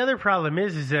assume. And the other problem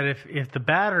is that if the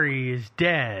battery is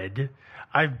dead,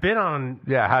 I've been on,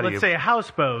 how do let's say, a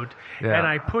houseboat, and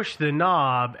I push the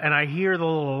knob, and I hear the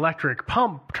little electric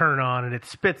pump turn on, and it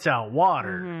spits out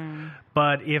water.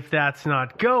 But if that's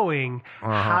not going,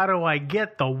 how do I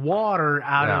get the water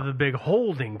out of the big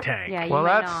holding tank? Yeah, well,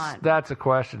 that's a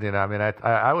question. I mean,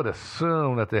 I would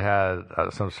assume that they had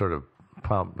some sort of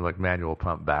pump, like manual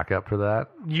pump backup for that.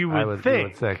 You would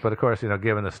think. But of course,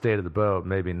 given the state of the boat,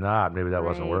 maybe not. Maybe that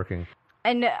wasn't working.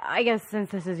 And I guess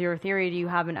since this is your theory, do you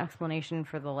have an explanation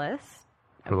for the list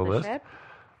for the list? Ship?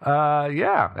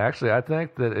 Yeah, actually, I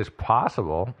think that it's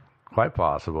possible, quite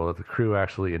possible, that the crew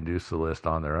actually induced the list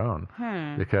on their own.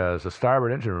 Because the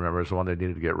starboard engine, remember, is the one they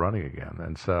needed to get running again.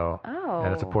 And so,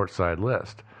 and it's a port side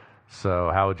list. So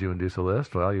how would you induce a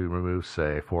list? Well, you remove,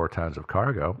 say, 4 tons of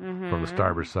cargo from the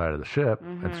starboard side of the ship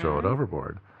and throw it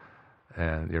overboard.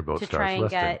 And your boat starts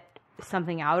listing. Get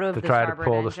something out of to the try starboard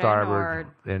to pull the engine starboard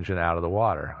engine out of the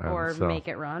water. Or make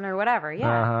it run or whatever.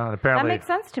 Yeah. Apparently, that makes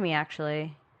sense to me,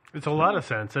 actually. It's a lot of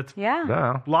sense. It's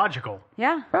logical.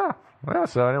 Yeah. Well,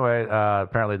 so anyway,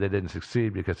 apparently they didn't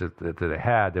succeed because if they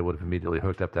had, they would have immediately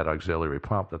hooked up that auxiliary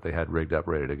pump that they had rigged up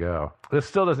ready to go. This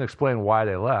still doesn't explain why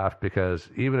they left, because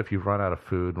even if you've run out of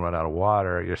food and run out of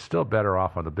water, you're still better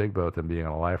off on the big boat than being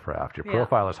on a life raft. Your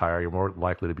profile is higher. You're more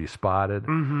likely to be spotted.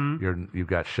 You've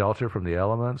got shelter from the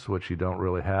elements, which you don't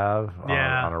really have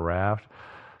on a raft.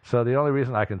 So the only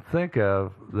reason I can think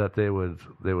of that they would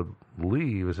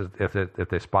leave is if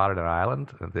they spotted an island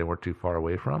that they weren't too far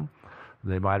away from.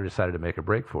 They might have decided to make a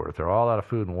break for it. If they're all out of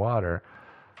food and water,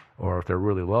 or if they're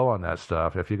really low on that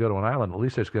stuff, if you go to an island, at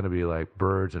least there's going to be like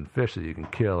birds and fish that you can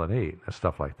kill and eat and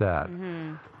stuff like that.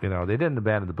 They didn't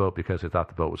abandon the boat because they thought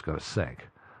the boat was going to sink.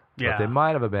 Yeah. But they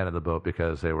might have abandoned the boat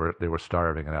because they were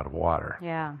starving and out of water.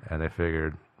 Yeah. And they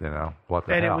figured, what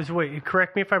the hell. And it was,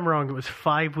 correct me if I'm wrong, it was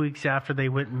 5 weeks after they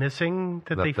went missing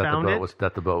that they found it?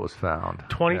 That the boat was found.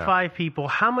 25 people.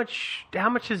 How much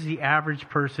does the average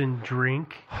person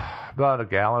drink? About a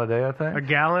gallon a day, I think. A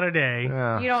gallon a day.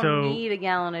 Yeah. You don't need a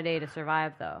gallon a day to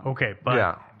survive, though. Okay,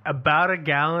 but about a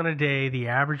gallon a day the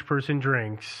average person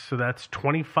drinks, so that's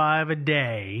 25 a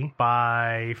day.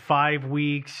 By 5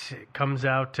 weeks, it comes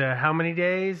out to how many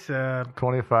days?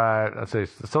 25. Let's say.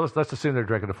 So let's assume they're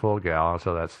drinking a full gallon.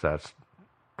 So that's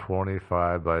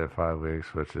 25 by 5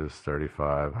 weeks, which is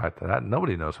 35.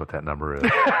 Nobody knows what that number is.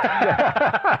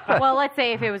 Well, let's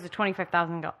say if it was a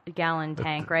 25,000 gallon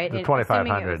tank, right?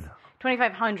 2,500.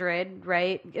 2,500,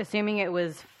 right? Assuming it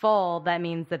was full, that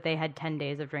means that they had 10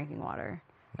 days of drinking water.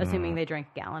 Assuming they drank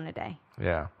a gallon a day.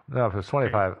 Yeah. No, if it's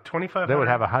 25, 2,500, they would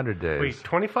have 100 days. Wait,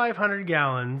 2,500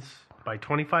 gallons by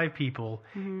 25 people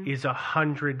is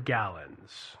 100 gallons.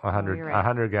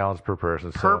 100 gallons per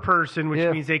person. Per person, which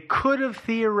means they could have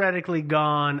theoretically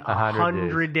gone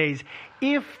 100 days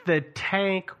if the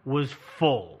tank was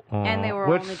full. And they were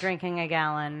only drinking a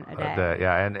gallon a day.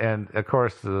 And of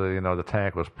course, the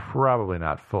tank was probably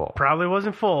not full. Probably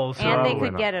wasn't full. So and they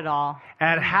could get it all.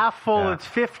 At half full, it's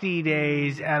 50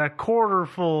 days. At a quarter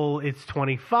full, it's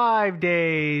 25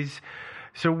 days.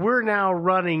 So we're now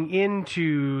running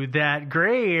into that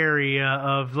gray area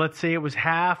of, let's say it was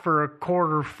half or a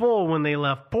quarter full when they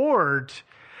left port.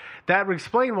 That would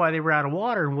explain why they were out of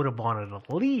water and would have wanted to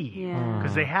leave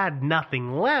because they had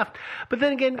nothing left. But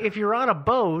then again, if you're on a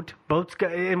boats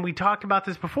and we talked about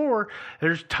this before,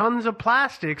 there's tons of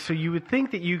plastic, so you would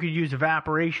think that you could use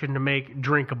evaporation to make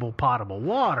drinkable, potable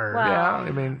water.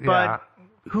 Well, but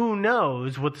who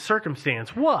knows what the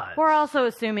circumstance was. We're also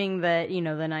assuming that, the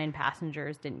 9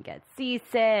 passengers didn't get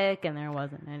seasick and there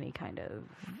wasn't any kind of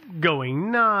going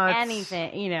nuts.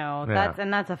 Anything,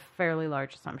 that's a fairly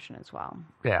large assumption as well.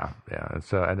 Yeah. And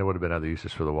there would have been other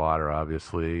uses for the water,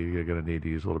 obviously. You're going to need to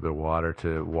use a little bit of water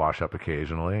to wash up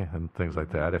occasionally and things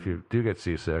like that. If you do get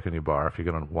seasick and you barf, you're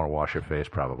going to want to wash your face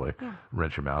probably.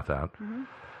 Rinse your mouth out.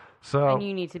 And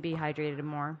you need to be hydrated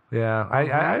more. Yeah. I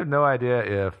have no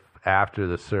idea if after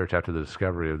the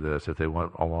discovery of this, if they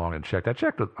went along and checked. I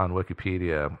checked on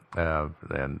Wikipedia,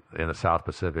 and in the South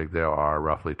Pacific, there are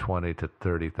roughly 20 to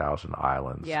 30,000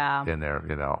 islands in there.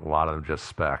 A lot of them just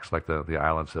specks, like the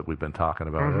islands that we've been talking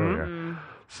about earlier.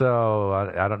 So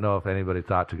I don't know if anybody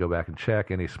thought to go back and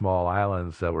check any small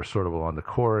islands that were sort of along the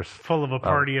course. Full of a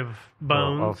party of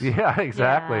bones. Yeah,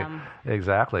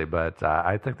 exactly. But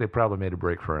I think they probably made a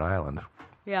break for an island.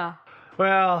 Yeah.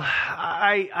 Well,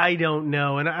 I don't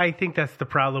know, and I think that's the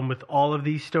problem with all of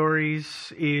these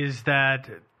stories is that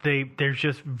there's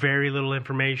just very little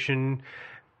information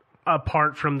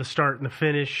apart from the start and the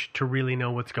finish to really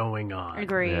know what's going on.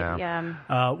 Agreed,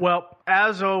 yeah. Well,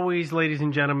 as always, ladies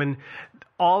and gentlemen,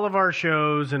 all of our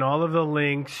shows and all of the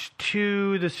links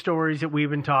to the stories that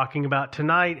we've been talking about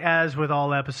tonight, as with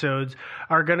all episodes,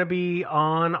 are going to be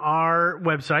on our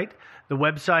website. The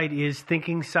website is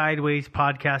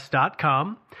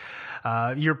thinkingsidewayspodcast.com.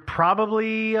 You're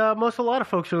probably, a lot of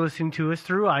folks are listening to us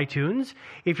through iTunes.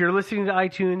 If you're listening to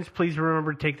iTunes, please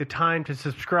remember to take the time to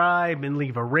subscribe and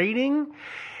leave a rating.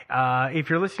 If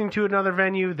you're listening to another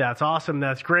venue, that's awesome.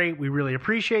 That's great. We really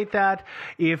appreciate that.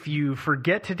 If you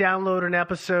forget to download an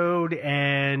episode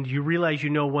and you realize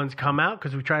one's come out,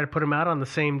 because we try to put them out on the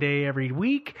same day every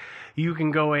week, you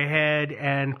can go ahead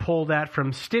and pull that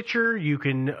from Stitcher. You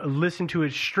can listen to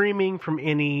it streaming from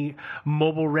any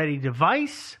mobile-ready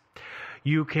device.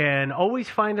 You can always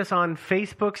find us on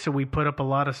Facebook, so we put up a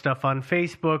lot of stuff on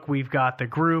Facebook. We've got the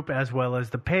group as well as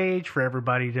the page for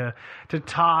everybody to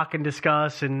talk and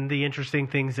discuss and the interesting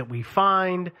things that we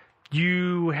find.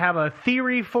 You have a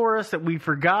theory for us that we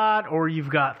forgot, or you've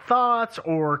got thoughts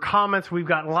or comments. We've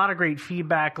gotten a lot of great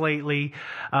feedback lately.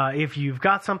 If you've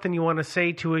got something you want to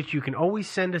say to us, you can always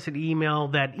send us an email.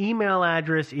 That email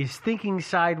address is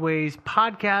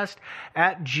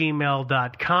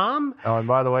thinkingsidewayspodcast@gmail.com. Oh, and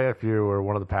by the way, if you were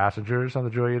one of the passengers on the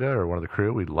Joyita or one of the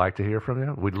crew, we'd like to hear from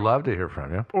you. We'd love to hear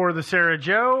from you. Or the Sarah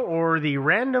Joe, or the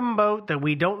random boat that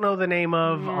we don't know the name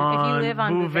of on, if you live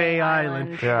on Bouvet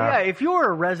Island. Yeah. If you're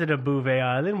a resident of Bouvet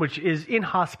Island, which is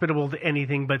inhospitable to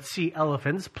anything but sea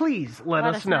elephants, please let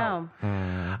us know.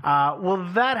 Well,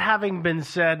 that having been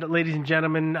said, ladies and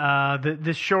gentlemen,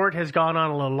 this short has gone on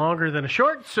a little longer than a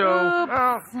short, so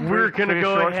we're going to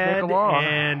go ahead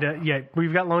and,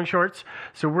 we've got long shorts,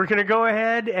 so we're going to go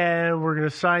ahead and we're going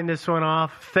to sign this one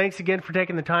off. Thanks again for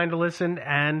taking the time to listen,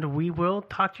 and we will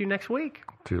talk to you next week.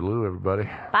 Toodaloo, everybody.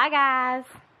 Bye, guys.